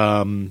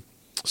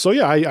 So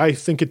yeah, I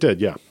think it did.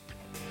 Yeah.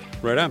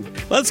 Right on.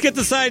 Let's get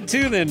to side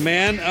 2 then,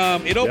 man.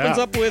 It opens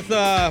up with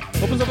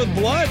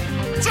blood.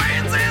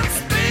 Drains and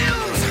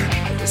spills,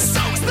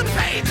 soaks the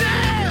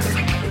pages,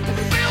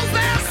 fills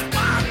their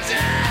sponges.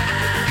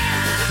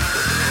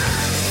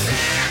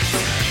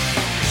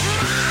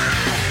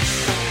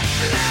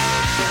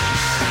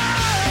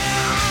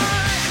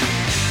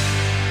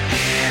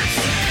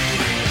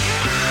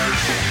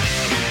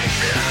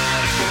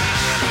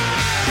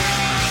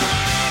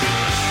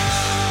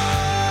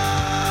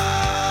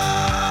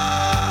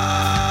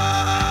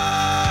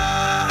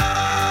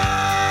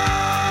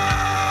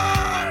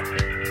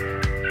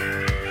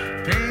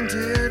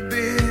 Painted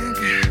big,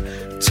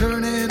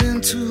 turn it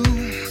into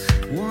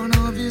one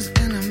of his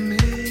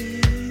enemies.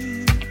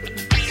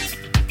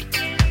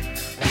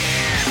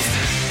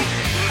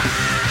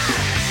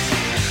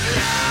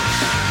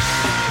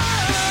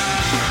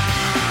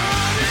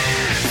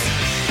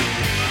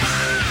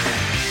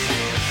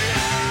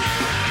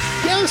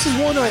 Yeah, this is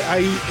one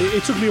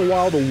it took me a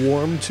while to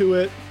warm to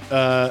it.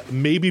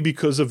 Maybe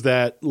because of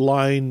that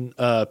line,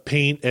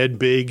 paint Ed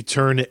big,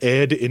 turn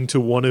Ed into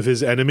one of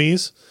his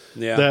enemies.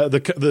 Yeah.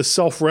 The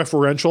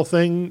self-referential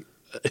thing,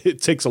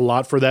 it takes a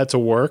lot for that to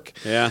work.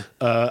 Yeah.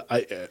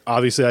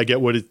 I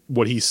get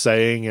what he's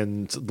saying,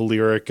 and the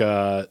lyric,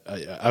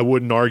 I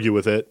wouldn't argue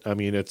with it. I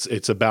mean,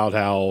 it's about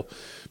how,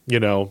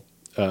 they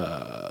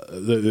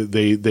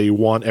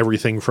want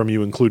everything from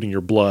you, including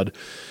your blood.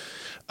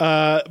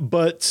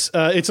 But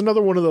it's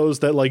another one of those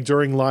that, like,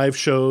 during live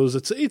shows,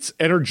 it's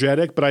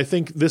energetic, but I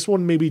think this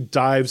one maybe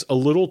dives a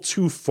little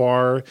too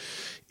far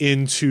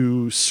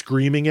into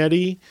Screaming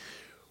Eddie,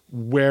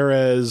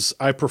 whereas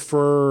I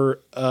prefer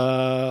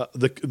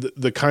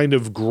the kind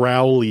of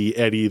growly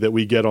Eddie that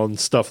we get on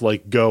stuff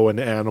like Go and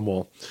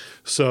Animal.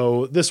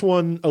 So this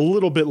one a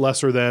little bit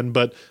lesser than,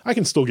 but I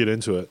can still get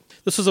into it.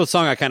 This was a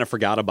song I kind of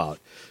forgot about.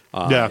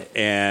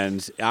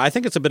 And I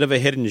think it's a bit of a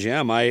hidden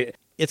gem.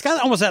 It's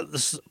got almost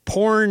that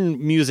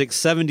porn music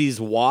 70s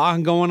wah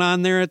going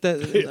on there at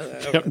the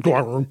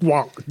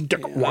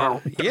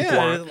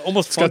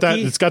almost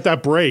funky. It's got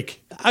that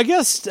break. I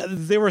guess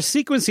they were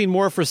sequencing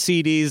more for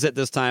CDs at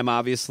this time,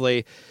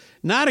 obviously.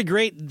 Not a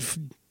great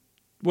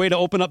way to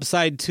open up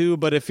side 2,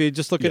 but if you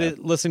just look at it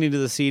listening to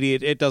the CD,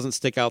 it doesn't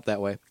stick out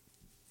that way.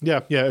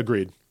 Yeah,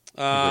 agreed.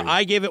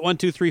 I gave it 1,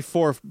 2, 3,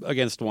 4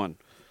 against 1.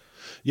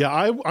 Yeah,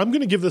 I'm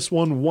going to give this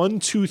one 1,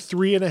 2,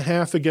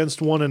 3.5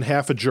 against 1 and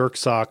half a jerk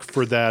sock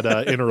for that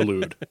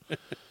interlude.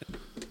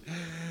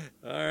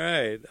 All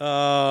right,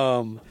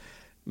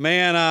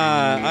 man,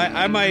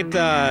 I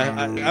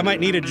might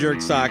need a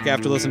jerk sock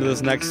after listening to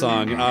this next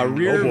song.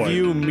 Rear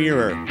View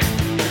Mirror.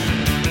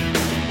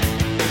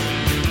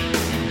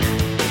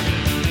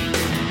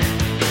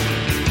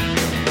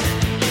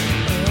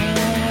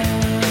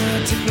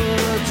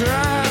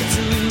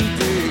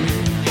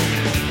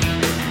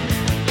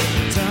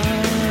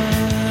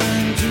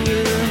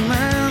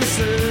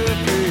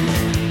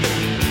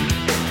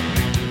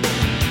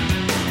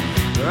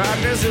 I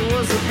guess it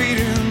was the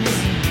beatings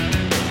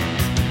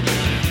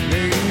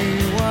made me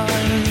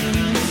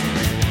wise,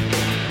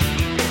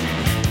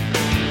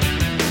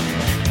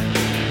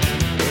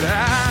 but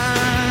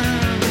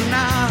I'm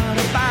not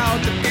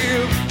about to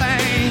give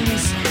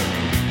thanks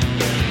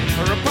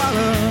or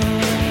apologize.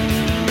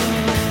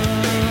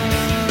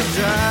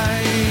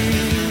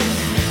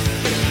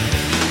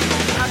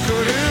 I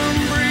couldn't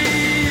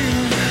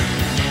breathe,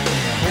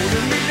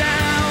 holding me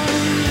down,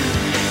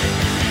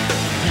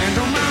 hand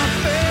on my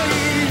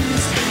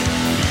face,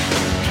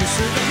 kiss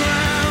of the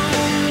ground,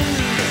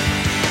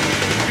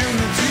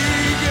 unity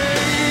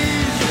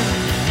gaze,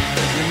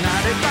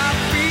 united by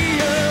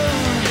fear,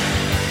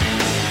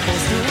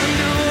 forced to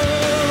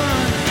endure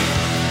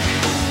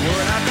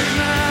what I did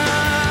not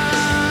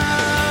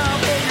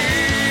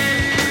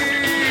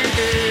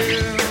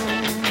forgive.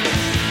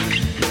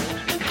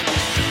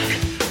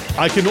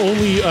 I can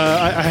only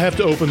I have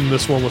to open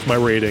this one with my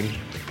rating,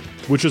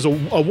 which is a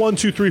 1,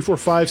 2, 3, 4,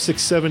 5,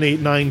 6, 7, 8,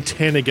 9,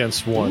 10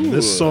 against 1. Ooh.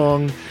 This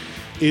song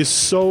is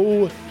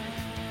so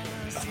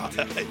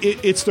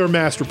it's their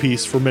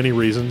masterpiece for many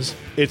reasons.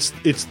 It's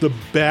the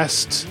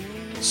best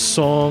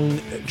song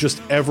just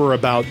ever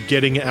about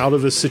getting out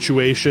of a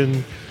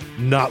situation,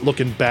 not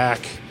looking back.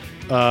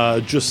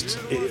 I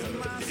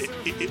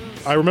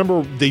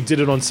remember they did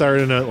it on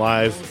Saturday Night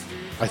Live,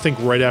 I think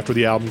right after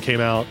the album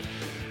came out,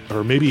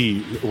 or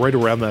maybe right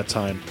around that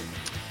time.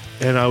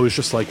 And I was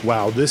just like,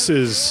 wow, this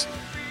is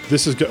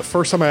good.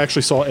 First time I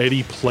actually saw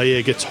Eddie play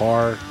a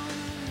guitar.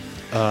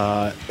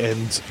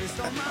 And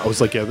I was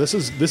like, yeah, this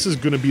is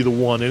going to be the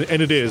one.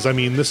 And it is. I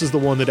mean, this is the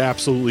one that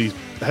absolutely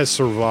has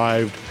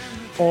survived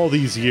all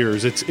these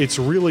years. It's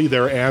really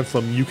their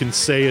anthem. You can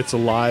say it's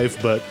alive,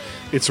 but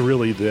it's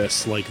really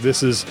this. Like,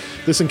 this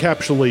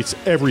encapsulates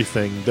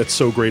everything that's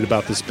so great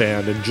about this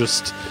band. And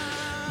just,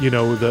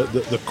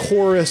 the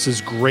chorus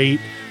is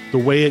great. The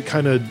way it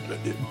kind of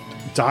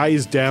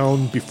dies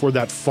down before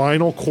that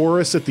final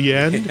chorus at the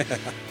end.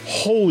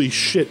 Holy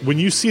shit. When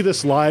you see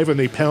this live and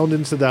they pound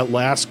into that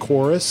last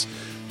chorus,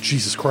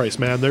 Jesus Christ,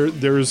 man, there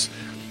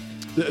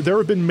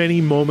have been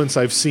many moments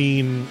I've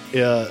seen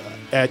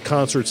at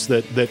concerts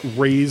that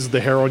raise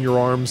the hair on your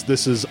arms.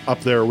 This is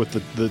up there with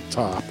the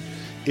top.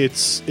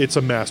 It's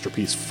a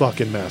masterpiece,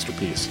 fucking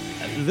masterpiece.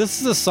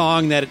 This is a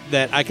song that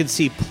I could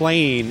see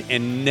playing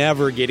and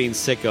never getting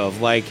sick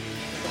of. Like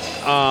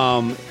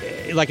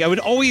I would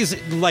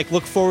always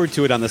look forward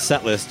to it on the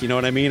set list. You know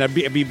what I mean? I'd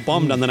be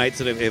bummed on the nights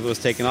that it was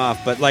taken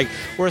off. But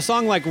where a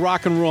song like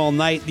Rock and Roll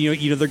Night,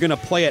 they're gonna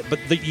play it,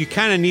 but you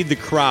kind of need the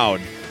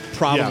crowd.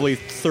 Probably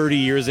 30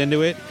 years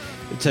into it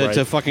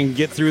to fucking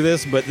get through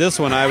this. But this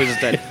one, I was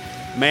just that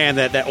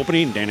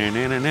opening,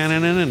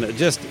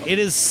 it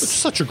is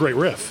such a great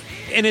riff.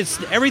 And it's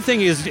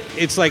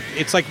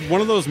like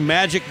one of those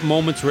magic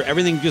moments where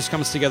everything just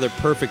comes together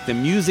perfect. The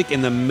music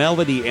and the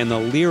melody and the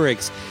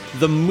lyrics,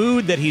 the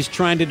mood that he's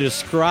trying to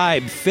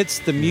describe fits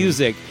the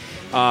music.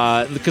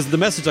 Because the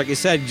message, like I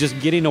said, just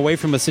getting away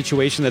from a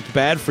situation that's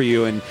bad for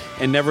you and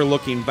never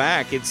looking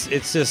back. It's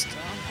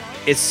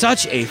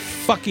such a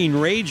fucking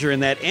rager.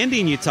 And that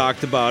ending you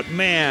talked about,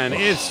 man,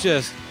 it's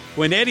just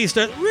when Eddie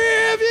starts review.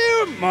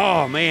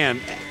 Oh man,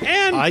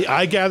 and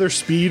I gather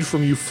speed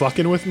from you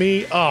fucking with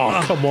me.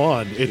 Oh, come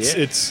on,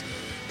 it's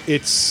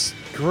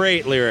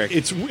great lyric.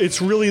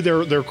 It's really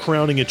their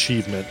crowning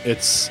achievement.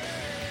 It's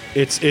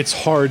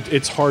hard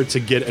to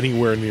get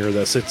anywhere near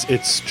this.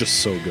 It's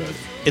just so good.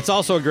 It's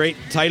also a great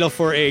title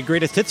for a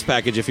greatest hits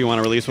package if you want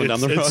to release one down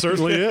the road. It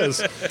certainly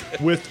is.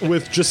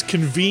 With just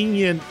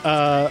convenient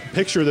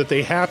picture that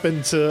they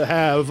happen to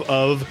have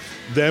of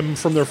them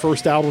from their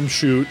first album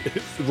shoot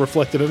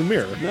reflected in a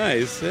mirror.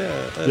 Nice,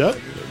 yeah. Yep.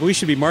 We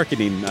should be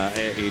marketing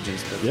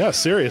agents. But. Yeah,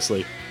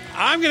 seriously.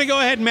 I'm going to go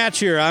ahead and match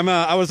here.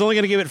 I was only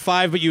going to give it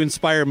 5, but you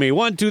inspired me.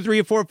 1, 2,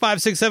 3, 4,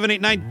 5, 6, 7,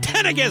 8, 9,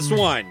 10 against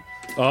 1.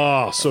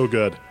 Oh, so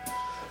good.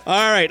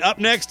 All right, up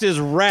next is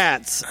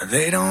Rats.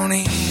 They don't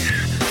eat,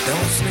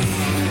 don't sleep,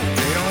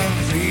 they don't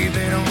feed,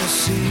 they don't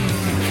see.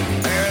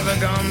 They're the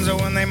gums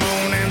when they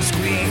moan and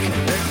squeak.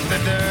 Lick the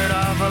dirt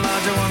off a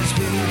larger one's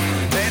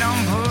feet. They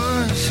don't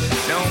push,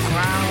 don't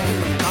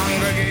crowd,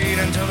 congregate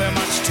until they're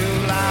much too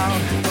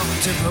loud. Fuck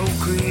to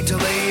procreate till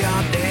they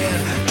are dead.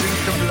 Drink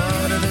the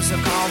blood of this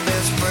and call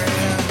this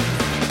bread.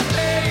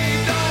 They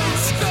don't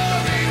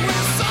scurry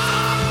with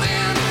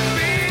something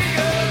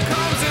bigger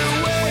comes their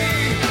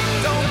way.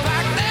 Don't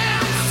pack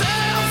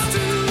themselves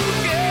too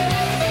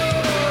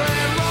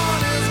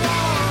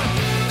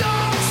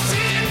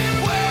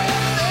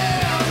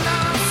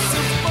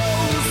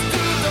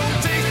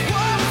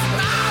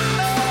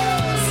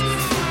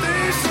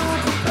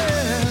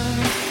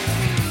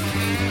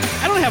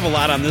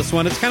lot on this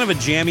one. It's kind of a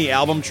jammy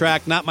album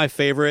track, not my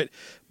favorite,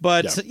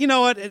 but you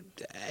know what?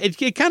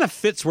 It kind of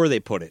fits where they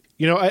put it.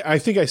 You know, I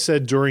think I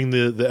said during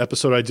the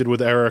episode I did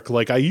with Eric,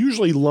 like I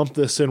usually lump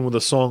this in with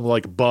a song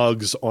like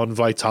Bugs on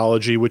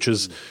Vitology, which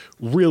is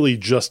really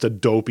just a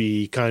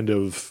dopey kind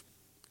of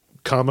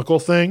comical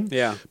thing.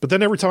 Yeah. But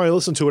then every time I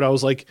listened to it, I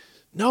was like,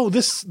 no,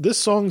 this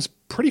song's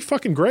pretty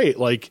fucking great.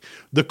 Like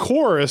the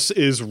chorus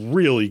is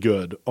really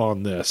good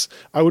on this.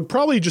 I would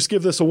probably just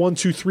give this a 1,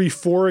 2, 3,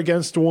 4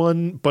 against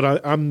 1,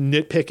 but I'm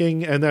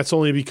nitpicking, and that's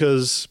only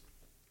because,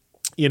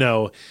 you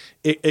know,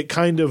 it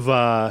kind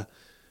of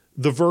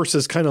the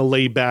verses kind of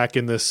lay back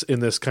in this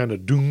kind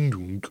of doom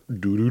doom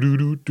doo doo doo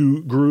doo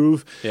doo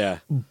groove. Yeah.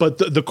 But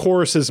the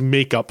choruses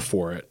make up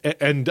for it.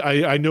 And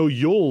I know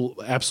you'll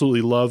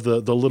absolutely love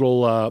the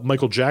little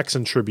Michael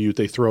Jackson tribute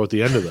they throw at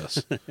the end of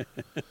this.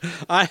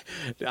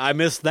 I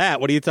missed that.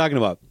 What are you talking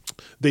about?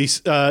 He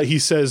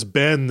says,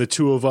 Ben, the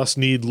two of us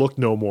need look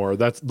no more.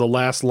 That's the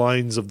last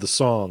lines of the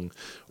song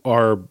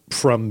are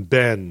from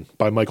Ben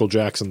by Michael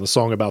Jackson, the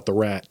song about the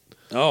rat.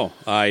 Oh,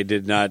 I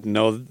did not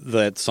know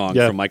that song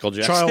from Michael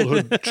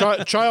Jackson.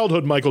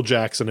 Childhood Michael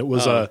Jackson. It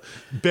was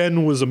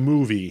Ben was a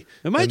movie.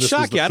 It might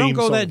shock you. I don't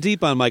go that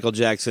deep on Michael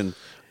Jackson.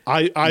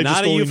 I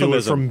just only knew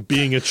it from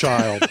being a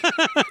child.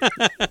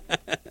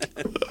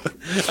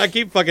 I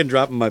keep fucking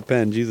dropping my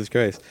pen. Jesus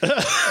Christ.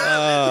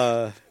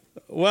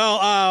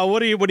 What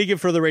do you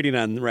give for the rating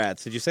on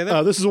Rats? Did you say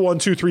that? This is a 1,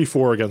 2, 3,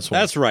 4 against 1.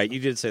 That's right.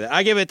 You did say that.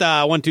 I give it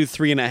 1, 2,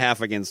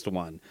 3.5 against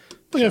 1.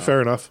 Yeah, fair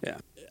enough. Yeah.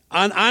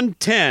 On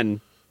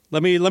 10.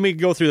 Let me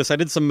go through this. I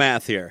did some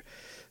math here.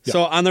 Yeah.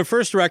 So on their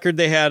first record,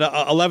 they had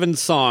 11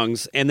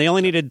 songs, and they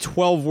only needed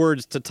 12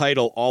 words to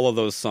title all of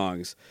those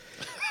songs.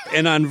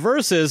 And on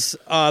Versus,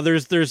 they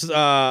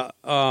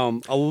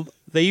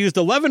used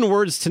 11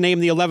 words to name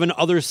the 11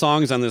 other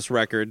songs on this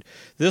record.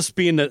 This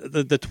being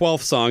the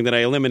 12th song that I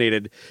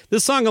eliminated.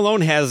 This song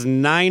alone has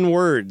 9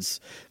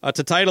 words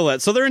to title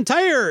it. So their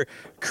entire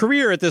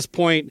career at this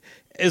point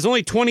is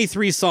only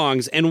 23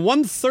 songs, and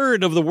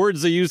 1/3 of the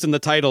words they used in the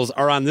titles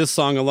are on this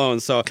song alone.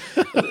 So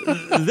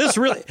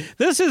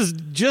this is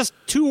just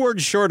 2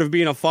 words short of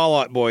being a Fall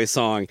Out Boy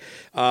song.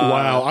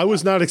 Wow, I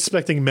was not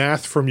expecting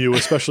math from you,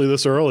 especially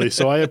this early,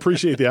 so I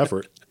appreciate the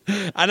effort.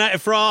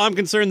 And for all I'm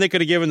concerned, they could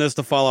have given this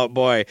to Fall Out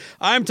Boy.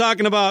 I'm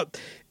talking about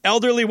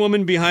Elderly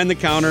Woman Behind the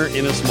Counter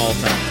in a Small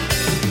Town.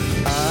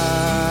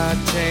 I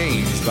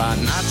changed by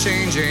not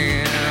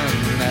changing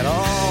at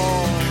all.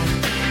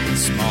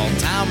 Small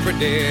town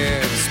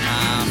predicts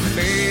my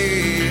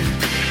fate.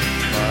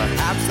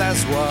 Perhaps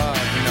that's what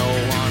no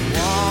one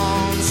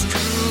wants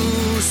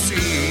to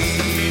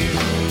see.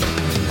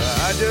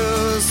 I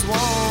just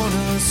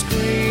wanna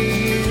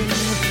scream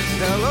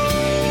hello.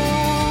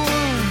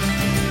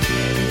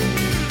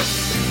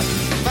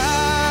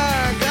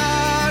 My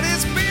God,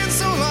 it's been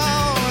so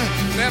long.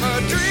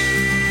 Never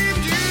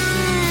dreamed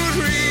you'd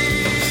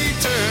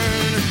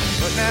return,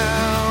 but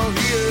now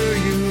here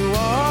you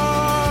are.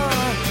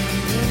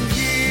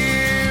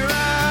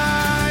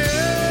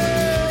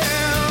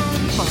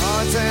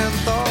 And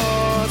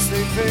thoughts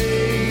they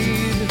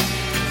fade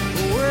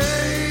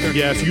away.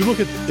 Yeah, if you look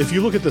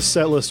at the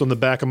set list on the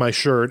back of my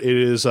shirt, it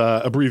is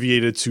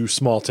abbreviated to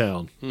Small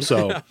Town.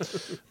 So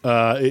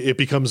it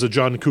becomes a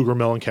John Cougar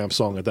Mellencamp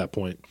song at that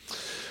point.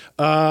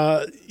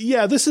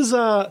 This is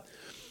I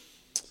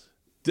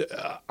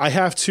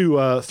have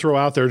to throw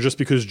out there, just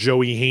because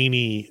Joey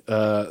Haney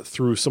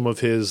through some of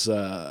his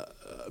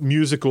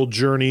musical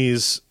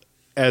journeys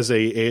as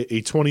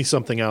a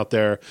 20-something out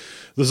there,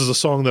 this is a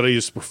song that I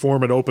used to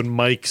perform at open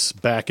mics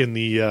back in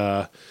the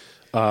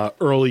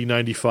early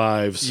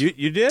 95s.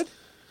 You did?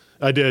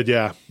 I did,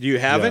 yeah. Do you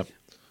have it?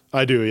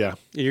 I do, yeah.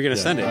 You're going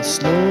to send it.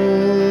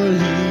 Slowly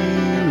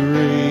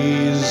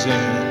raising,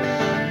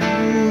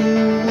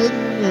 you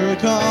wouldn't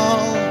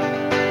recall,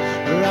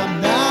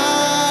 I'm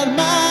not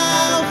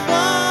my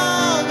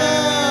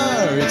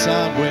father. It's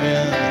out when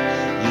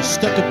you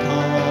stepped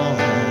upon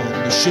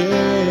the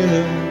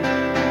shelf.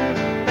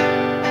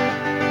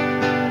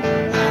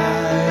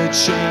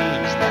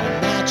 Change by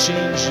not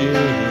changing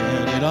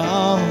at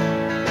all.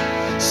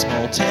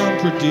 Small town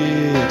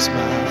predicts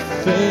my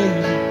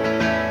fate.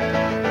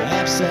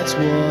 Perhaps that's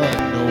what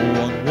no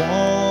one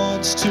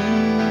wants to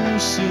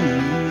see.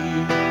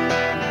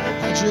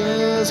 I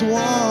just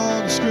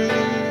want to scream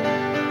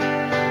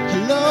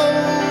hello.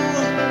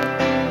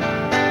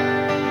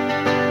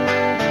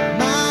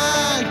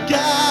 My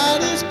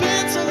God, it's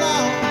been so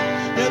long.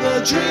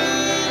 Never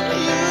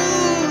dreamed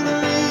you'd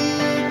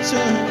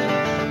return.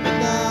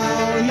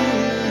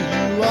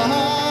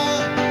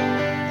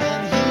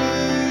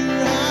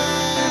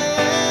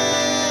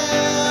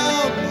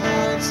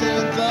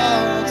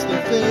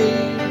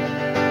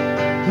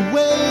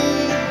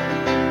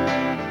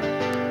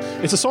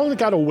 It's a song that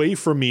got away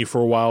from me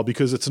for a while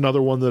because it's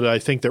another one that I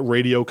think that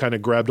radio kind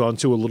of grabbed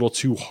onto a little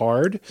too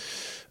hard.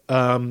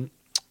 The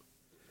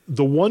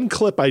one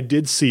clip I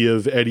did see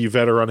of Eddie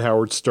Vedder on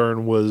Howard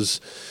Stern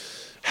was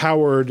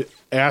Howard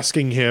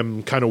asking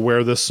him kind of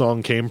where this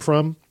song came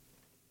from.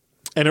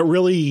 And it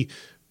really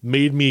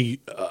made me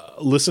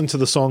listen to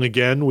the song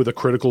again with a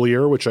critical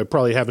ear, which I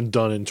probably haven't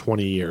done in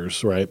 20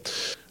 years,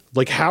 right?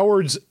 Like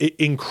Howard's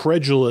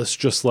incredulous,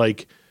 just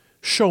like,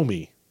 show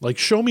me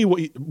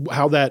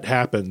how that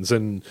happens.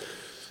 And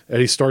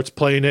he starts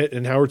playing it,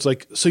 and Howard's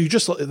like, so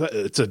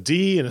it's a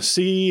D and a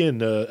C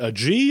and a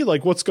G?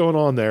 Like, what's going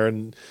on there?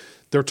 And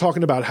they're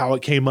talking about how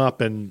it came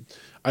up, and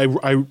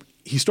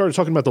he started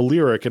talking about the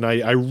lyric, and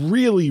I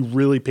really,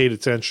 really paid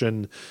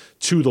attention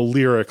to the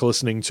lyric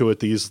listening to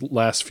it these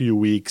last few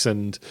weeks.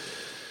 And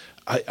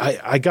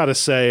I gotta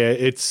say,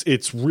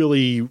 it's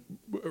really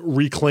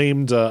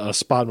reclaimed a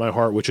spot in my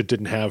heart, which it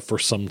didn't have for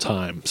some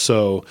time.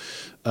 So,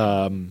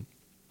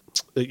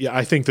 yeah,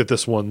 I think that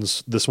this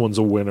one's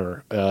a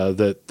winner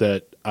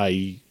that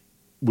I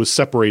was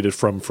separated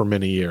from for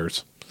many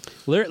years.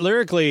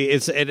 Lyrically,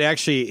 it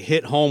actually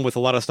hit home with a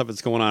lot of stuff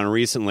that's going on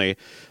recently.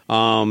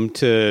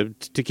 To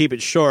keep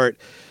it short,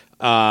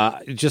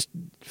 just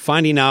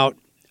finding out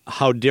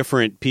how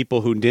different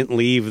people who didn't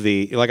leave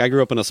I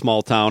grew up in a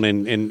small town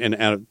and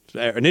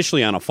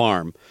initially on a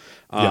farm,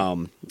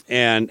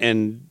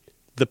 and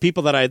the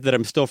people that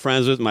I'm still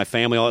friends with, my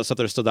family, all that stuff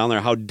that are still down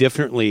there, how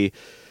differently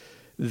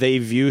they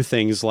view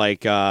things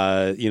like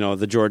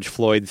the George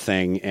Floyd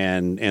thing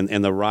and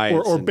the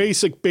riots or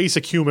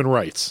basic human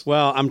rights.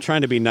 Well, I'm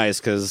trying to be nice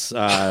because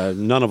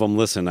none of them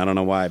listen. I don't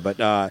know why,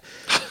 but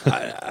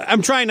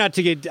I'm trying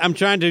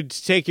to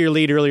take your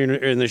lead earlier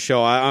in the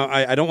show.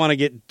 I don't want to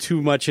get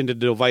too much into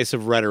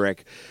divisive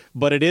rhetoric,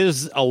 but it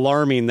is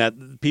alarming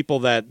that people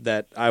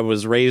that I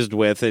was raised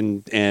with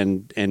and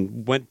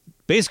went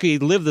basically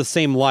lived the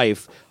same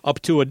life up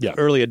to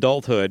early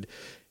adulthood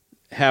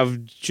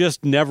have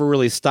just never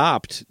really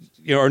stopped,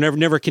 or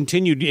never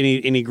continued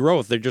any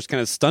growth. They're just kind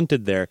of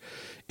stunted there.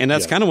 And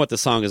that's kind of what the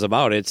song is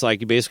about. It's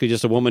like basically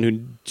just a woman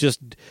who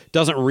just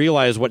doesn't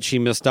realize what she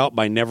missed out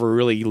by never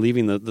really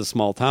leaving the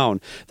small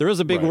town. There is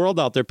a big world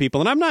out there,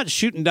 people, and I'm not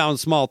shooting down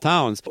small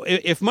towns.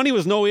 If money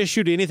was no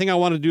issue to anything I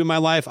wanted to do in my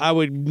life, I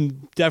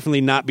would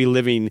definitely not be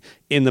living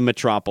in the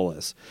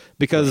metropolis,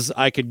 because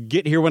I could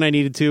get here when I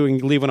needed to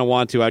and leave when I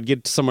want to. I'd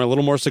get somewhere a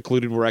little more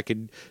secluded where I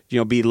could,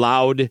 be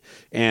loud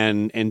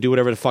and do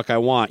whatever the fuck I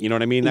want. You know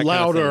what I mean? That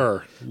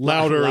louder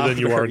than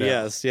you are now.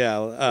 Yes,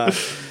 yeah.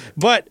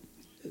 But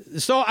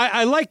so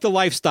I like the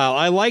lifestyle.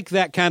 I like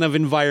that kind of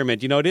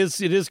environment. It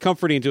is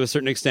comforting to a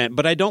certain extent,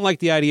 but I don't like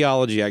the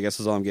ideology, I guess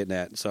is all I'm getting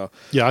at. So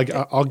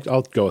yeah, I'll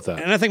go with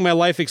that. And I think my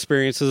life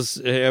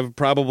experiences have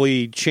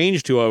probably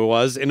changed who I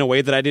was in a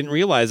way that I didn't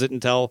realize it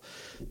until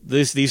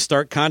these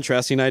stark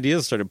contrasting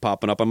ideas started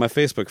popping up on my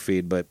Facebook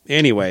feed. But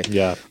anyway,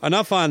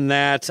 enough on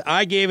that.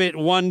 I gave it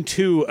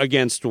 1-2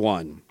 against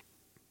 1.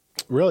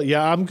 Really?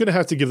 Yeah, I'm going to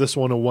have to give this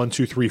one a 1,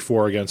 2, 3,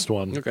 4 against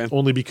 1. Okay.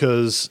 Only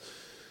because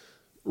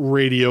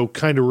radio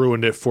kind of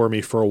ruined it for me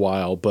for a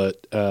while,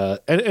 but and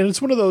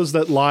it's one of those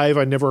that live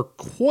I never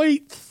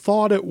quite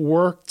thought it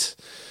worked.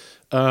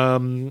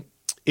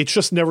 It's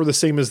just never the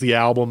same as the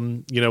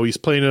album. He's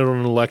playing it on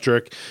an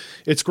electric.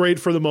 It's great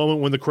for the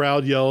moment when the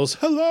crowd yells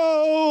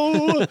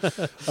hello,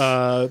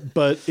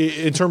 but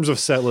in terms of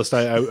set list,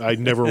 I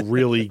never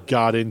really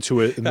got into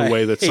it in the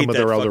way that some of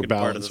their other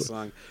ballads.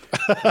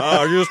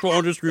 I just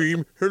want to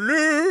scream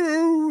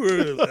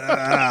hello.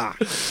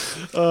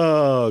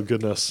 Oh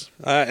goodness!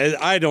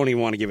 I don't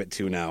even want to give it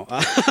 2 now.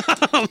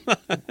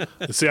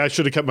 See, I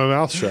should have kept my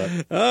mouth shut.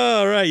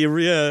 All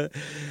right,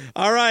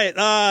 all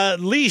right.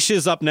 Leash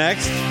is up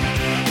next.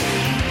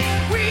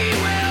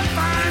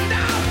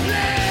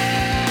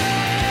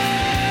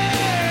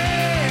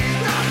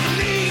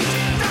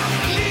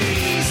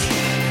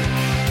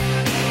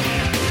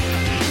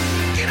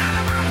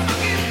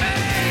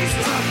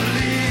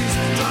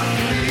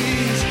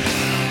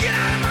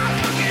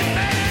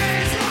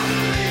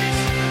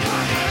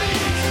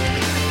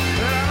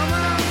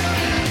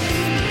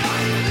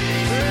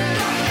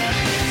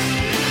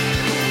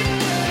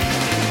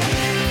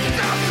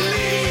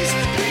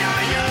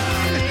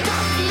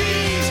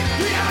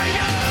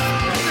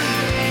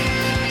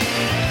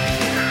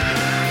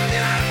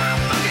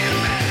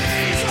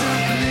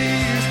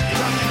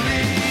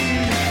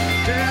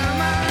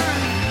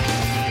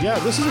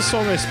 This is a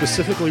song I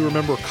specifically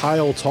remember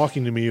Kyle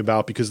talking to me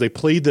about because they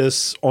played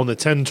this on the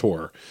 10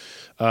 tour,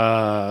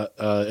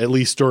 at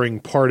least during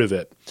part of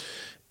it.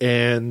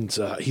 And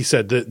he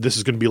said that this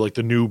is going to be like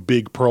the new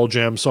big Pearl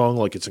Jam song.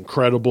 Like, it's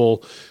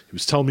incredible. He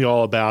was telling me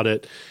all about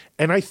it.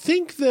 And I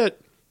think that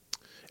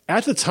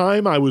at the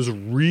time I was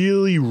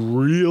really,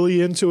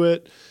 really into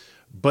it.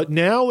 But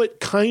now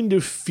it kind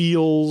of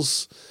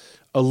feels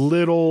a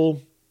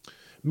little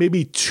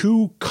maybe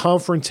too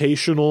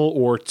confrontational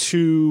or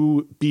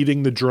too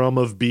beating the drum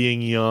of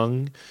being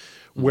young.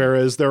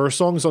 Whereas there are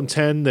songs on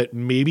 10 that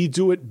maybe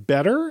do it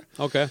better.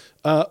 Okay.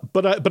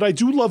 But I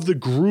do love the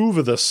groove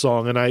of this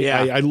song, and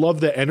I love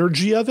the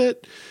energy of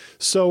it.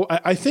 So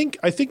I think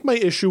my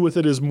issue with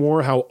it is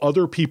more how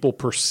other people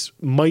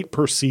might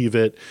perceive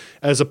it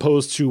as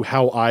opposed to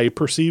how I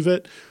perceive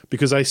it,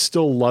 because I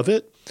still love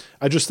it.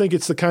 I just think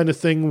it's the kind of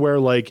thing where,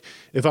 like,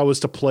 if I was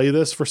to play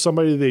this for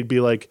somebody, they'd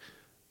be like,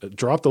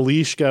 drop the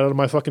leash, get out of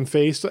my fucking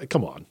face.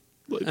 Come on.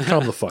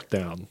 calm the fuck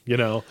down, you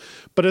know.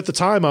 But at the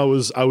time, I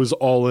was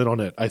all in on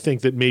it. I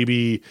think that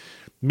maybe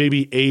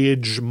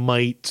age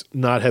might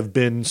not have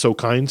been so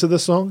kind to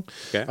this song.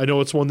 Okay. I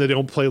know it's one they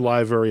don't play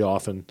live very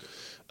often.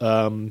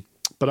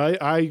 But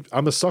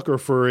I'm a sucker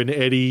for an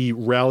Eddie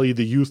rally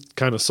the youth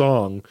kind of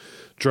song.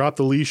 Drop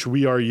the leash,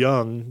 we are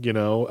young. You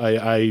know,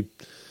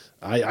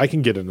 I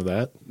can get into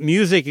that.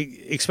 Music,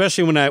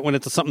 especially when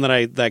it's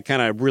something that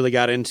kind of really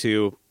got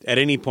into at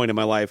any point in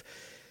my life,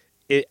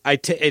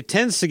 it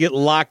tends to get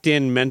locked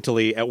in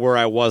mentally at where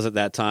I was at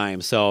that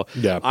time. So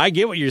yeah. I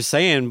get what you're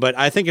saying, but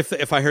I think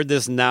if I heard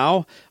this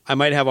now, I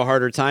might have a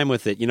harder time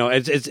with it. You know,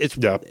 it's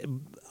Yeah.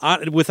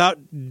 Without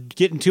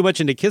getting too much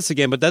into Kiss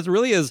again, but that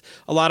really is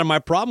a lot of my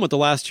problem with the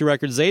last two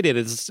records they did.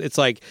 It's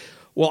like,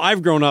 well,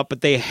 I've grown up,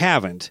 but they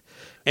haven't.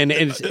 And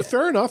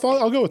Fair enough.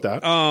 I'll go with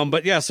that.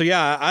 but yeah, so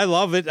yeah, I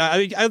love it.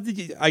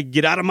 I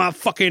get out of my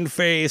fucking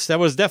face. That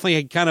was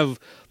definitely kind of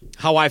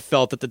how I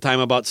felt at the time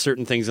about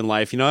certain things in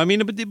life. You know, I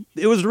mean,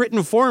 it was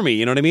written for me.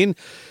 You know what I mean?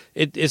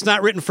 It's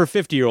not written for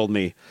 50-year-old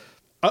me.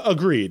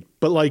 Agreed.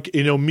 But like,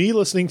 you know, me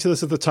listening to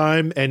this at the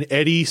time and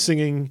Eddie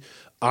singing,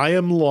 I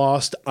am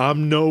lost,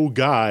 I'm no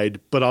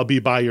guide, but I'll be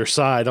by your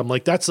side. I'm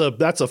like, that's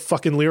a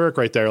fucking lyric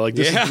right there. Like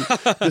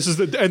this is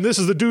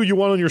the dude you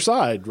want on your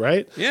side,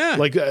 right? Yeah.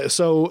 Like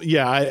so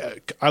yeah,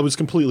 I was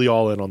completely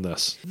all in on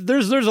this.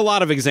 There's a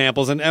lot of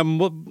examples, and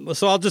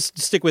so I'll just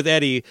stick with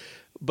Eddie.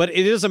 But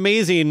it is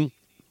amazing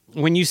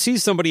when you see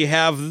somebody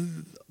have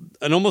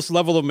an almost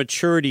level of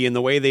maturity in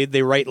the way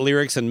they write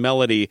lyrics and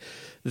melody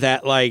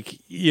that, like,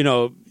 you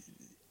know,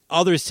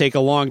 others take a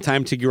long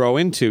time to grow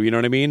into, you know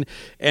what I mean?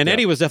 And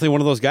Eddie was definitely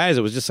one of those guys.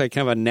 It was just like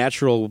kind of a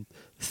natural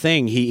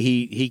thing.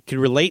 He could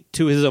relate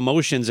to his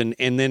emotions and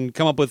then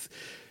come up with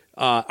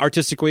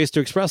artistic ways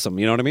to express them.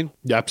 You know what I mean?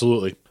 Yeah,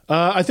 absolutely.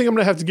 I think I'm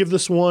going to have to give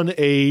this one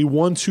a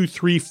 1, 2,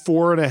 3,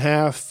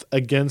 4.5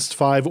 against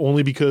 5,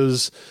 only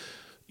because,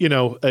 you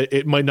know,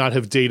 it might not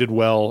have dated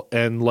well.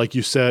 And like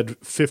you said,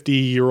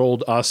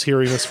 50-year-old us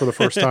hearing this for the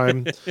first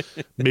time,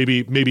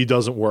 maybe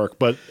doesn't work.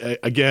 But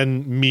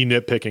again, me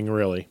nitpicking,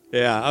 really.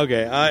 Yeah,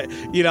 okay.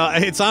 You know,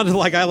 it sounded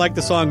like I liked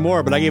the song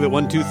more, but I gave it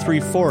 1, 2, 3,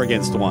 4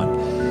 against 1.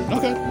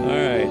 Okay.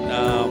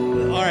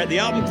 All right. The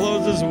album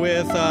closes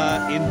with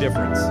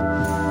Indifference.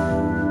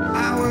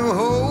 I will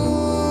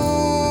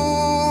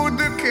hold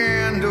the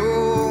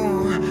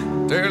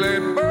candle till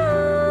it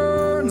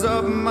burns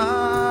up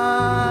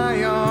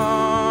my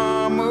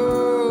arm.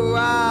 Oh,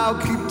 I'll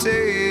keep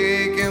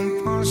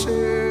taking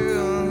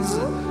punches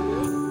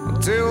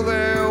until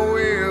their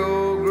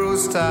will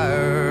grows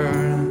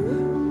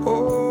tired.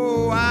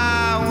 Oh,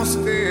 I won't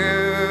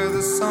stare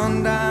the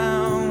sun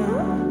down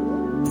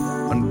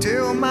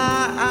until my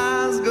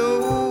eyes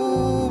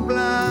go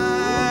blind.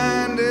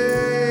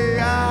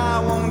 I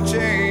won't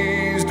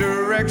change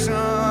direction,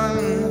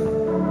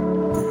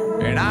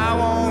 and I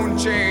won't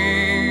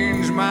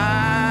change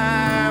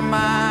my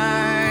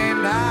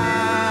mind.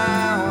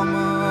 How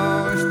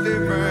much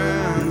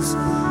difference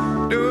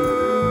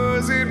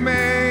does it make?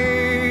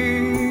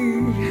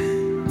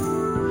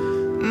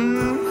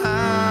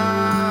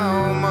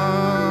 How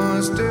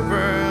much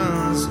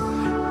difference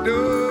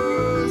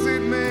does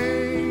it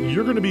make?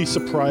 You're going to be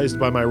surprised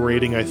by my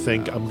rating, I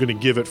think. I'm going to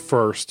give it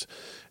first.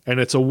 And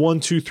it's a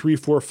 1, 2, 3,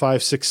 4,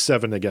 5, 6,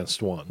 7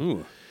 against 1.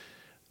 Ooh.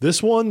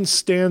 This one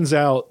stands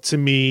out to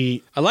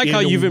me. I like in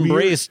how a you've weird-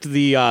 embraced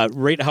the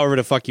rate however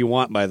the fuck you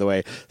want, by the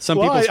way. Some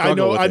people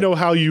struggle with it. I know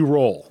how you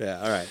roll. Yeah,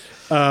 all right.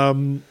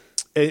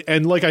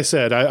 And like I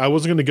said, I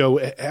wasn't going to go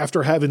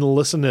after having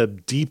listened to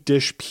deep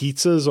dish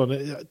pizzas on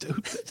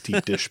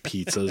deep dish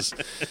pizzas.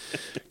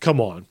 Come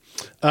on.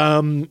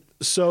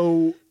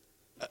 So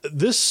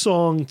this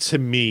song to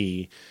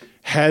me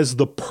has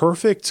the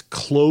perfect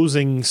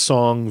closing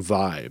song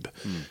vibe.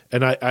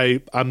 And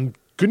I'm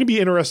going to be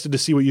interested to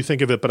see what you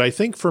think of it. But I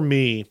think for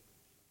me,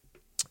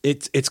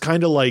 it's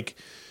kind of like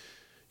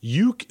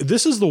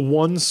this is the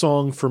one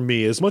song for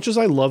me, as much as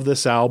I love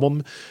this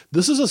album,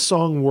 this is a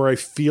song where I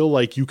feel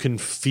like you can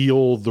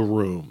feel the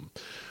room,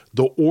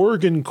 the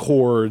organ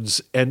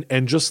chords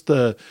and just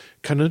the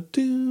kind of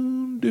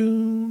doom,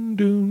 doom,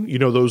 doom, you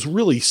know, those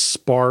really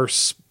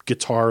sparse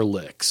guitar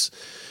licks.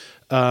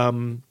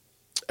 And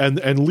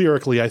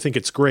lyrically, I think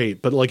it's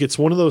great, but like, it's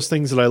one of those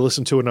things that I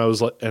listened to and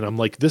I'm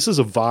like, this is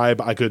a vibe.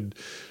 I could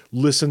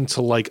listen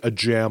to like a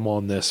jam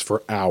on this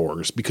for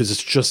hours because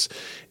it's just,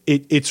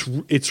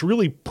 it's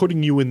really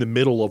putting you in the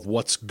middle of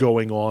what's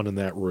going on in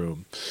that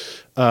room.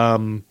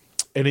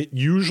 And it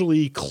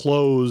usually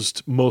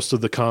closed most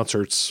of the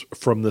concerts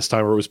from this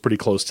time, or it was pretty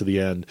close to the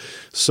end.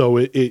 So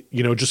it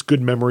you know, just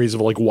good memories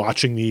of like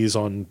watching these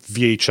on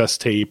VHS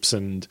tapes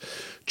and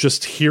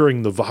just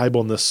hearing the vibe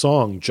on this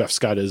song. Jeff's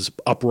got his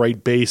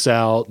upright bass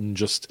out and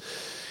just,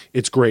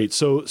 it's great.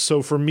 So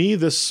for me,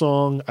 this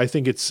song, I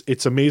think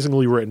it's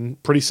amazingly written,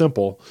 pretty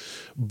simple,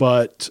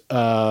 but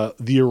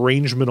the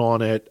arrangement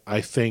on it,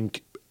 I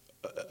think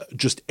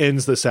just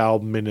ends this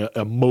album in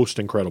a most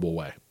incredible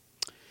way.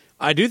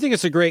 I do think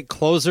it's a great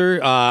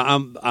closer.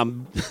 I'm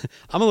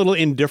a little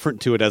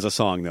indifferent to it as a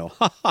song, though.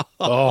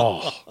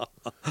 Oh,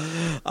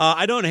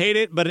 I don't hate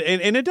it, but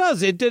and it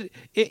does. It did.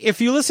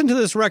 If you listen to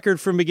this record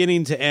from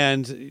beginning to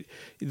end,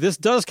 this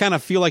does kind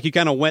of feel like you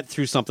kind of went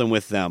through something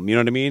with them. You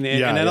know what I mean?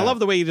 And I love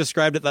the way you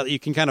described it. That you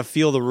can kind of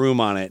feel the room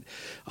on it.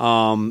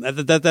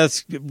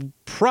 That's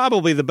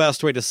probably the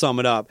best way to sum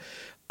it up.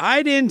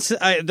 I didn't.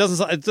 It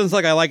doesn't sound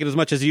like I like it as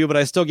much as you, but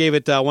I still gave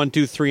it 1,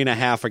 2,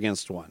 3.5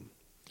 against 1.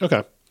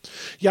 Okay.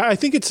 Yeah, I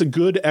think it's a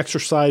good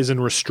exercise in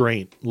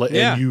restraint,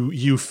 and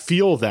you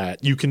feel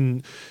that you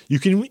can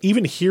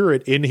even hear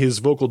it in his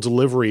vocal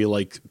delivery,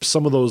 like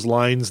some of those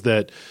lines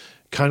that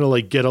kind of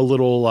like get a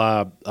little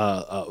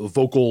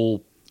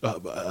vocal.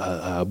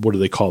 What do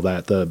they call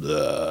that?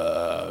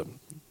 The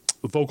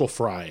vocal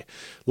fry,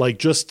 like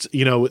just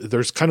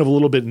there's kind of a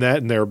little bit in that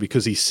in there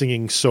because he's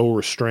singing so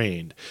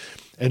restrained,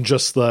 and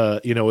just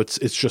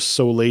it's just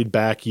so laid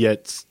back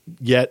yet.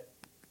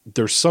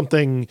 There's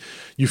something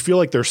you feel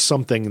like there's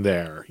something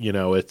there, I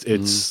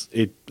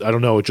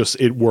don't know.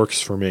 It works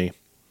for me.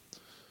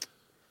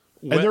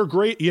 And they're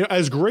great.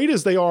 As great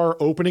as they are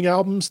opening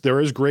albums,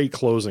 they're as great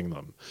closing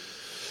them,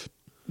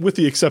 with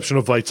the exception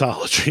of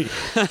Vitology,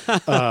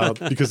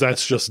 because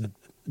that's just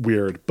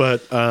weird.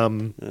 But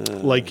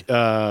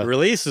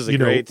Release is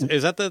great.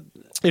 Is that the?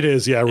 It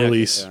is. Yeah.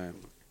 Release. Okay.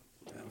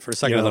 For a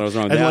second, I thought I was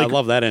wrong. I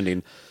love that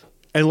ending.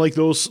 And like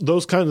those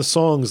kind of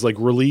songs, like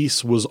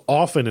Release was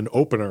often an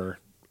opener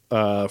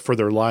for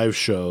their live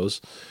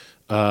shows,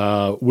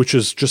 which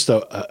is just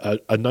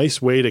a nice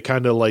way to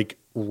kind of like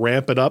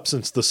ramp it up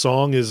since the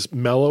song is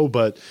mellow,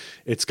 but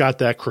it's got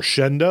that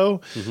crescendo.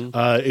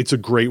 It's a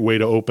great way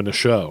to open a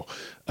show.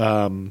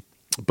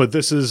 But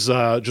this is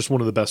just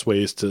one of the best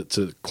ways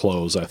to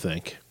close, I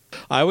think.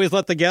 I always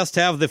let the guest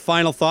have the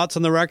final thoughts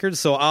on the record,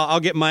 so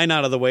I'll get mine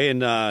out of the way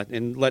and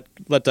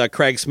let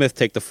Craig Smith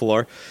take the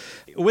floor.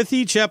 With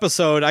each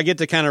episode, I get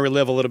to kind of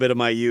relive a little bit of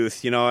my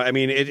youth. I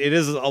mean, it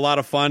is a lot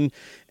of fun.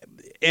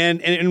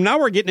 And now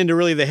we're getting into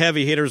really the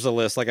heavy hitters of the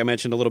list, like I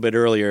mentioned a little bit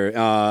earlier.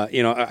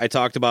 I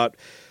talked about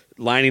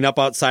lining up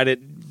outside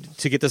it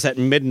to get this at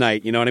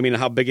midnight. You know what I mean?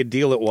 How big a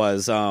deal it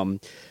was.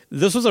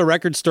 This was a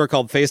record store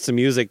called Face the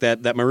Music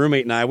that my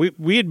roommate and I,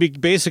 we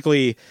had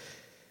basically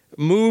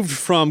moved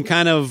from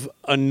kind of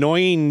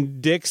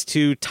annoying dicks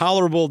to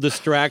tolerable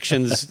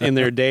distractions in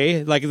their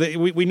day. Like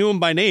we knew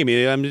him by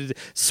name.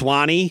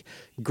 Swanee,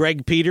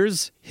 Greg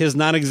Peters, his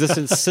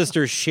non-existent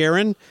sister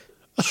Sharon.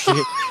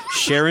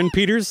 Sharon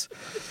Peters.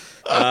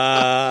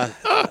 Wow.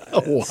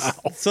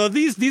 So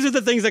these are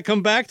the things that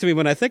come back to me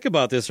when I think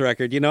about this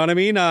record. You know what I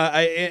mean?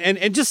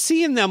 And just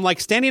seeing them,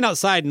 like standing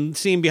outside and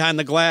seeing behind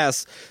the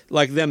glass,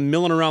 like them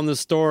milling around the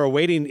store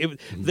waiting.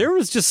 There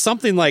was just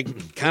something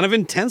like kind of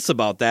intense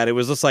about that. It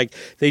was just like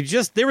they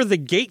were the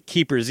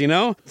gatekeepers,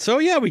 So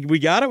yeah, we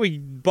got it. We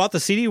bought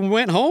the CD and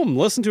went home,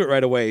 listened to it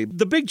right away.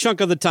 The big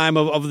chunk of the time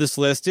of this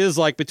list is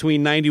like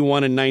between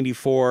 91 and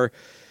 94.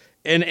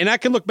 And I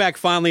can look back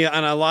fondly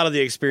on a lot of the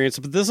experience,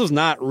 but this was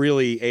not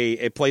really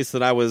a place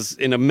that I was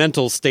in a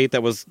mental state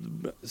that was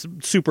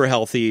super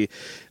healthy.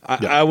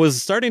 I was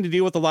starting to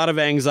deal with a lot of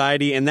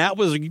anxiety, and that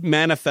was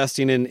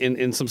manifesting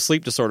in some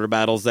sleep disorder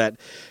battles that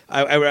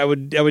I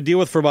would deal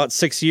with for about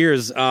 6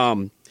 years.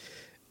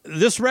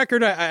 This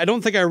record, I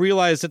don't think I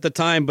realized at the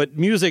time, but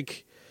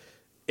music...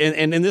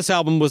 And this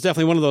album was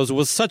definitely one of those. It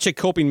was such a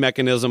coping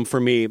mechanism for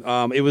me.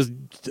 It was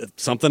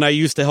something I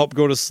used to help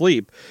go to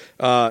sleep,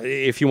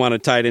 if you want to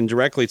tie it in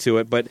directly to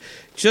it. But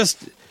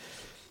just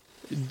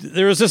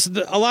there was just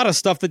a lot of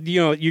stuff that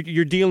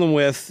you're dealing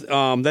with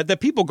that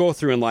people go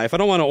through in life. I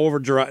don't want to over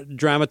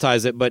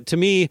dramatize it, but to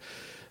me,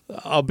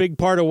 a big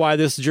part of why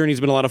this journey's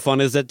been a lot of fun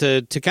is that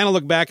to kind of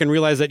look back and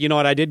realize that,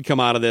 I did come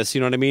out of this,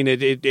 you know what I mean?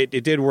 It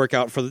did work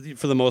out for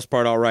the most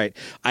part all right.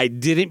 I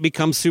didn't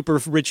become super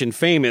rich and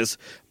famous,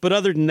 but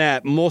other than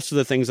that, most of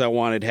the things I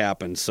wanted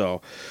happened.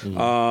 So,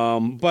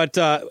 but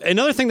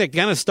another thing that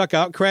kind of stuck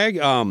out, Craig,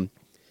 out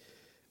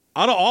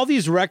of all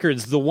these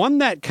records, the one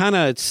that kind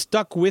of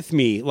stuck with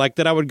me, like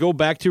that I would go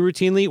back to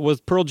routinely,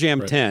 was Pearl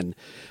Jam 10.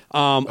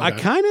 I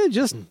kind of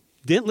just...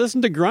 didn't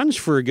listen to grunge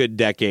for a good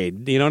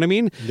decade. You know what I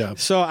mean? Yeah.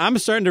 So I'm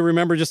starting to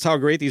remember just how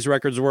great these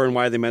records were and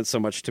why they meant so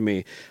much to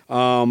me.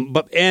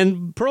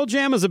 And Pearl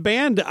Jam as a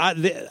band,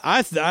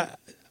 I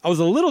was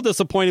a little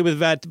disappointed with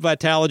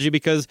Vitalogy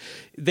because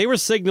they were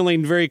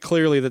signaling very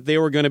clearly that they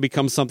were going to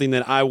become something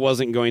that I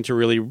wasn't going to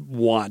really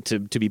want to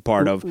be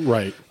part of.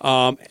 Right.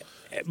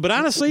 But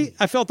honestly,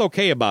 I felt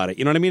okay about it.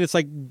 You know what I mean? It's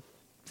like,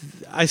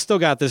 I still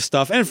got this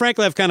stuff. And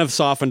frankly, I've kind of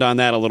softened on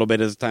that a little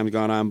bit as time's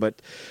gone on. But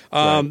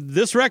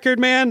this record,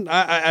 man,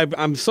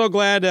 I'm so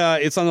glad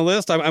it's on the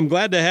list. I'm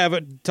glad to have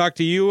it talk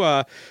to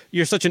you.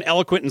 You're such an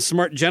eloquent and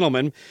smart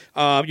gentleman.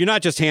 You're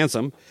not just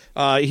handsome.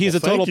 He's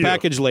a total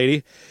package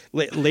lady.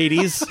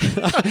 Ladies.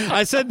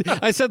 I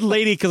said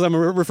lady because I'm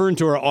referring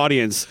to our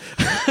audience.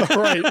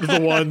 Right, the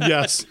one,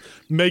 yes.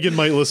 Megan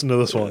might listen to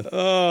this one.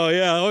 Oh,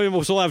 yeah.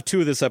 We'll have 2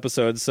 of this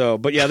episode. So,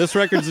 but yeah, this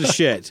record's a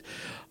shit.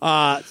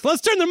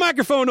 Let's turn the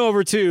microphone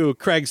over to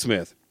Craig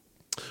Smith.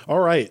 All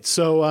right.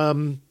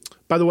 So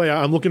By the way,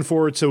 I'm looking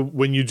forward to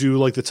when you do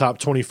like the top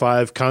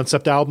 25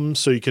 concept albums,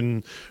 so you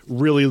can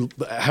really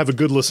have a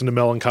good listen to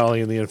Melancholy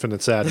and the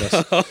Infinite Sadness.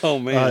 Oh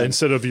man!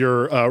 Instead of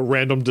your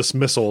random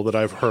dismissal that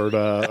I've heard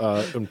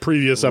in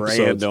previous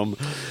episodes. Random.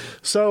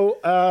 So,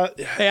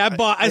 Hey,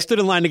 I stood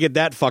in line to get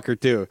that fucker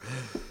too.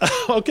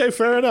 okay,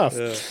 fair enough.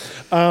 Yeah.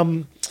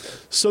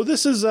 So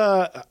this is,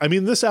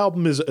 this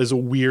album is a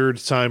weird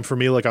time for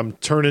me. Like I'm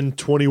turning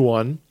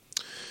 21.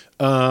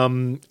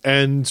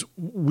 And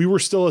we were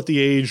still at the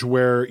age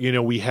where,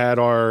 we had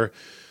our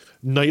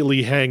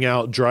nightly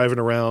hangout, driving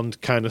around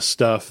kind of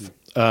stuff.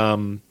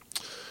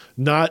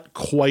 Not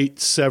quite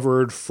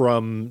severed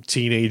from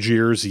teenage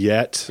years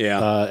yet.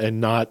 Yeah.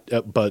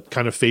 But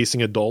kind of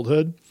facing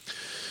adulthood.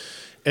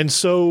 And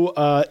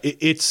so,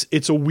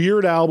 it's a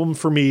weird album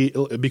for me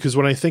because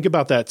when I think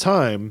about that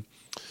time,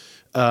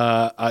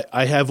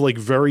 I have like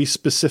very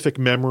specific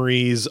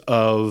memories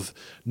of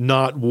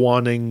not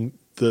wanting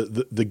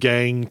the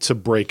gang to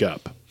break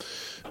up,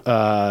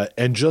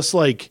 and just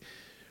like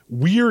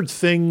weird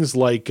things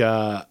like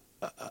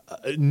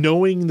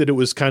knowing that it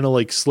was kind of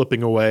like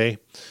slipping away,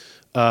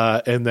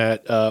 and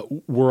that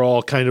we're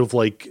all kind of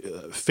like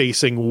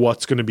facing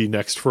what's going to be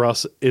next for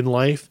us in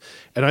life.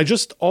 And I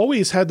just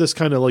always had this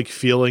kind of like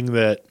feeling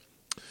that,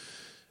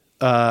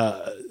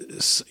 at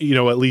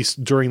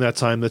least during that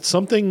time, that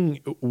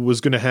something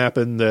was going to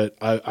happen that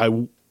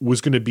I was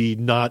going to be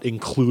not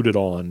included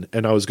on,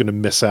 and I was going to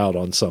miss out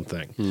on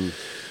something.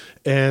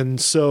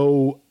 And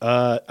so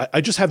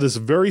I just have this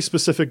very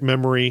specific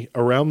memory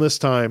around this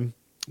time,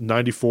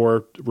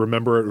 94,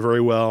 remember it very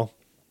well.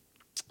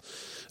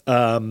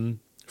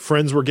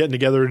 Friends were getting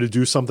together to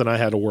do something. I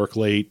had to work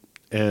late,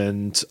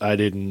 and I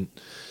didn't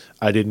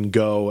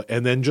go.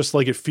 And then just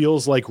like it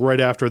feels like right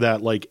after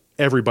that, like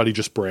everybody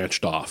just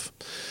branched off.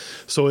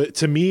 So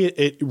to me,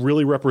 it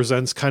really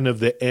represents kind of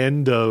the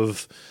end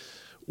of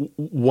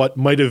what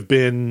might have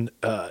been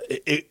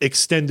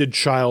extended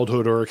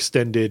childhood or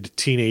extended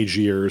teenage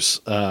years,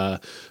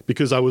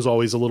 because I was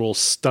always a little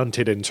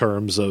stunted in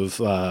terms of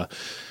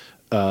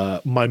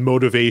my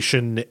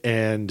motivation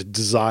and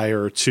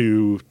desire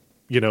to,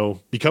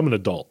 become an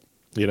adult.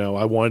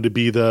 I wanted to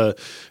be the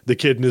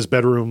kid in his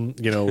bedroom,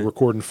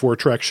 recording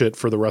 4-track shit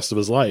for the rest of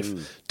his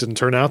life. Didn't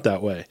turn out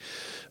that way.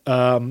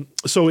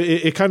 So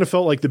it kind of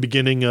felt like the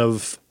beginning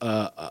of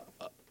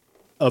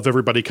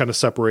everybody kind of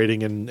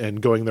separating and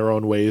going their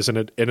own ways. And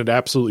it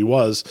absolutely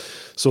was.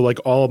 So like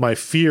all of my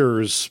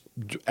fears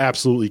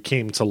absolutely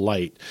came to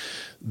light.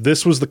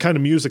 This was the kind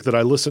of music that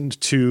I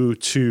listened to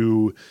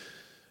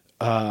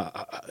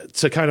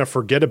kind of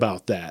forget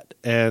about that.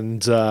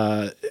 And,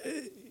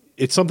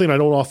 it's something I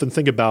don't often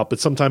think about,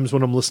 but sometimes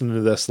when I'm listening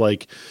to this,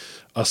 like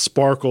a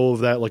sparkle of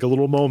that, like a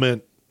little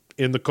moment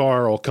in the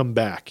car, I'll come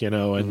back,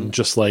 and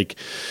just like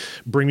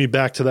bring me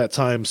back to that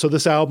time. So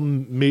this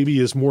album maybe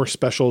is more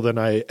special than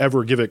I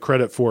ever give it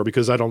credit for,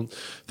 because I don't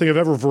think I've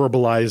ever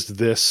verbalized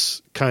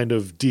this kind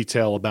of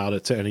detail about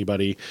it to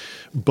anybody.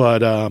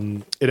 But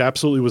it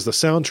absolutely was the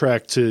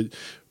soundtrack to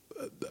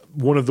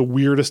one of the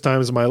weirdest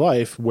times of my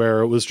life,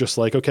 where it was just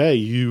like, okay,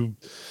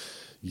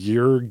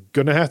 you're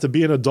going to have to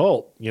be an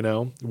adult,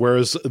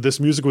 whereas this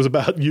music was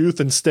about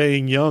youth and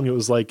staying young. It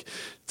was like,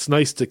 it's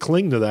nice to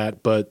cling to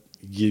that, but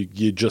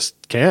you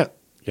just can't,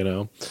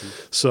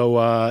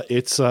 So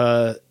it's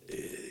a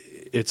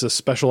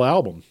special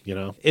album,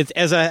 It's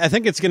I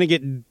think it's going to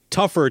get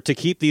tougher to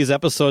keep these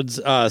episodes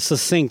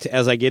succinct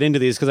as I get into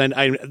these, because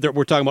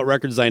we're talking about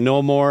records I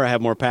know more, I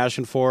have more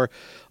passion for,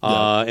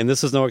 and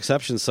this is no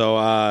exception.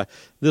 So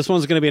this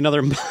one's going to be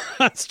another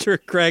monster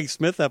Craig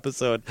Smith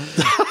episode.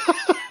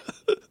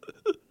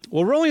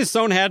 Well, Rolling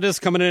Stone had this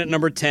coming in at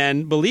number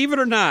 10. Believe it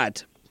or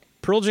not,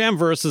 Pearl Jam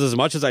Versus, as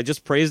much as I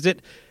just praised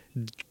it,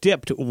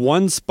 dipped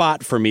one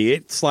spot for me.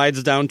 It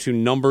slides down to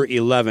number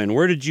 11.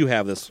 Where did you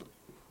have this?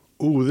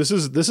 Ooh, this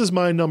is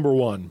my number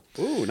one.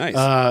 Ooh,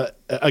 nice.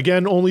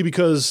 Again, only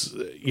because,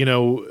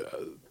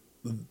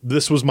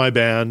 this was my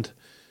band,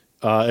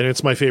 and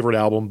it's my favorite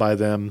album by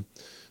them.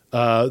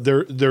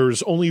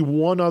 There's only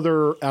one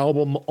other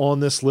album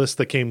on this list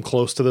that came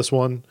close to this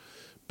one,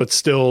 but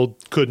still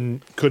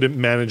couldn't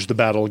manage the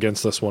battle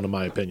against this one, in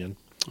my opinion.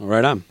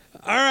 Right on.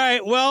 All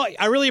right. Well,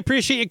 I really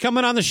appreciate you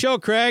coming on the show,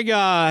 Craig.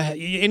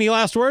 Any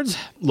last words?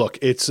 Look,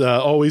 it's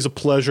always a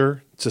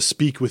pleasure to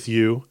speak with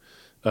you,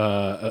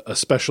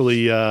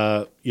 especially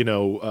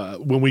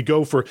when we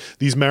go for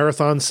these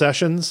marathon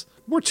sessions.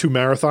 We're two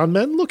marathon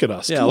men. Look at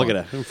us. Yeah, look at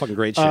that. We're fucking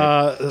great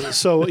shape.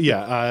 So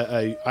yeah,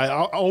 I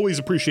always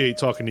appreciate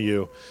talking to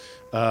you.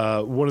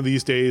 One of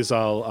these days,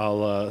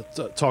 I'll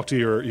talk to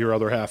your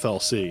other half,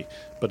 LC.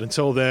 But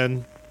until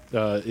then,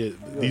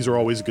 these are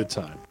always a good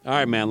time. All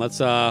right, man. Let's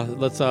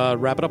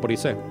wrap it up. What do you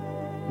say?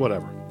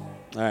 Whatever.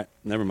 All right.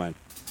 Never mind.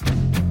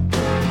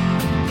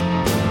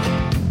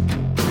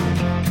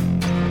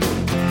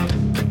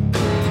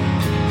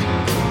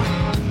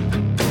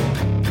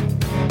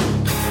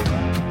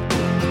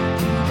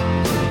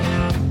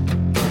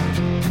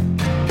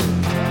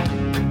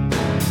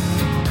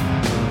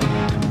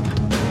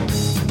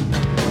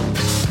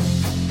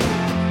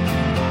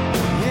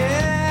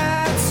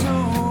 Yeah, it's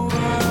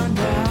over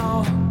now.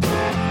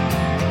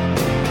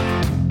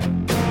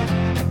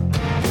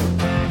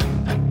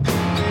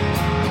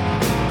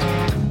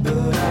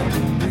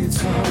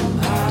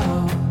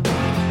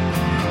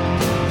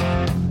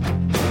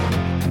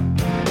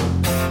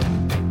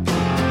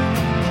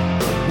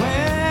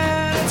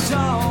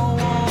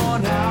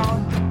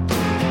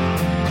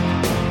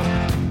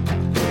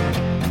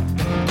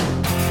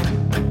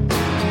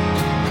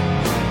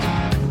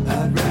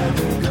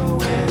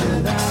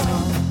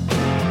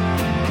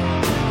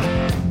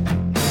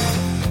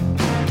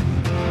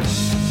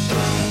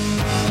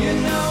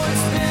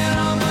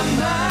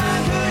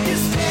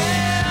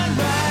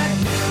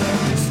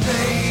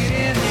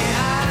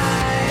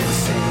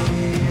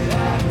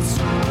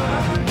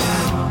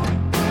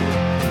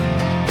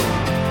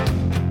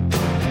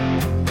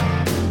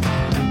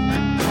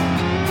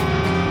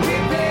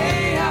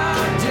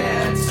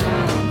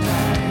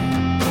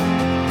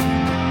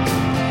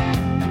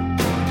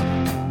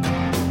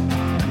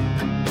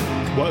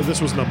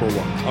 this was number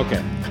one.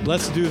 Okay,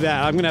 let's do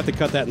that. I'm going to have to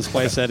cut that and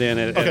splice that in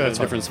at a that's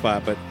different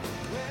spot. But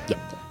Yeah.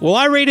 well,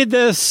 I rated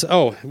this.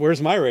 Oh,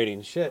 where's my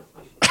rating? Shit.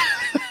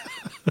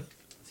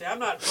 See, I'm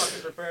not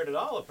fucking prepared at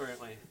all,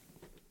 apparently.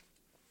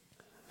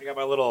 I got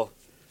my little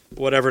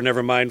whatever,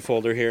 never mind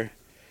folder here.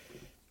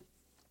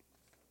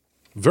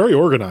 Very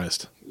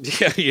organized.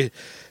 Yeah,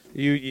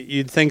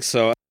 you'd think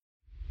so.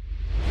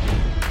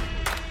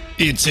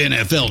 It's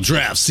NFL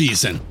draft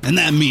season, and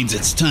that means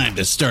it's time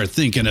to start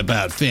thinking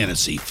about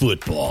fantasy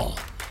football.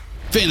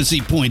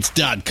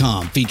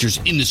 FantasyPoints.com features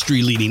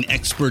industry-leading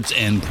experts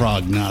and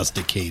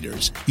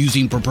prognosticators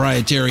using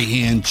proprietary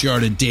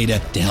hand-charted data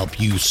to help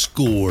you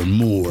score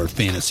more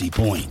fantasy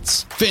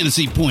points.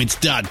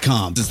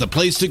 FantasyPoints.com is the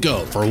place to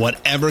go for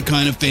whatever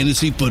kind of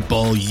fantasy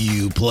football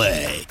you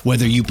play.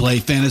 Whether you play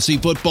fantasy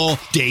football,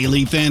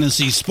 daily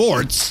fantasy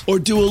sports, or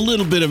do a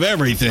little bit of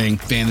everything,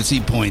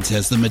 Fantasy Points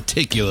has the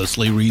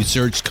meticulously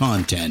researched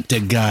content to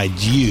guide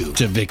you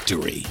to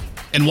victory.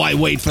 And why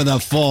wait for the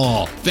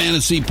fall?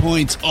 Fantasy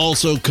Points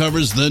also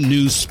covers the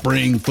new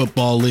spring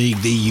football league,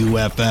 the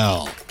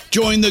UFL.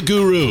 Join the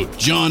guru,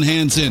 John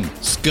Hansen,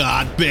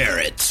 Scott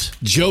Barrett,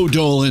 Joe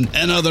Dolan,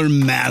 and other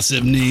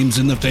massive names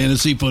in the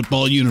fantasy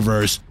football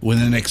universe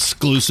with an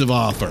exclusive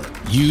offer.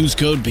 Use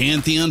code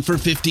Pantheon for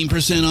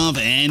 15% off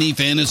any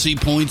Fantasy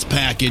Points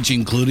package,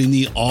 including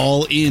the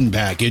all-in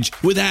package,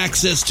 with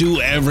access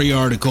to every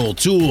article,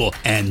 tool,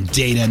 and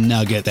data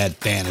nugget that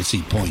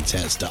Fantasy Points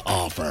has to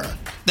offer.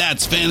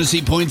 That's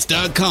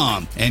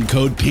FantasyPoints.com and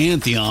code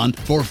Pantheon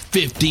for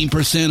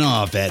 15%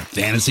 off at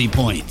Fantasy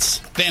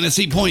Points.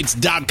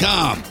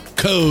 FantasyPoints.com,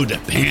 code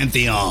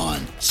Pantheon.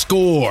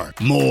 Score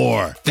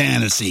more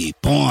fantasy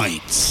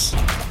points.